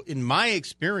 so in my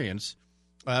experience,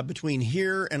 between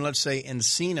here and, let's say,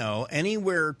 Encino,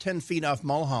 anywhere 10 feet off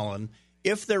Mulholland,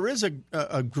 if there is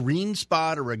a green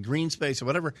spot or a green space or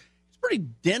whatever, pretty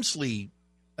densely,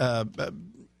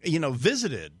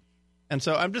 visited. And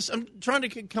so I'm trying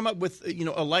to come up with,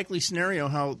 a likely scenario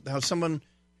how someone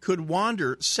could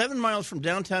wander 7 miles from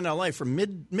downtown LA, from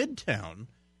Midtown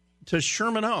to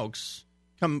Sherman Oaks,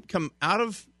 come out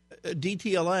of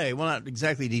DTLA, well, not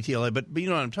exactly DTLA, but you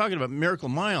know what I'm talking about, Miracle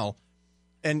Mile,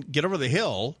 and get over the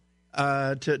hill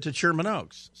to Sherman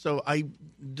Oaks. So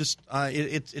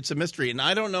it's a mystery. And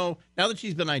I don't know, now that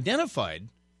she's been identified,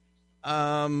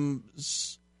 I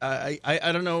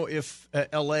don't know if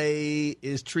L.A.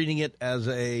 is treating it as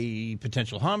a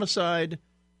potential homicide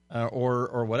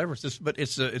or whatever. But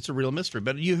it's a real mystery.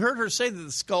 But you heard her say that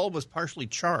the skull was partially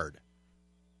charred.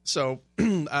 So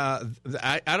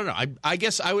I don't know. I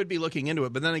guess I would be looking into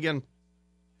it. But then again,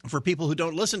 for people who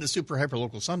don't listen to Super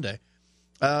Hyperlocal Sunday,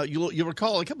 you'll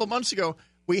recall a couple months ago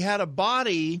we had a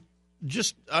body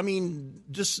just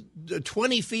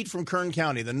 20 feet from Kern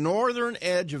County, the northern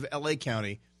edge of L.A.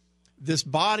 County. This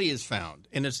body is found,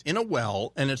 and it's in a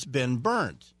well, and it's been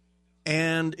burnt.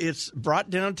 And it's brought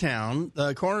downtown.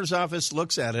 The coroner's office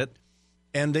looks at it,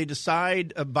 and they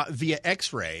decide via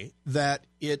X-ray that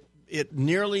it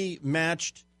nearly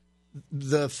matched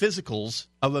the physicals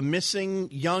of a missing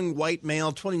young white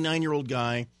male, 29-year-old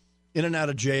guy, in and out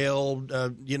of jail,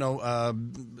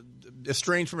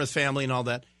 estranged from his family and all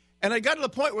that. And it got to the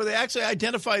point where they actually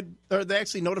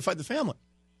notified the family.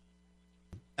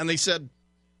 And they said,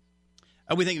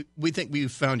 we think we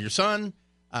found your son,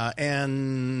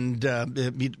 and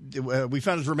we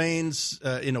found his remains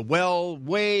in a well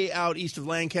way out east of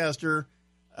Lancaster.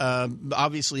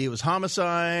 Obviously, it was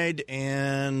homicide,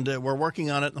 and we're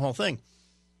working on it and the whole thing.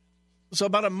 So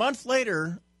about a month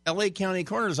later, L.A. County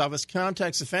Coroner's Office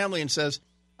contacts the family and says,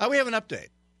 we have an update.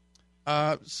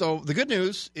 So the good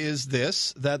news is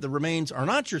that the remains are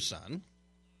not your son.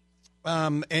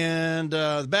 And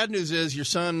the bad news is your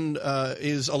son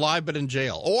is alive but in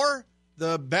jail. Or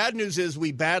the bad news is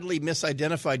we badly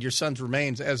misidentified your son's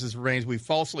remains as his remains. We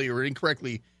falsely or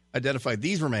incorrectly identified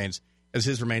these remains as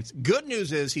his remains. Good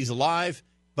news is he's alive,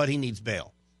 but he needs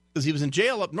bail. Because he was in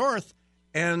jail up north,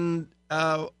 and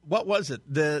what was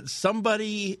it?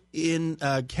 Somebody in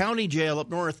county jail up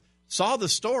north saw the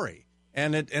story.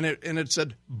 And it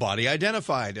said body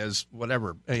identified as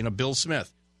whatever, Bill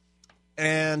Smith.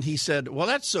 And he said, well,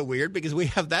 that's so weird because we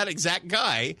have that exact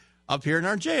guy up here in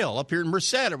our jail, up here in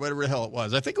Merced or whatever the hell it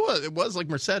was. I think it was like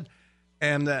Merced.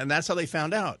 And that's how they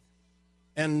found out.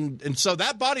 And so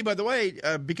that body, by the way,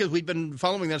 because we've been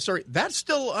following that story, that's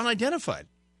still unidentified.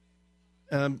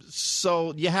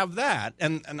 So you have that.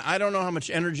 And I don't know how much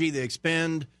energy they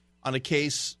expend on a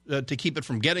case to keep it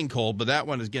from getting cold, but that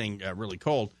one is getting really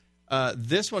cold.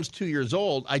 This one's 2 years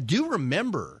old. I do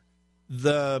remember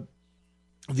the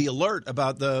alert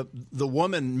about the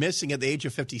woman missing at the age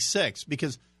of 56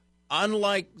 because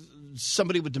unlike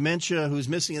somebody with dementia who's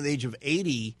missing at the age of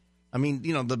 80. I mean,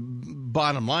 the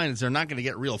bottom line is they're not going to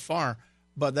get real far,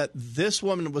 but that this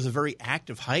woman was a very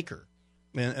active hiker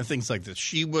and things like this.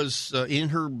 She was in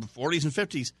her 40s and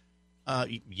 50s.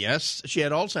 Yes, she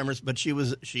had Alzheimer's, but she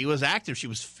was active. She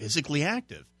was physically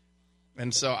active.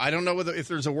 And so I don't know if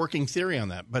there's a working theory on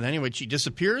that. But anyway, she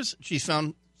disappears. She's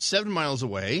found 7 miles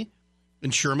away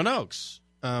in Sherman Oaks,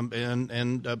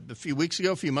 and a few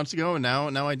months ago, and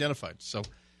now identified. So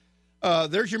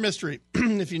there's your mystery,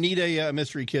 if you need a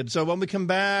mystery kid. So when we come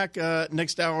back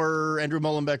next hour, Andrew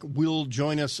Mullenbeck will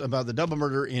join us about the double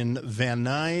murder in Van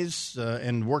Nuys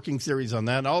and working theories on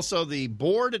that. Also, the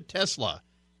board at Tesla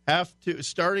have to,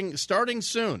 starting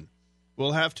soon,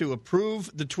 will have to approve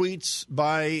the tweets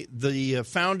by the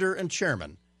founder and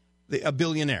chairman, a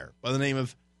billionaire by the name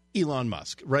of Elon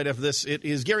Musk. Right after this, it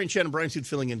is Gary and Shannon, Bryan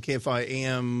filling in KFI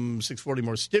AM 640,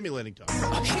 more stimulating talk.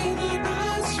 KFI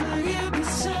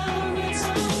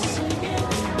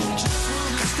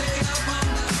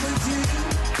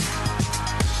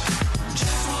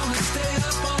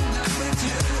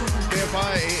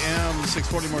AM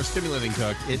 640, more stimulating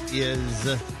talk. It is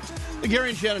the Gary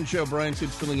and Shannon Show. Bryan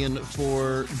filling in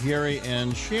for Gary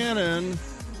and Shannon.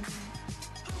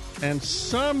 And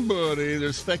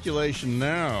there's speculation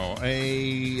now,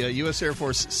 a U.S. Air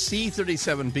Force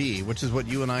C-37B, which is what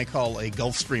you and I call a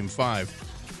Gulfstream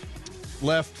 5,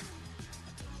 left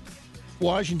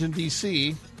Washington,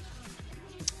 D.C.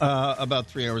 About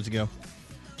 3 hours ago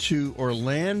to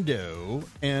Orlando.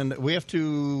 And we have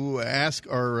to ask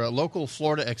our local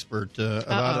Florida expert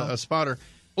about a spotter.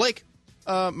 Blake,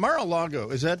 Mar-a-Lago,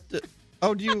 is that...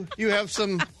 do you have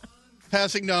some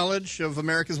passing knowledge of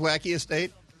America's wacky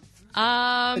estate?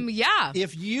 Yeah.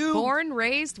 If you... Born,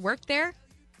 raised, worked there.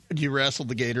 Do you wrestle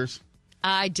the Gators?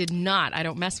 I did not. I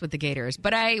don't mess with the Gators.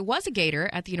 But I was a Gator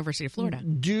at the University of Florida.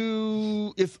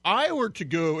 If I were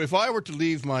to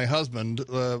leave my husband,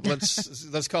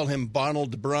 let's call him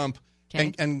Bonald Brump,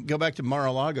 and go back to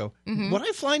Mar-a-Lago, would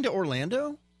I fly into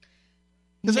Orlando?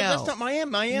 Because that's not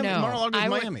Miami. No. Mar-a-Lago's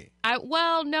Miami.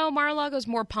 No, Mar-a-Lago's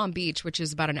more Palm Beach, which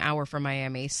is about an hour from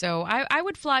Miami. So I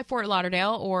would fly Fort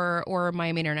Lauderdale or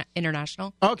Miami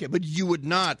International. Okay, but you would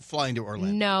not fly into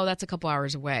Orlando. No, that's a couple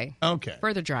hours away. Okay.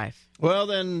 Further drive. Well,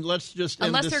 then let's just end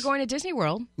Unless they're going to Disney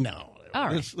World. No. All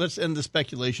right. Let's end the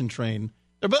speculation train.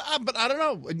 But I don't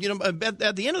know. At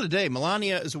the end of the day,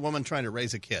 Melania is a woman trying to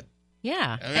raise a kid.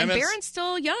 Yeah, and Barron's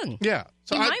still young. Yeah.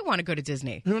 So he might want to go to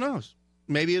Disney. Who knows?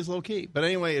 Maybe it's low-key. But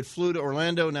anyway, it flew to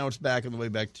Orlando. Now it's back on the way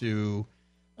back to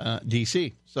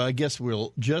D.C. So I guess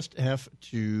we'll just have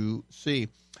to see.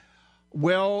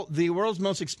 Well, the world's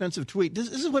most expensive tweet. This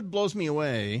is what blows me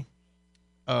away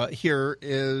here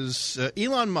is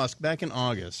Elon Musk back in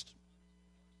August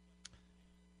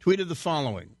tweeted the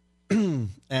following on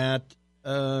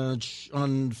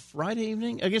Friday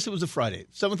evening. I guess it was a Friday.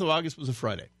 7th of August was a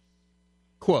Friday.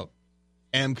 Quote,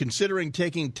 am considering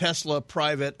taking Tesla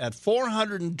private at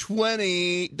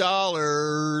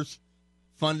 $420.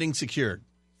 Funding secured.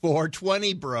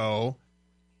 $420, bro.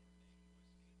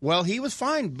 Well, he was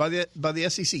fined by the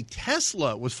SEC.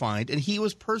 Tesla was fined, and he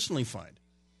was personally fined.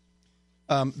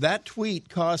 That tweet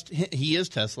cost, he is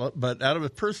Tesla, but out of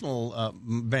his personal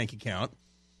bank account,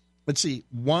 let's see,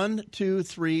 1, 2,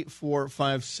 3, 4,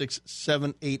 5, 6,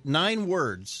 7, 8, 9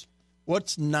 words.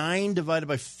 What's 9 divided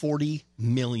by 40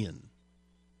 million?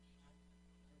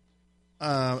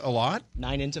 A lot?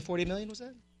 9 into 40 million, was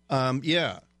that?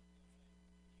 Yeah.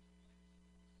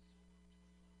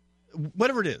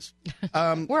 Whatever it is.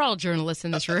 We're all journalists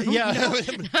in this room. Yeah.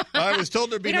 I was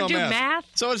told there'd be no math. We don't do math.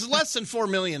 So it's less than 4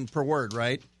 million per word,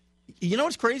 right? You know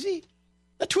what's crazy?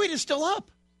 That tweet is still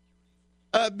up.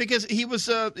 Because he was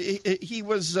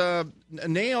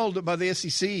nailed by the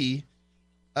SEC.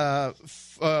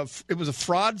 It was a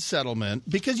fraud settlement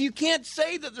because you can't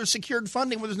say that there's secured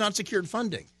funding when there's not secured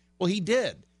funding. Well, he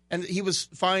did, and he was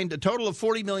fined a total of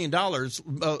 $40 million,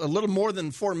 a little more than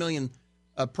 $4 million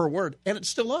per word, and it's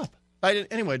still up.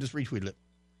 Anyway, I just retweeted it.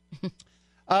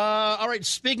 All right,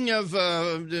 speaking of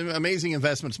amazing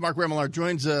investments, Mark Remillard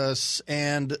joins us,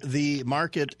 and the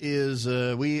market is,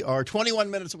 we are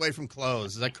 21 minutes away from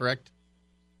close. Is that correct?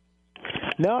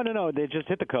 No. They just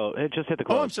hit the close. It just hit the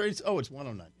close. Oh, I'm sorry. It's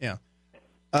 109. Yeah.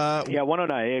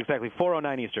 109, exactly.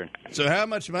 4:09 Eastern. So how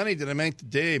much money did I make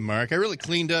today, Mark? I really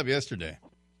cleaned up yesterday.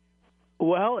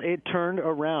 Well, it turned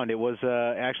around. It was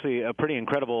actually a pretty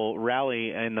incredible rally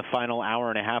in the final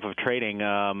hour and a half of trading,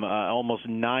 almost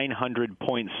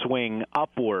 900-point swing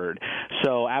upward.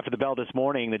 So after the bell this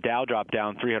morning, the Dow dropped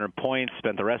down 300 points,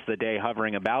 spent the rest of the day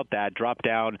hovering about that, dropped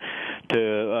down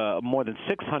to more than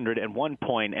 601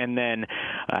 point, and then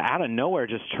out of nowhere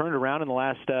just turned around in the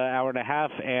last hour and a half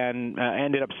and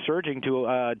ended up surging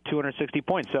to 260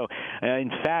 points. So, in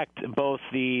fact, all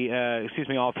three,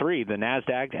 the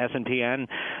NASDAQ, S&P, and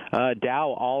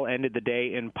Dow all ended the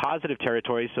day in positive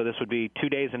territory, so this would be 2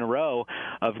 days in a row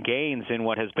of gains in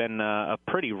what has been a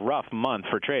pretty rough month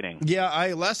for trading.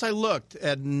 Yeah, last I looked,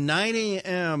 at 9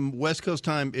 a.m. West Coast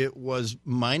time, it was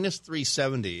minus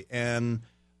 370, and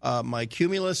my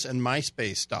Cumulus and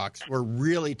MySpace stocks were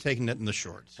really taking it in the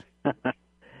shorts.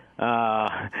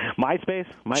 MySpace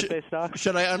stock?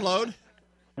 Should I unload?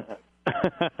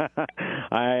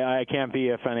 I can't be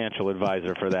a financial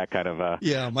advisor for that kind of my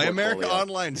portfolio. America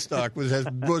Online stock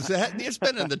it's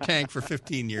been in the tank for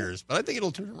 15 years, but I think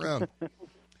it'll turn around.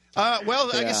 I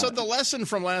guess so. The lesson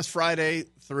from last Friday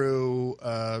through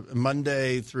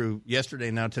Monday through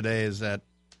yesterday, now today, is that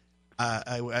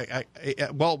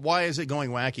why is it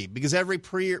going wacky? Because every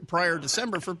prior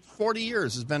December for 40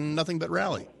 years has been nothing but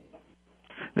rally.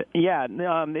 Yeah,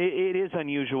 it is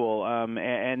unusual,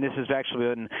 and this has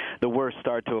actually been the worst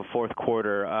start to a fourth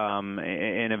quarter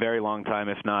in a very long time,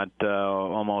 if not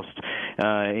almost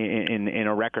in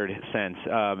a record sense,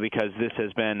 because this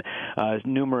has been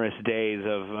numerous days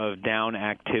of down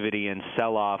activity and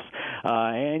sell-offs.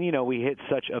 And, we hit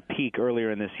such a peak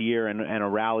earlier in this year and a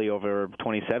rally over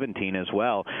 2017 as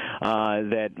well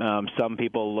that some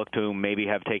people look to maybe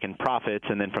have taken profits,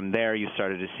 and then from there you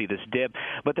started to see this dip.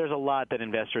 But there's a lot that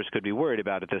investors could be worried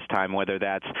about at this time, whether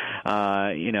that's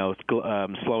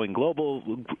slowing global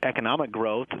economic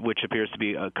growth, which appears to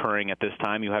be occurring at this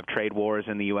time. You have trade wars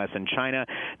in the U.S. and China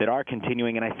that are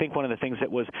continuing, and I think one of the things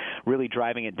that was really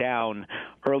driving it down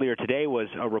earlier today was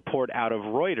a report out of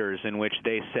Reuters in which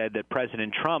they said that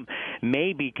President Trump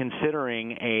may be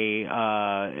considering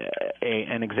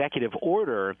an executive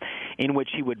order in which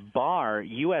he would bar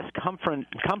U.S.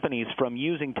 companies from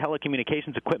using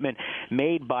telecommunications equipment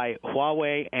made by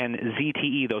Huawei and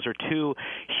ZTE. Those are two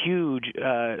huge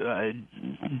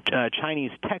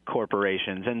Chinese tech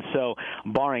corporations, and so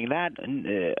barring that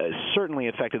certainly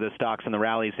affected the stocks and the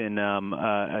rallies in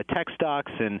tech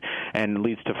stocks and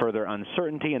leads to further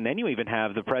uncertainty. And then you even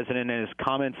have the president and his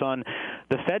comments on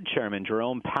the Fed chairman,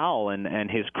 Jerome Powell, and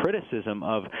his criticism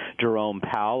of Jerome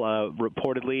Powell.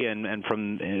 Reportedly, and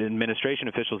from administration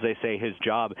officials, they say his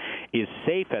job is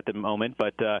safe at the moment,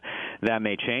 but that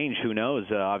may change. Who knows?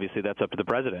 Obviously, that's up to the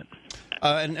president.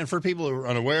 And for people who are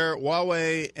unaware,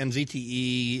 Huawei and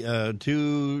ZTE,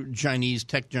 two Chinese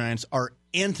tech giants, are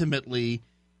intimately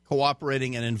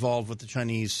cooperating and involved with the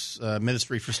Chinese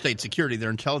Ministry for State Security, their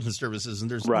intelligence services,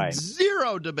 and there's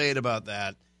zero debate about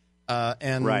that.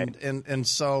 And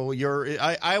so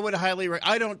I would highly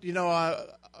I don't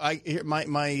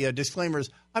my disclaimer is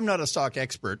I'm not a stock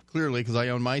expert, clearly, because I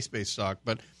own MySpace stock,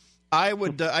 but I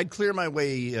would I'd clear my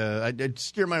way I'd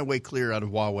steer my way clear out of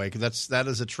Huawei, because that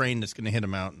is a train that's going to hit a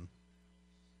mountain.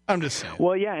 I'm just saying.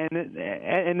 Well, yeah,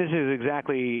 and this is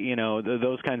exactly,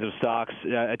 those kinds of stocks.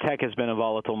 Tech has been a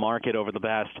volatile market over the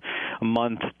past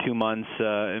month, 2 months,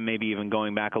 maybe even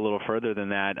going back a little further than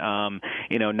that.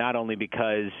 Not only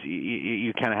because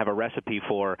you kind of have a recipe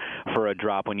for a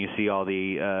drop when you see all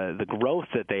the growth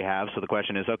that they have. So the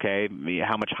question is, okay,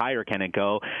 how much higher can it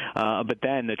go? But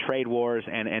then the trade wars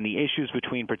and the issues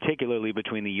particularly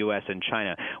between the U.S. and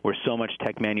China, where so much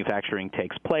tech manufacturing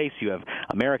takes place. You have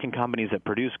American companies that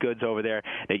produce goods over there,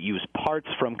 that use parts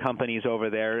from companies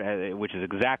over there, which is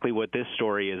exactly what this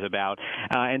story is about.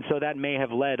 And so that may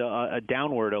have led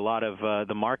downward a lot of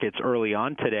the markets early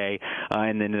on today,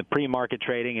 and then the pre-market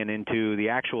trading and into the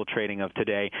actual trading of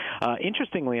today.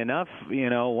 Interestingly enough,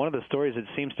 one of the stories that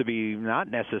seems to be not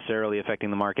necessarily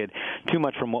affecting the market too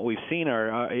much from what we've seen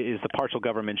is the partial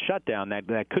government shutdown.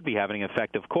 That could be having an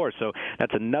effect, of course. So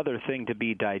that's another thing to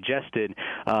be digested.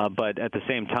 But at the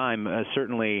same time,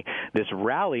 certainly this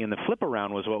rally and the flip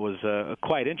around was what was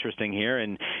quite interesting here,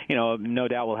 and no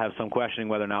doubt we'll have some questioning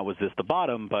whether or not was this the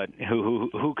bottom, but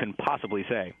who can possibly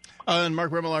say? And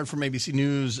Mark Remillard from ABC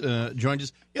News joined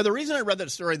us. Yeah, the reason I read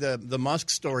that story, the Musk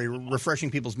story,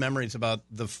 refreshing people's memories about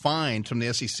the fine from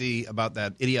the SEC about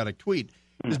that idiotic tweet,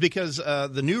 is because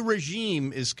the new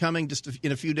regime is coming just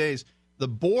in a few days. The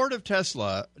board of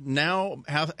Tesla now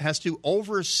has to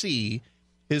oversee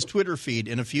his Twitter feed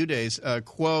in a few days.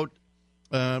 Quote.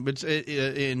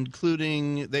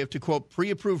 Including, they have to, quote,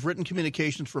 pre-approve written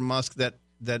communications from Musk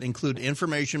that include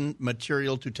information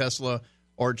material to Tesla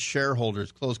or its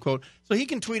shareholders, close quote. So he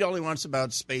can tweet all he wants about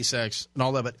SpaceX and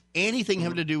all that, but anything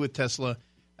having to do with Tesla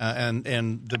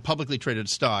and the publicly traded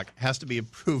stock has to be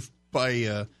approved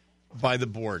by the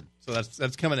board. So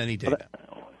that's coming any day now.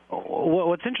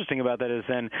 What's interesting about that is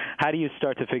then how do you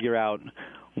start to figure out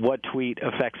what tweet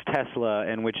affects Tesla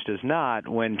and which does not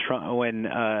when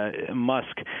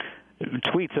Musk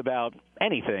tweets about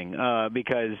anything,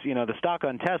 because the stock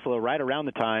on Tesla right around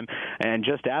the time and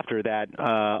just after that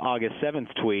August 7th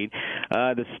tweet,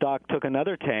 the stock took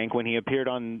another tank when he appeared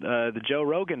on the Joe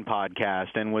Rogan podcast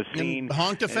and was seen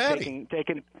honked a fatty,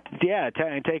 taking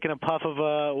a puff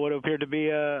of what appeared to be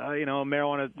a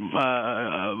marijuana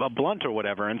a blunt or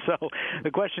whatever. And so the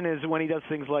question is, when he does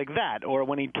things like that, or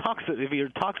when he talks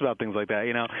about things like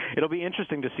that, it'll be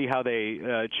interesting to see how they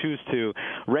choose to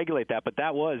regulate that. But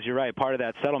that was, you're right, part of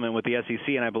that settlement with the SEC,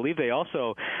 and I believe they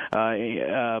also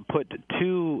put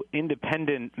 2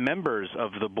 independent members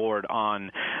of the board on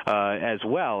as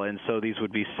well, and so these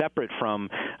would be separate from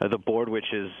the board,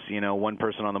 which is, one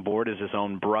person on the board is his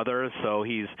own brother, so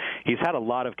he's had a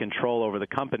lot of control over the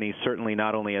company, certainly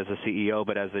not only as a CEO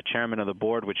but as the chairman of the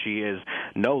board, which he is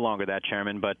no longer that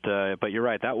chairman. But you're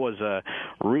right, that was a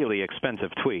really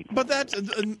expensive tweet. But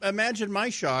imagine my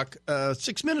shock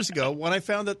 6 minutes ago when I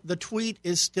found that the tweet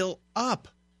is still up.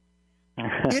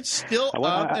 It's still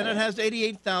up, and it has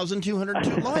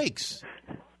 88,202 likes.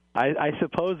 I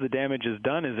suppose the damage is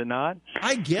done, is it not?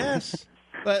 I guess.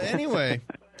 But anyway,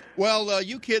 well,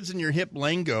 you kids in your hip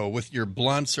lingo with your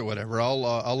blunts or whatever,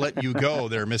 I'll let you go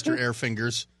there, Mr.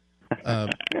 Airfingers.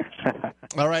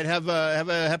 All right, have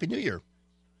a Happy New Year.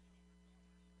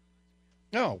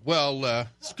 Oh, well,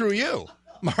 screw you,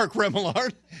 Mark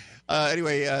Remillard.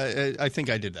 Anyway, I think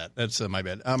I did that. That's my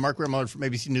bad. Mark Remillard from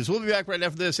ABC News. We'll be back right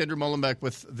after this. Andrew Mullenbeck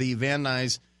with the Van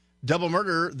Nuys Double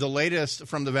Murder, the latest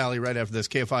from the Valley right after this.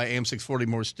 KFI AM 640,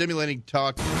 more stimulating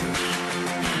talk.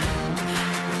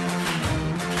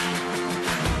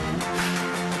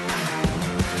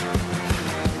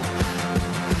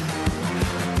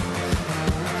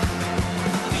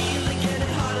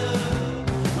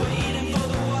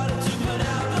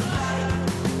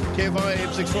 KFI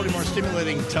AM 640, more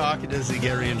stimulating talk. It is the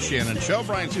Gary and Shannon Show.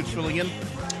 Bryan Suits filling in.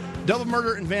 Double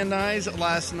murder in Van Nuys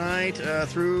last night.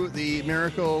 Through the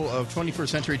miracle of 21st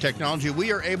century technology,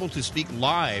 we are able to speak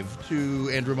live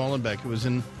to Andrew Mullenbeck, who was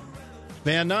in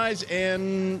Van Nuys,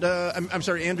 and I'm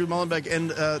sorry, Andrew Mullenbeck.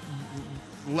 And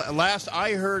last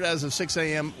I heard as of 6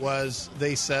 a.m. was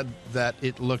they said that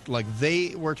it looked like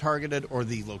they were targeted or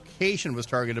the location was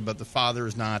targeted, but the father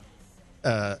is not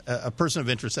a person of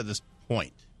interest at this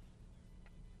point.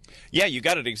 Yeah, you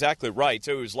got it exactly right.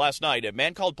 So it was last night. A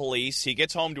man called police. He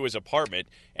gets home to his apartment,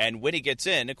 and when he gets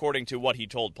in, according to what he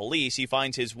told police, he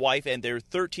finds his wife and their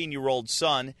 13-year-old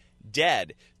son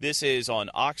dead. This is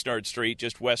on Oxnard Street,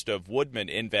 just west of Woodman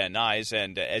in Van Nuys.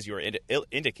 And as you were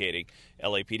indicating,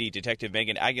 LAPD Detective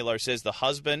Megan Aguilar says the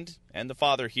husband and the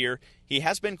father here, he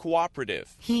has been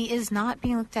cooperative. He is not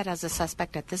being looked at as a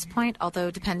suspect at this point, although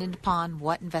dependent upon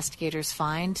what investigators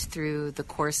find through the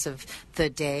course of the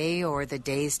day or the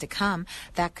days to come,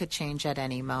 that could change at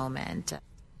any moment.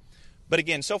 But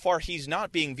again, so far he's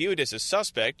not being viewed as a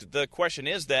suspect. The question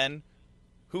is then,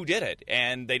 who did it?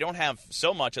 And they don't have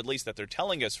so much, at least that they're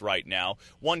telling us right now.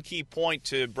 One key point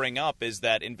to bring up is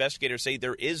that investigators say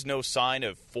there is no sign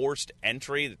of forced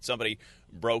entry, that somebody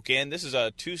broke in. This is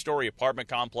a 2-story apartment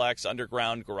complex,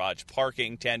 underground garage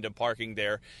parking, tandem parking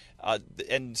there.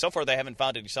 And so far they haven't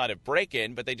found any sign of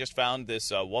break-in, but they just found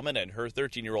this woman and her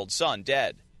 13-year-old son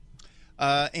dead.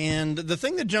 And the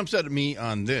thing that jumps out at me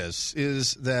on this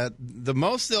is that the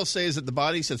most they'll say is that the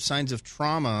bodies have signs of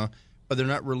trauma, but they're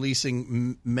not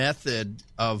releasing method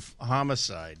of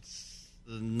homicides.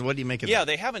 What do you make of that? Yeah,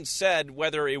 they haven't said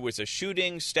whether it was a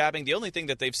shooting, stabbing. The only thing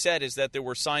that they've said is that there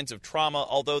were signs of trauma,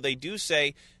 although they do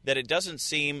say that it doesn't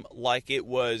seem like it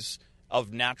was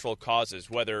of natural causes,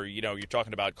 whether, you're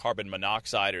talking about carbon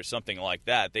monoxide or something like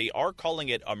that. They are calling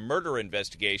it a murder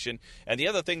investigation. And the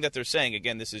other thing that they're saying,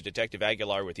 again, this is Detective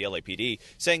Aguilar with the LAPD,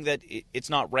 saying that it's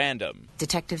not random.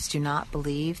 Detectives do not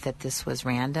believe that this was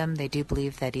random. They do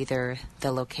believe that either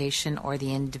the location or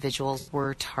the individuals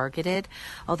were targeted,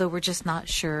 although we're just not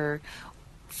sure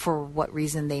for what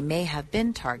reason they may have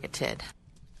been targeted.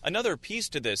 Another piece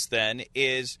to this, then,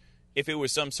 is if it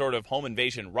was some sort of home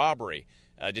invasion robbery.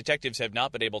 Detectives have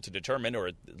not been able to determine, or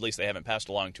at least they haven't passed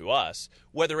along to us,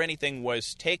 whether anything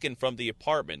was taken from the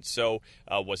apartment. So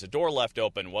was a door left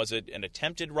open? Was it an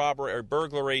attempted robbery or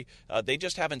burglary? They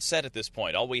just haven't said at this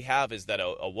point. All we have is that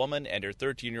a woman and her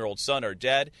 13-year-old son are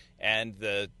dead, and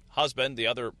the husband, the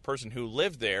other person who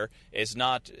lived there, is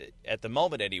not, at the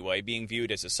moment anyway, being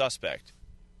viewed as a suspect.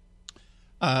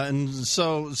 And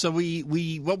so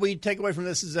we what we take away from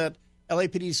this is that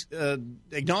LAPD's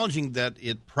acknowledging that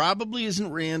it probably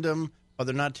isn't random, but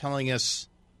they're not telling us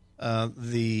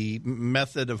the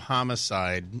method of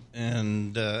homicide,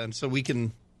 and so we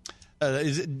can.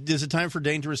 Is it time for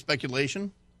dangerous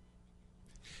speculation?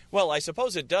 Well, I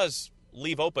suppose it does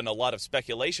leave open a lot of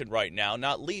speculation right now,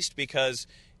 not least because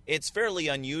it's fairly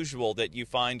unusual that you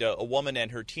find a woman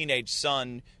and her teenage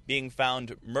son being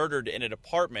found murdered in an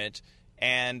apartment,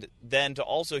 and then to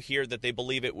also hear that they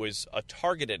believe it was a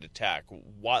targeted attack.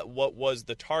 What was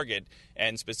the target?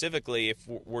 And specifically, if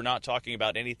we're not talking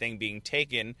about anything being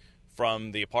taken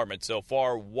from the apartment so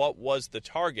far, what was the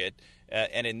target?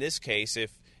 And in this case,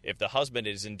 if the husband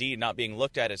is indeed not being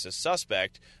looked at as a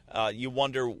suspect, you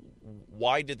wonder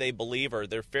why did they believe, or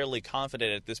they're fairly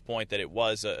confident at this point that it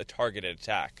was a targeted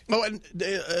attack. Oh, and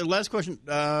last question.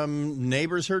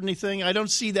 Neighbors heard anything? I don't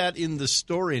see that in the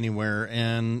story anywhere,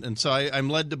 and so I'm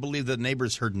led to believe that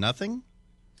neighbors heard nothing.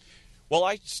 Well,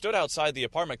 I stood outside the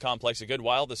apartment complex a good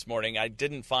while this morning. I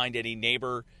didn't find any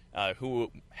neighbor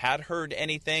who had heard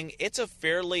anything. It's a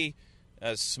fairly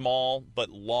small but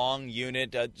long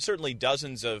unit. Certainly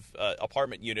dozens of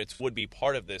apartment units would be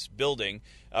part of this building.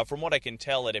 From what I can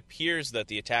tell, it appears that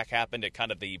the attack happened at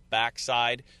kind of the back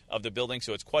side of the building,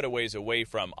 so it's quite a ways away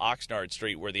from Oxnard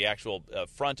Street where the actual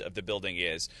front of the building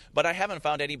is. But I haven't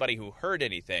found anybody who heard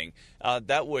anything.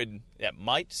 That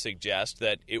might suggest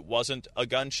that it wasn't a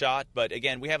gunshot, but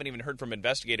again, we haven't even heard from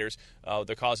investigators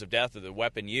the cause of death or the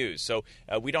weapon used. So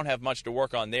we don't have much to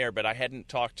work on there, but I hadn't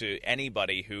talked to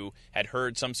anybody who had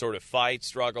heard some sort of fight,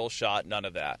 struggle, shot, none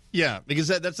of that. Yeah, because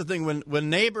that's the thing. When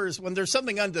neighbors, when there's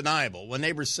something undeniable, when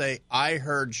neighbors say, I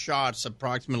heard shots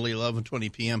approximately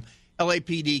 11:20 p.m.,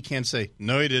 LAPD can't say,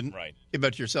 no, you didn't. Right. Give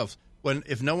that to yourself.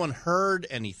 If no one heard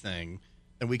anything,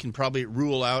 then we can probably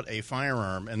rule out a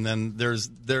firearm, and then there's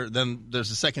a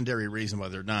secondary reason why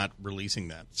they're not releasing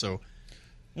that. So,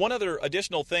 one other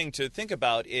additional thing to think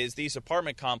about is these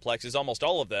apartment complexes, almost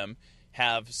all of them,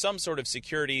 have some sort of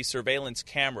security surveillance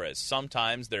cameras.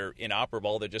 Sometimes they're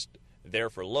inoperable, they're just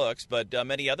there for looks, but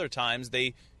many other times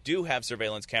they do have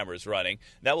surveillance cameras running.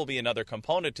 That will be another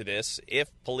component to this. If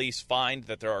police find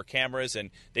that there are cameras and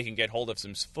they can get hold of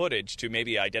some footage to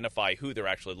maybe identify who they're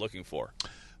actually looking for.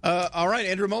 All right,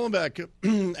 Andrew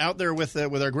Mullenbeck out there with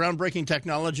our groundbreaking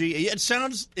technology. It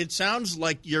sounds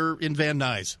like you're in Van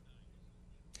Nuys.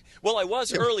 Well, I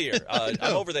was earlier. I'm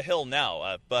over the hill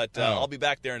now, but I'll be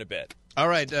back there in a bit. All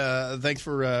right. Thanks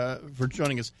for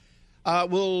joining us.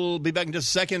 We'll be back in just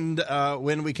a second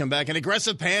when we come back. An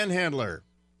aggressive panhandler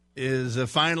is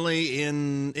finally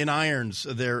in irons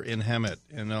there in Hemet.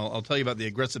 And I'll tell you about the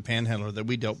aggressive panhandler that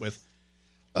we dealt with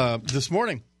this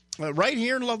morning right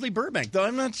here in lovely Burbank. Though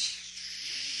I'm not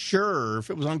sure if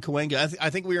it was on Cahuenga. I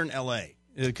think we were in L.A.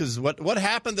 because what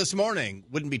happened this morning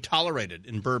wouldn't be tolerated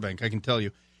in Burbank, I can tell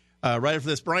you. Right after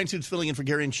this, Bryan Suits filling in for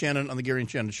Gary and Shannon on the Gary and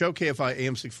Shannon Show. KFI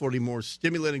AM 640, more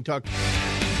stimulating talk.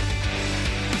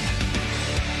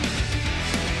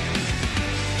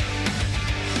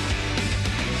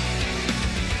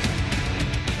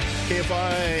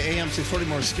 KFI AM 640,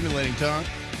 more stimulating talk.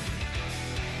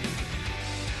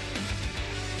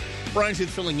 Bryan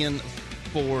Suits filling in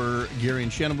for Gary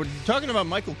and Shannon. We're talking about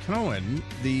Michael Cohen,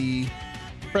 the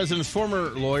president's former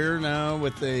lawyer, now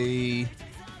with a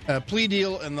plea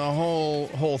deal and the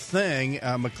whole thing.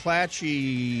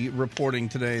 McClatchy reporting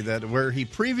today that where he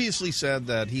previously said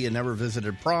that he had never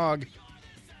visited Prague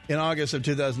in August of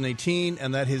 2018,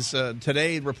 and that his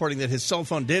today reporting that his cell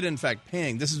phone did in fact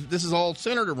ping. This is all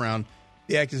centered around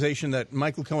the accusation that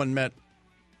Michael Cohen met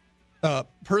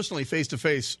personally face to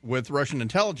face with Russian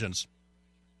intelligence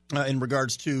in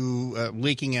regards to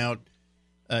leaking out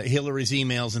Hillary's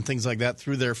emails and things like that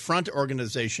through their front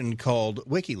organization called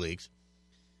WikiLeaks.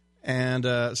 And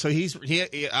so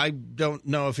I don't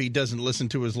know if he doesn't listen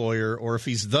to his lawyer or if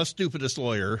he's the stupidest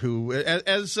lawyer who,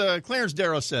 as Clarence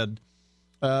Darrow said,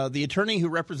 the attorney who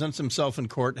represents himself in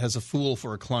court has a fool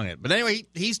for a client. But anyway,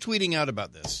 he's tweeting out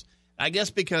about this, I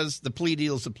guess because the plea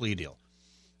deal is a plea deal.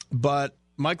 But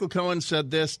Michael Cohen said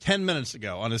this 10 minutes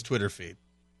ago on his Twitter feed.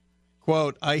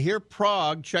 Quote, I hear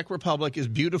Prague, Czech Republic, is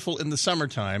beautiful in the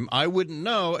summertime. I wouldn't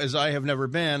know as I have never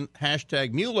been.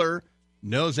 Hashtag Mueller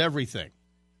knows everything.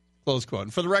 Close quote.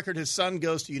 And for the record, his son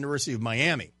goes to University of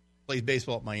Miami, plays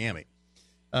baseball at Miami.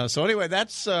 So anyway,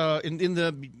 that's in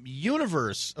the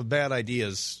universe of bad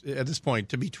ideas at this point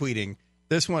to be tweeting.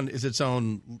 This one is its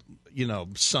own,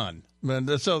 son.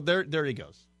 So there he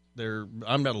goes.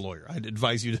 I'm not a lawyer. I'd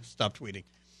advise you to stop tweeting.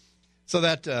 So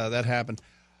that happened.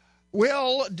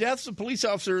 Well, deaths of police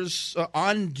officers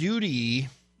on duty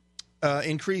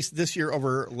increase this year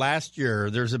over last year.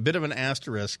 There's a bit of an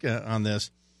asterisk on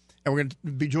this. And we're going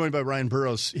to be joined by Ryan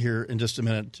Burrows here in just a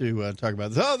minute to talk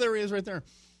about this. Oh, there he is right there.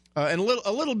 And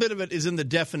a little bit of it is in the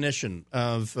definition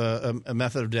of a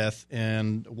method of death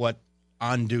and what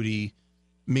on duty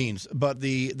means. But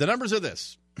the numbers are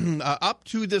this. Up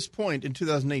to this point in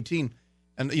 2018,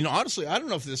 and honestly, I don't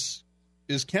know if this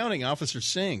is counting Officer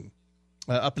Singh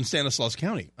up in Stanislaus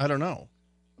County. I don't know.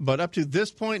 But up to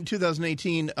this point in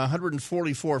 2018,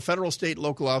 144 federal, state,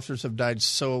 local officers have died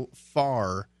so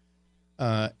far.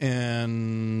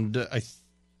 And I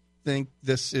think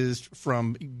this is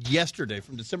from yesterday,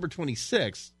 from December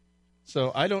 26th.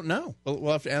 So I don't know.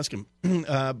 We'll have to ask him.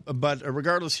 But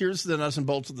regardless, here's the nuts and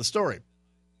bolts of the story.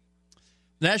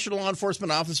 National Law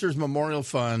Enforcement Officers Memorial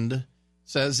Fund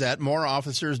says that more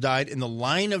officers died in the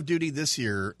line of duty this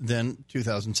year than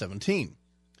 2017.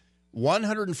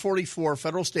 144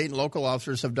 federal, state, and local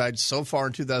officers have died so far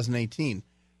in 2018.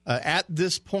 At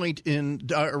this point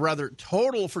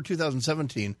total for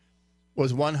 2017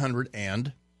 was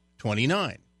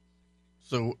 129.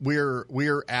 So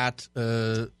we're at,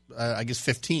 I guess,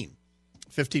 15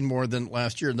 more than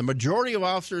last year. The majority of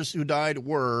officers who died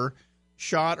were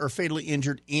shot or fatally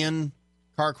injured in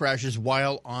car crashes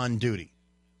while on duty.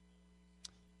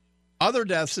 Other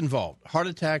deaths involved heart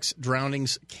attacks,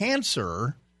 drownings,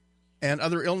 cancer, and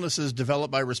other illnesses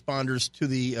developed by responders to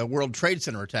the World Trade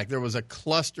Center attack. There was a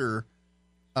cluster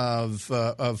of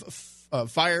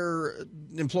fire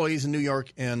employees in New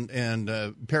York and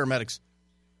paramedics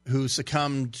who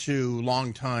succumbed to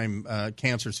long-time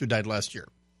cancers who died last year.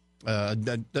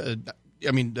 This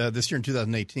year in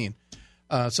 2018.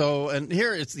 And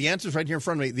here, it's the answers right here in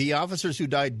front of me. The officers who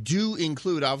died do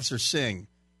include Officer Singh.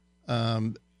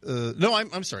 I'm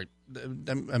sorry.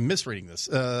 I'm misreading this.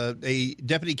 A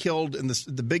deputy killed in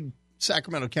the big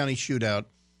Sacramento County shootout,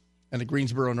 and a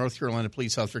Greensboro, North Carolina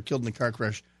police officer killed in the car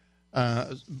crash.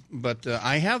 But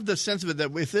I have the sense of it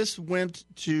that if this went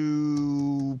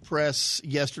to press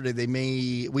yesterday,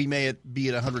 we may be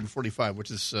at 145,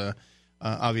 which is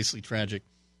obviously tragic.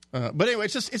 But anyway,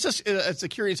 it's a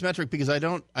curious metric because I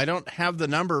don't have the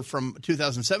number from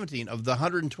 2017 of the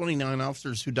 129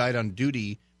 officers who died on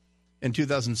duty. In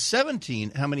 2017,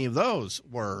 how many of those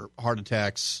were heart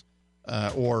attacks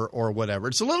or whatever?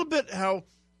 It's a little bit how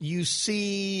you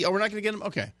see. Oh, we're not going to get them.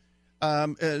 Okay,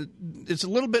 it's a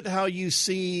little bit how you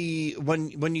see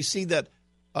when you see that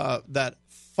that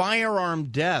firearm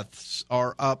deaths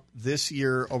are up this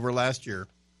year over last year.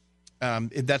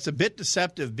 That's a bit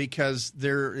deceptive because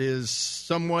there is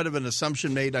somewhat of an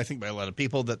assumption made, I think, by a lot of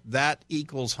people that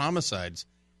equals homicides.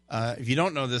 If you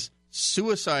don't know this,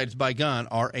 suicides by gun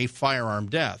are a firearm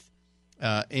death.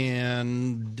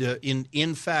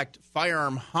 In fact,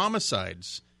 firearm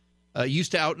homicides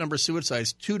used to outnumber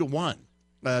suicides 2-1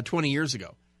 20 years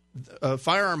ago.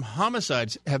 Firearm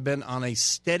homicides have been on a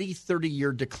steady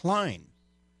 30-year decline,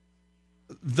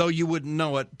 though you wouldn't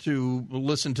know it to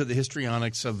listen to the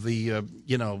histrionics of the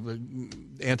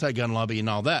anti-gun lobby and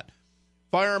all that.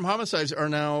 Firearm homicides are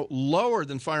now lower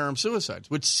than firearm suicides,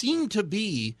 which seem to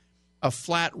be a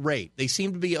flat rate. They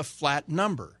seem to be a flat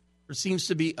number. There seems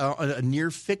to be a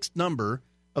near fixed number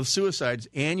of suicides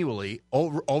annually,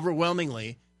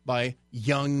 overwhelmingly by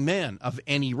young men of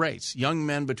any race. Young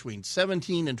men between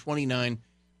 17 and 29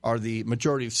 are the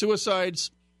majority of suicides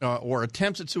or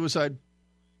attempts at suicide.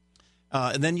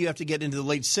 And then you have to get into the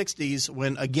late 60s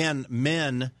when, again,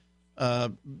 men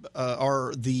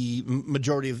are the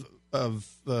majority of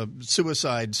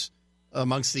suicides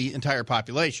amongst the entire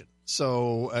population.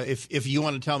 So if you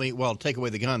want to tell me, well, take away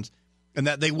the guns, and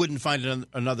that they wouldn't find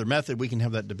another method, we can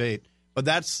have that debate. But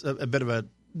that's a bit of a,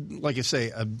 like I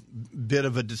say, a bit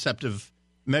of a deceptive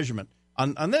measurement.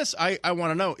 On this, I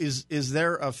want to know, is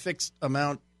there a fixed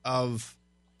amount of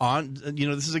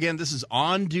this is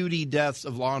on-duty deaths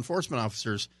of law enforcement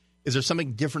officers. Is there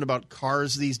something different about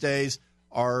cars these days?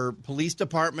 Are police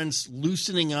departments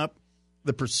loosening up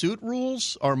the pursuit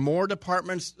rules? Are more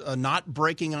departments not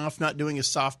breaking off, not doing a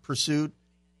soft pursuit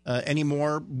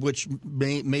anymore, which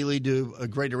may lead to a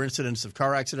greater incidence of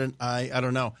car accident? I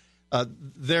don't know.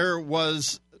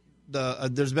 There's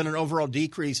been an overall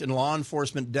decrease in law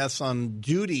enforcement deaths on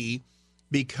duty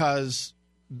because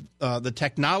the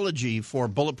technology for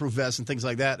bulletproof vests and things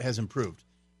like that has improved,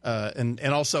 and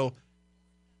also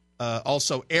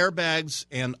airbags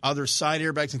and other side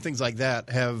airbags and things like that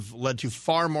have led to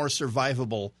far more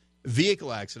survivable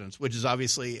vehicle accidents, which is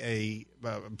obviously a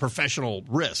professional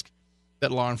risk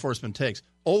that law enforcement takes.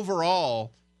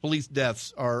 Overall, police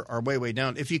deaths are way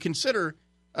down. If you consider,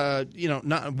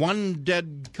 not one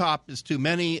dead cop is too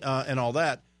many and all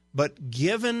that, but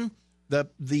given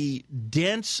the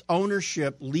dense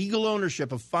ownership, legal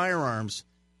ownership of firearms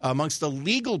amongst the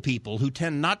legal people who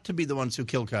tend not to be the ones who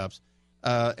kill cops,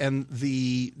 and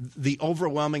the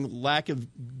overwhelming lack of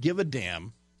give a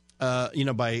damn,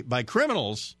 by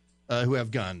criminals who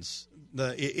have guns.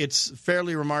 It's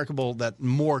fairly remarkable that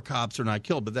more cops are not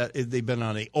killed, but that they've been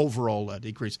on an overall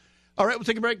decrease. All right, we'll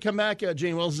take a break, come back.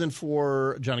 Jane Wells is in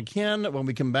for John and Ken when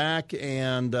we come back,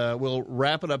 and we'll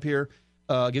wrap it up here.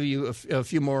 I'll give you a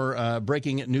few more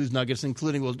breaking news nuggets,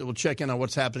 including we'll check in on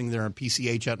what's happening there on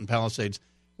PCH out in Palisades,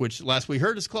 which last we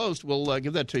heard is closed. We'll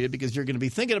give that to you because you're going to be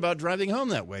thinking about driving home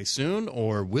that way soon,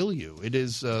 or will you? It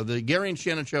is the Gary and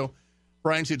Shannon Show.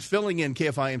 Bryan Suits filling in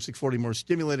KFI AM 640, more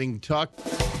stimulating talk.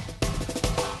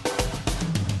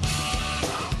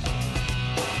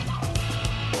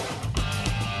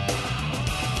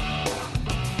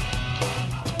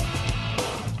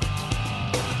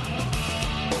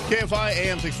 KFI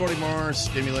AM 640, more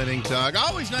stimulating talk.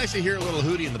 Always nice to hear a little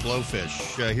Hootie and the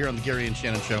Blowfish here on the Gary and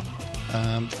Shannon Show.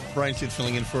 Bryan Suits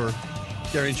filling in for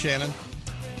Gary and Shannon.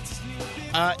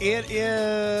 It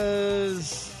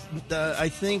is, I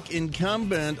think,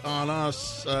 incumbent on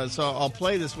us. So I'll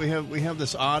play this. We have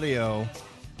this audio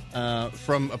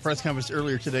from a press conference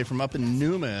earlier today from up in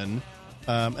Newman.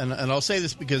 And I'll say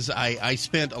this because I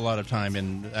spent a lot of time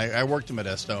I worked in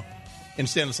Modesto in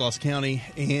Stanislaus County,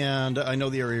 and I know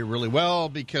the area really well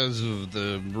because of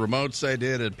the remotes I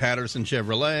did at Patterson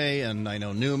Chevrolet, and I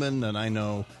know Newman, and I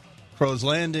know Crow's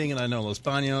Landing, and I know Los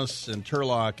Banos and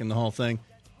Turlock and the whole thing.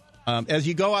 As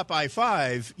you go up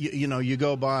I-5, you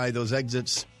go by those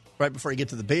exits right before you get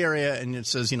to the Bay Area, and it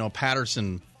says,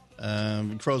 Patterson,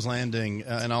 Crow's Landing,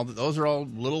 and all those are all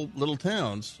little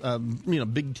towns,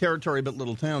 big territory, but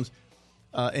little towns.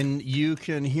 And you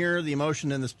can hear the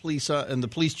emotion in this in the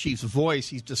police chief's voice.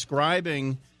 He's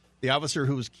describing the officer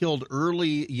who was killed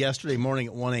early yesterday morning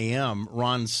at 1 a.m.,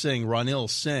 Ronil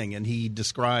Singh, and he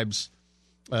describes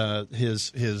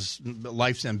his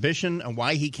life's ambition and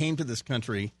why he came to this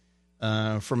country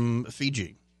from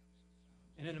Fiji.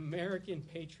 And an American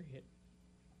patriot.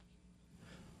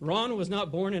 Ron was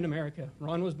not born in America.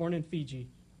 Ron was born in Fiji.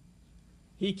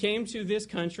 He came to this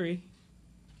country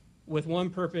with one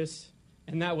purpose,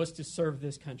 and that was to serve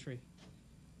this country.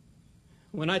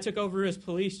 When I took over as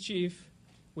police chief,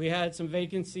 we had some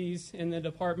vacancies in the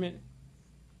department,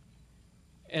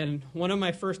 and one of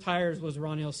my first hires was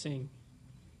Ronil Singh.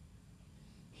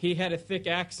 He had a thick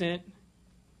accent.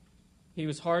 He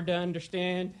was hard to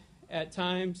understand at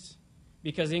times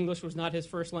because English was not his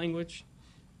first language.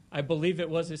 I believe it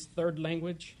was his third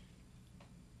language.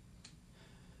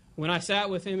 When I sat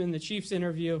with him in the chief's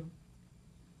interview,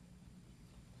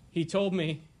 he told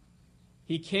me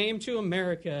he came to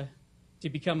America to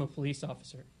become a police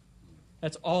officer.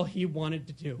 That's all he wanted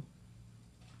to do.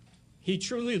 He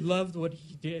truly loved what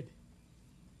he did.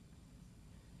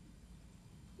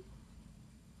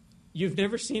 You've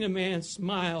never seen a man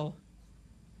smile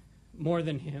more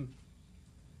than him.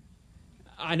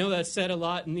 I know that's said a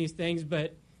lot in these things,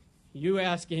 but you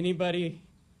ask anybody,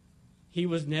 he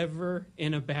was never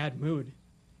in a bad mood.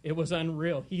 It was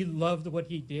unreal. He loved what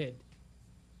he did.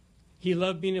 He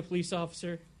loved being a police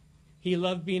officer. He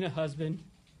loved being a husband.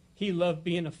 He loved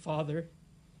being a father.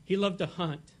 He loved to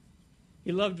hunt.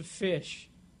 He loved to fish.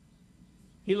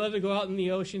 He loved to go out in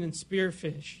the ocean and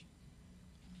spearfish,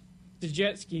 to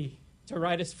jet ski, to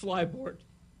ride his flyboard.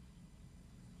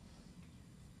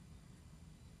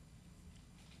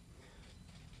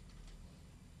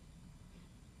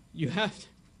 You have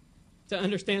to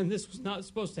understand this was not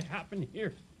supposed to happen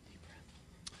here.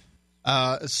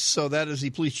 So that is the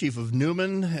police chief of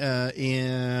Newman,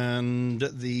 and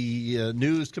the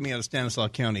news coming out of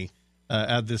Stanislaus County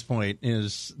at this point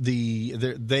is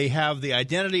they have the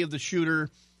identity of the shooter.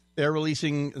 They're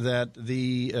releasing that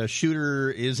the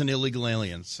shooter is an illegal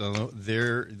alien. So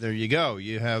there you go.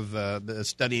 You have a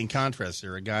study in contrast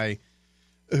there. A guy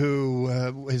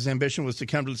who his ambition was to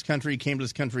come to this country, came to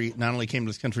this country, not only came to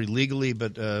this country legally,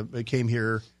 but came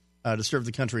here to serve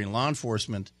the country in law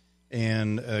enforcement,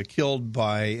 and killed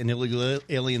by an illegal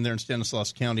alien there in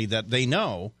Stanislaus County that they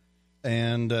know,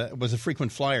 and was a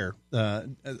frequent flyer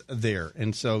there.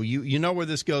 And so you know where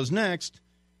this goes next.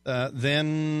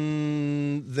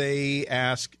 Then they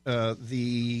ask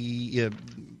the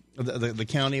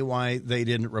county why they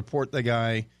didn't report the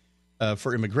guy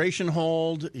for immigration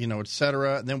hold, et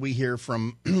cetera. And then we hear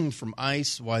from from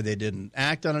ICE why they didn't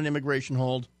act on an immigration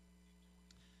hold.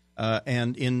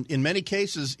 And in many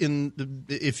cases,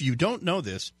 if you don't know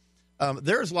this,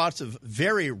 there's lots of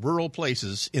very rural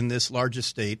places in this largest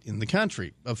state in the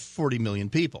country of 40 million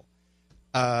people.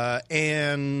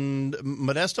 And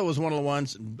Modesto was one of the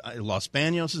ones. Los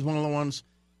Baños is one of the ones.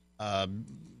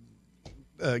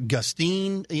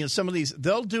 Gustine, some of these,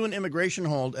 they'll do an immigration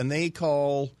hold, and they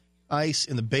call ICE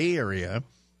in the Bay Area,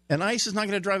 and ICE is not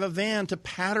going to drive a van to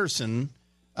Patterson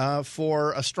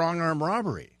for a strong-arm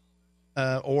robbery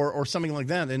or something like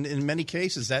that. And in many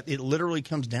cases, that it literally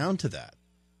comes down to that.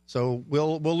 So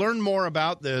we'll learn more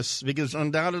about this because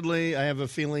undoubtedly I have a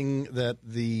feeling that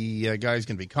the guy's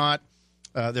going to be caught.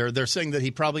 They're saying that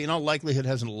he probably, in all likelihood,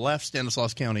 hasn't left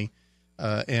Stanislaus County,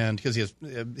 and because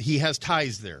he has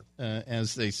ties there,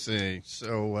 as they say.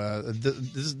 So this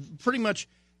is pretty much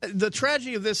the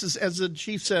tragedy of this is, as the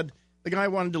chief said, the guy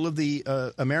wanted to live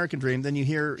the American dream. Then you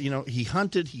hear, he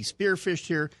hunted, he spearfished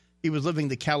here, he was living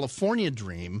the California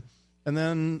dream, and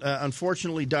then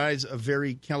unfortunately dies a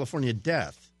very California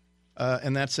death.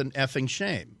 And that's an effing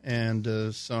shame.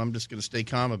 And so I'm just going to stay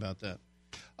calm about that.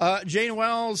 Jane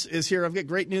Wells is here. I've got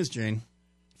great news, Jane,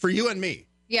 for you and me.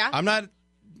 Yeah. I'm not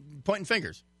pointing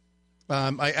fingers.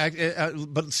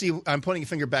 But see, I'm pointing a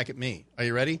finger back at me. Are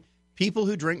you ready? People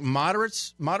who drink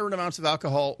moderate amounts of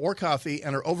alcohol or coffee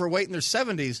and are overweight in their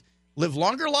 70s live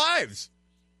longer lives.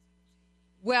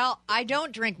 Well, I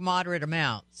don't drink moderate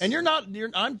amounts. And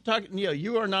I'm talking,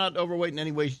 you are not overweight in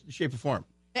any way, shape, or form.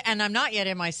 And I'm not yet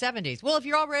in my 70s. Well, if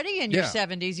you're already in your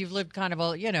 70s, you've lived kind of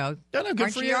a,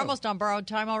 good for you. You're almost on borrowed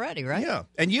time already, right? Yeah.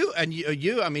 And you, I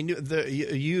mean,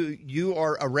 you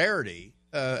are a rarity.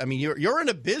 I mean, you're in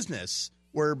a business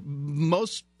where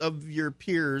most of your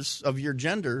peers of your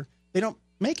gender, they don't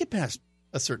make it past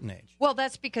a certain age. Well,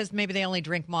 that's because maybe they only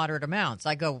drink moderate amounts.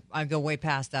 I go way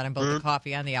past that in both the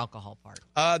coffee and the alcohol part.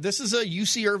 This is a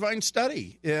UC Irvine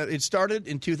study. It started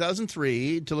in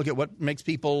 2003 to look at what makes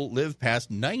people live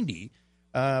past 90.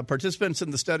 Participants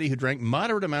in the study who drank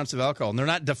moderate amounts of alcohol, and they're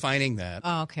not defining that.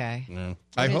 Oh, okay. No.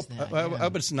 I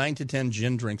hope it's 9 to 10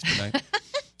 gin drinks per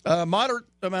night. Moderate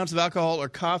amounts of alcohol or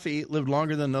coffee lived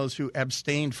longer than those who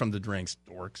abstained from the drinks.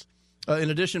 Dorks.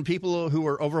 In addition, people who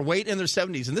are overweight in their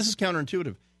 70s, and this is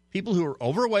counterintuitive, people who are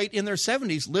overweight in their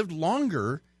 70s lived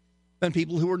longer than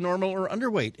people who are normal or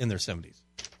underweight in their 70s.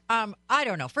 I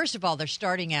don't know. First of all, they're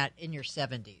starting in your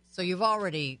 70s. So you've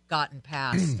already gotten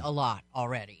past a lot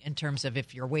already in terms of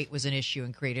if your weight was an issue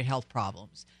and created health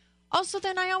problems. Also,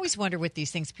 then I always wonder with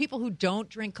these things, people who don't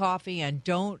drink coffee and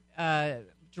don't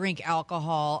drink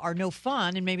alcohol are no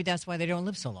fun, and maybe that's why they don't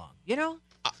live so long.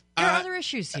 There are other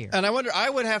issues here. And I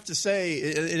would have to say,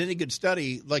 in any good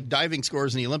study, like diving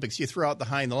scores in the Olympics, you throw out the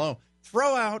high and the low.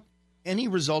 Throw out any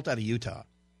result out of Utah,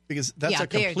 because that's a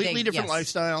completely different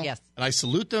lifestyle. Yes. And I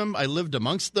salute them. I lived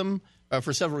amongst them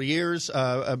for several years,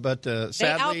 but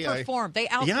sadly, they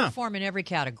outperform in every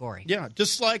category. Yeah,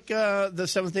 just like the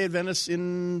Seventh-day Adventists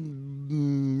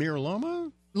in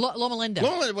Loma Linda.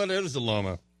 What is the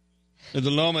Loma? There's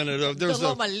a Loma, there's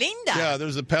Loma Linda. Yeah,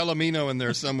 there's a Palomino in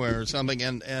there somewhere or something,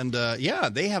 and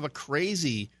they have a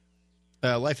crazy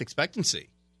life expectancy.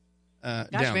 Gosh,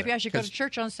 down maybe there. I should go to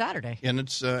church on Saturday. And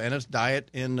it's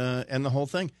diet and the whole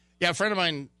thing. Yeah, a friend of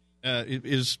mine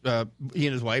is he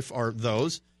and his wife are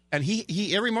those, and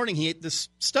he every morning he ate this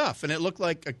stuff, and it looked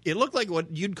like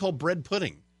what you'd call bread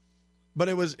pudding, but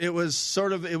it was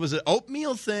an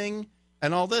oatmeal thing.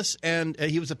 And all this, and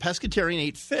he was a pescatarian,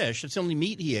 ate fish. It's the only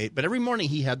meat he ate. But every morning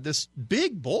he had this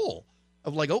big bowl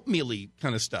of like oatmeal-y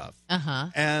kind of stuff. Uh-huh.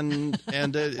 And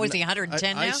was he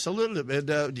 110 now? I saluted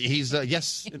him. He's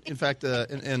yes, in fact,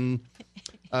 in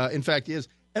fact, he is.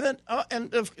 And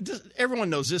then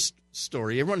everyone knows this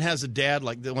story. Everyone has a dad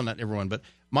like well, not everyone, but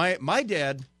my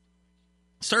dad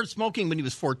started smoking when he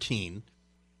was 14.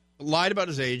 Lied about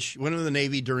his age. Went into the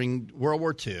Navy during World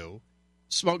War II.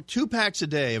 Smoked 2 packs a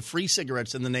day of free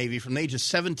cigarettes in the Navy from the age of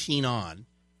 17 on.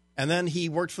 And then he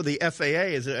worked for the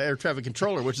FAA as an air traffic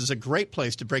controller, which is a great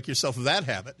place to break yourself of that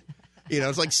habit.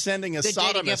 It's like sending a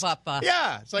sodomist.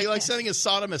 Yeah, it's like sending a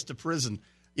sodomist to prison.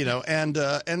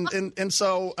 And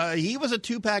so he was a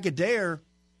 2-pack a dayer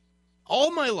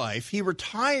all my life. He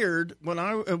retired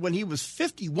when he was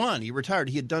 51. He retired.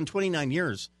 He had done 29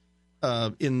 years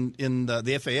in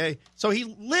the FAA. So he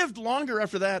lived longer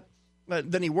after that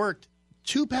than he worked.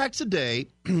 2 packs a day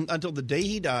until the day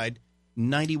he died,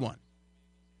 91.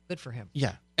 Good for him.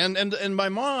 Yeah, and my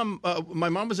mom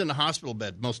was in a hospital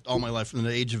bed all my life from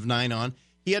the age of 9 on.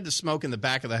 He had to smoke in the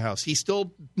back of the house. He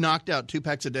still knocked out 2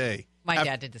 packs a day. My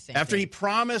dad did the same after thing. he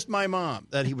promised my mom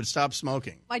that he would stop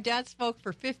smoking. My dad smoked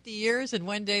for 50 years, and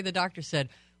one day the doctor said,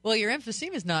 "Well, your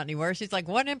emphysema's not any worse." He's like,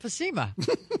 "What emphysema?"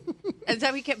 And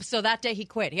so that day he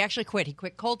quit. He actually quit. He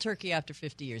quit cold turkey after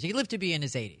 50 years. He lived to be in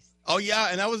his 80s. Oh yeah,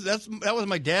 and that was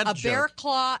my dad's A joke. bear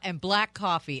claw and black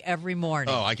coffee every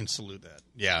morning. Oh, I can salute that.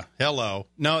 Yeah, hello.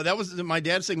 No, that was my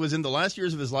dad's thing. Was in the last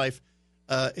years of his life,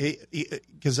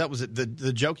 because that was it.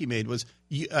 The joke he made was,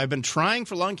 "I've been trying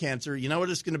for lung cancer. You know what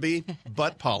it's going to be?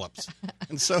 Butt polyps."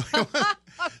 And so,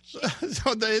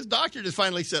 his doctor just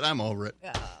finally said, "I'm over it."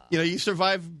 You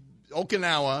survived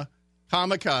Okinawa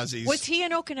kamikazes. Was he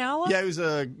in Okinawa? Yeah, he was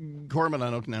a corpsman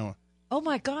on Okinawa. Oh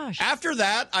my gosh! After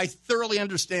that, I thoroughly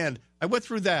understand. I went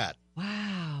through that.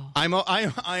 Wow.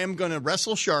 I am going to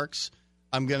wrestle sharks.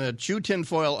 I'm going to chew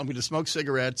tinfoil. I'm going to smoke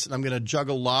cigarettes. And I'm going to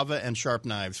juggle lava and sharp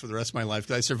knives for the rest of my life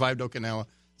because I survived Okinawa.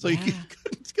 So you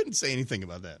couldn't say anything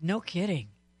about that. No kidding.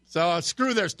 So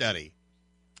screw their study.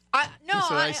 I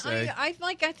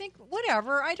think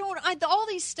whatever. All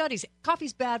these studies.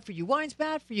 Coffee's bad for you. Wine's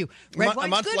bad for you. Red wine's a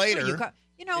month good later, for you.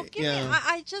 Give me.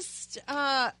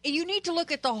 You need to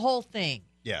look at the whole thing.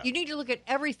 Yeah. You need to look at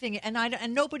everything,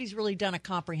 and nobody's really done a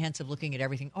comprehensive looking at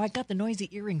everything. Oh, I got the noisy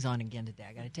earrings on again today.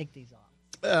 I got to take these off.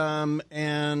 I'm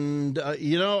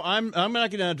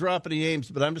not going to drop any names,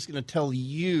 but I'm just going to tell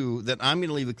you that I'm going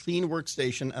to leave a clean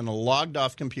workstation and a logged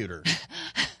off computer.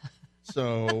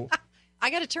 So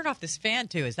I got to turn off this fan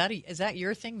too. Is that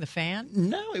your thing? The fan?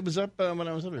 No, it was up when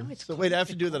I was up here. So wait, I have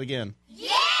to do that again.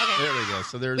 Yeah. Okay. There we go.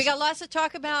 So we got lots to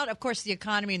talk about. Of course, the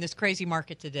economy in this crazy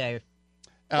market today.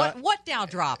 What Dow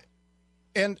drop?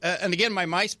 And again, my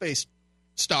MySpace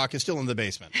stock is still in the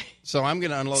basement, so I'm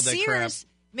going to unload that crap. Sears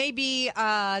maybe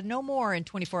no more in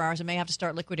 24 hours. It may have to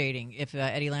start liquidating if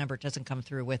Eddie Lambert doesn't come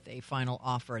through with a final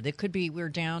offer. That could be we're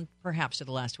down perhaps to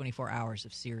the last 24 hours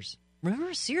of Sears.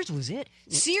 Remember, Sears was it.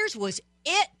 Sears was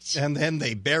it. And then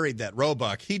they buried that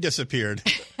Roebuck. He disappeared.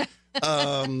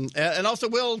 And also,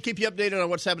 we'll keep you updated on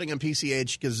what's happening on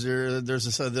PCH because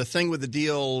there's the thing with the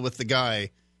deal with the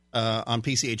guy on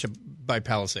PCH by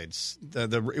Palisades.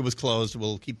 It was closed.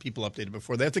 We'll keep people updated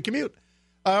before they have to commute.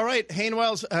 All right, Hayne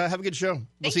Wells, have a good show.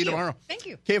 We'll see you tomorrow. Thank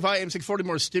you. KFI AM 640,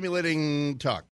 more stimulating talk.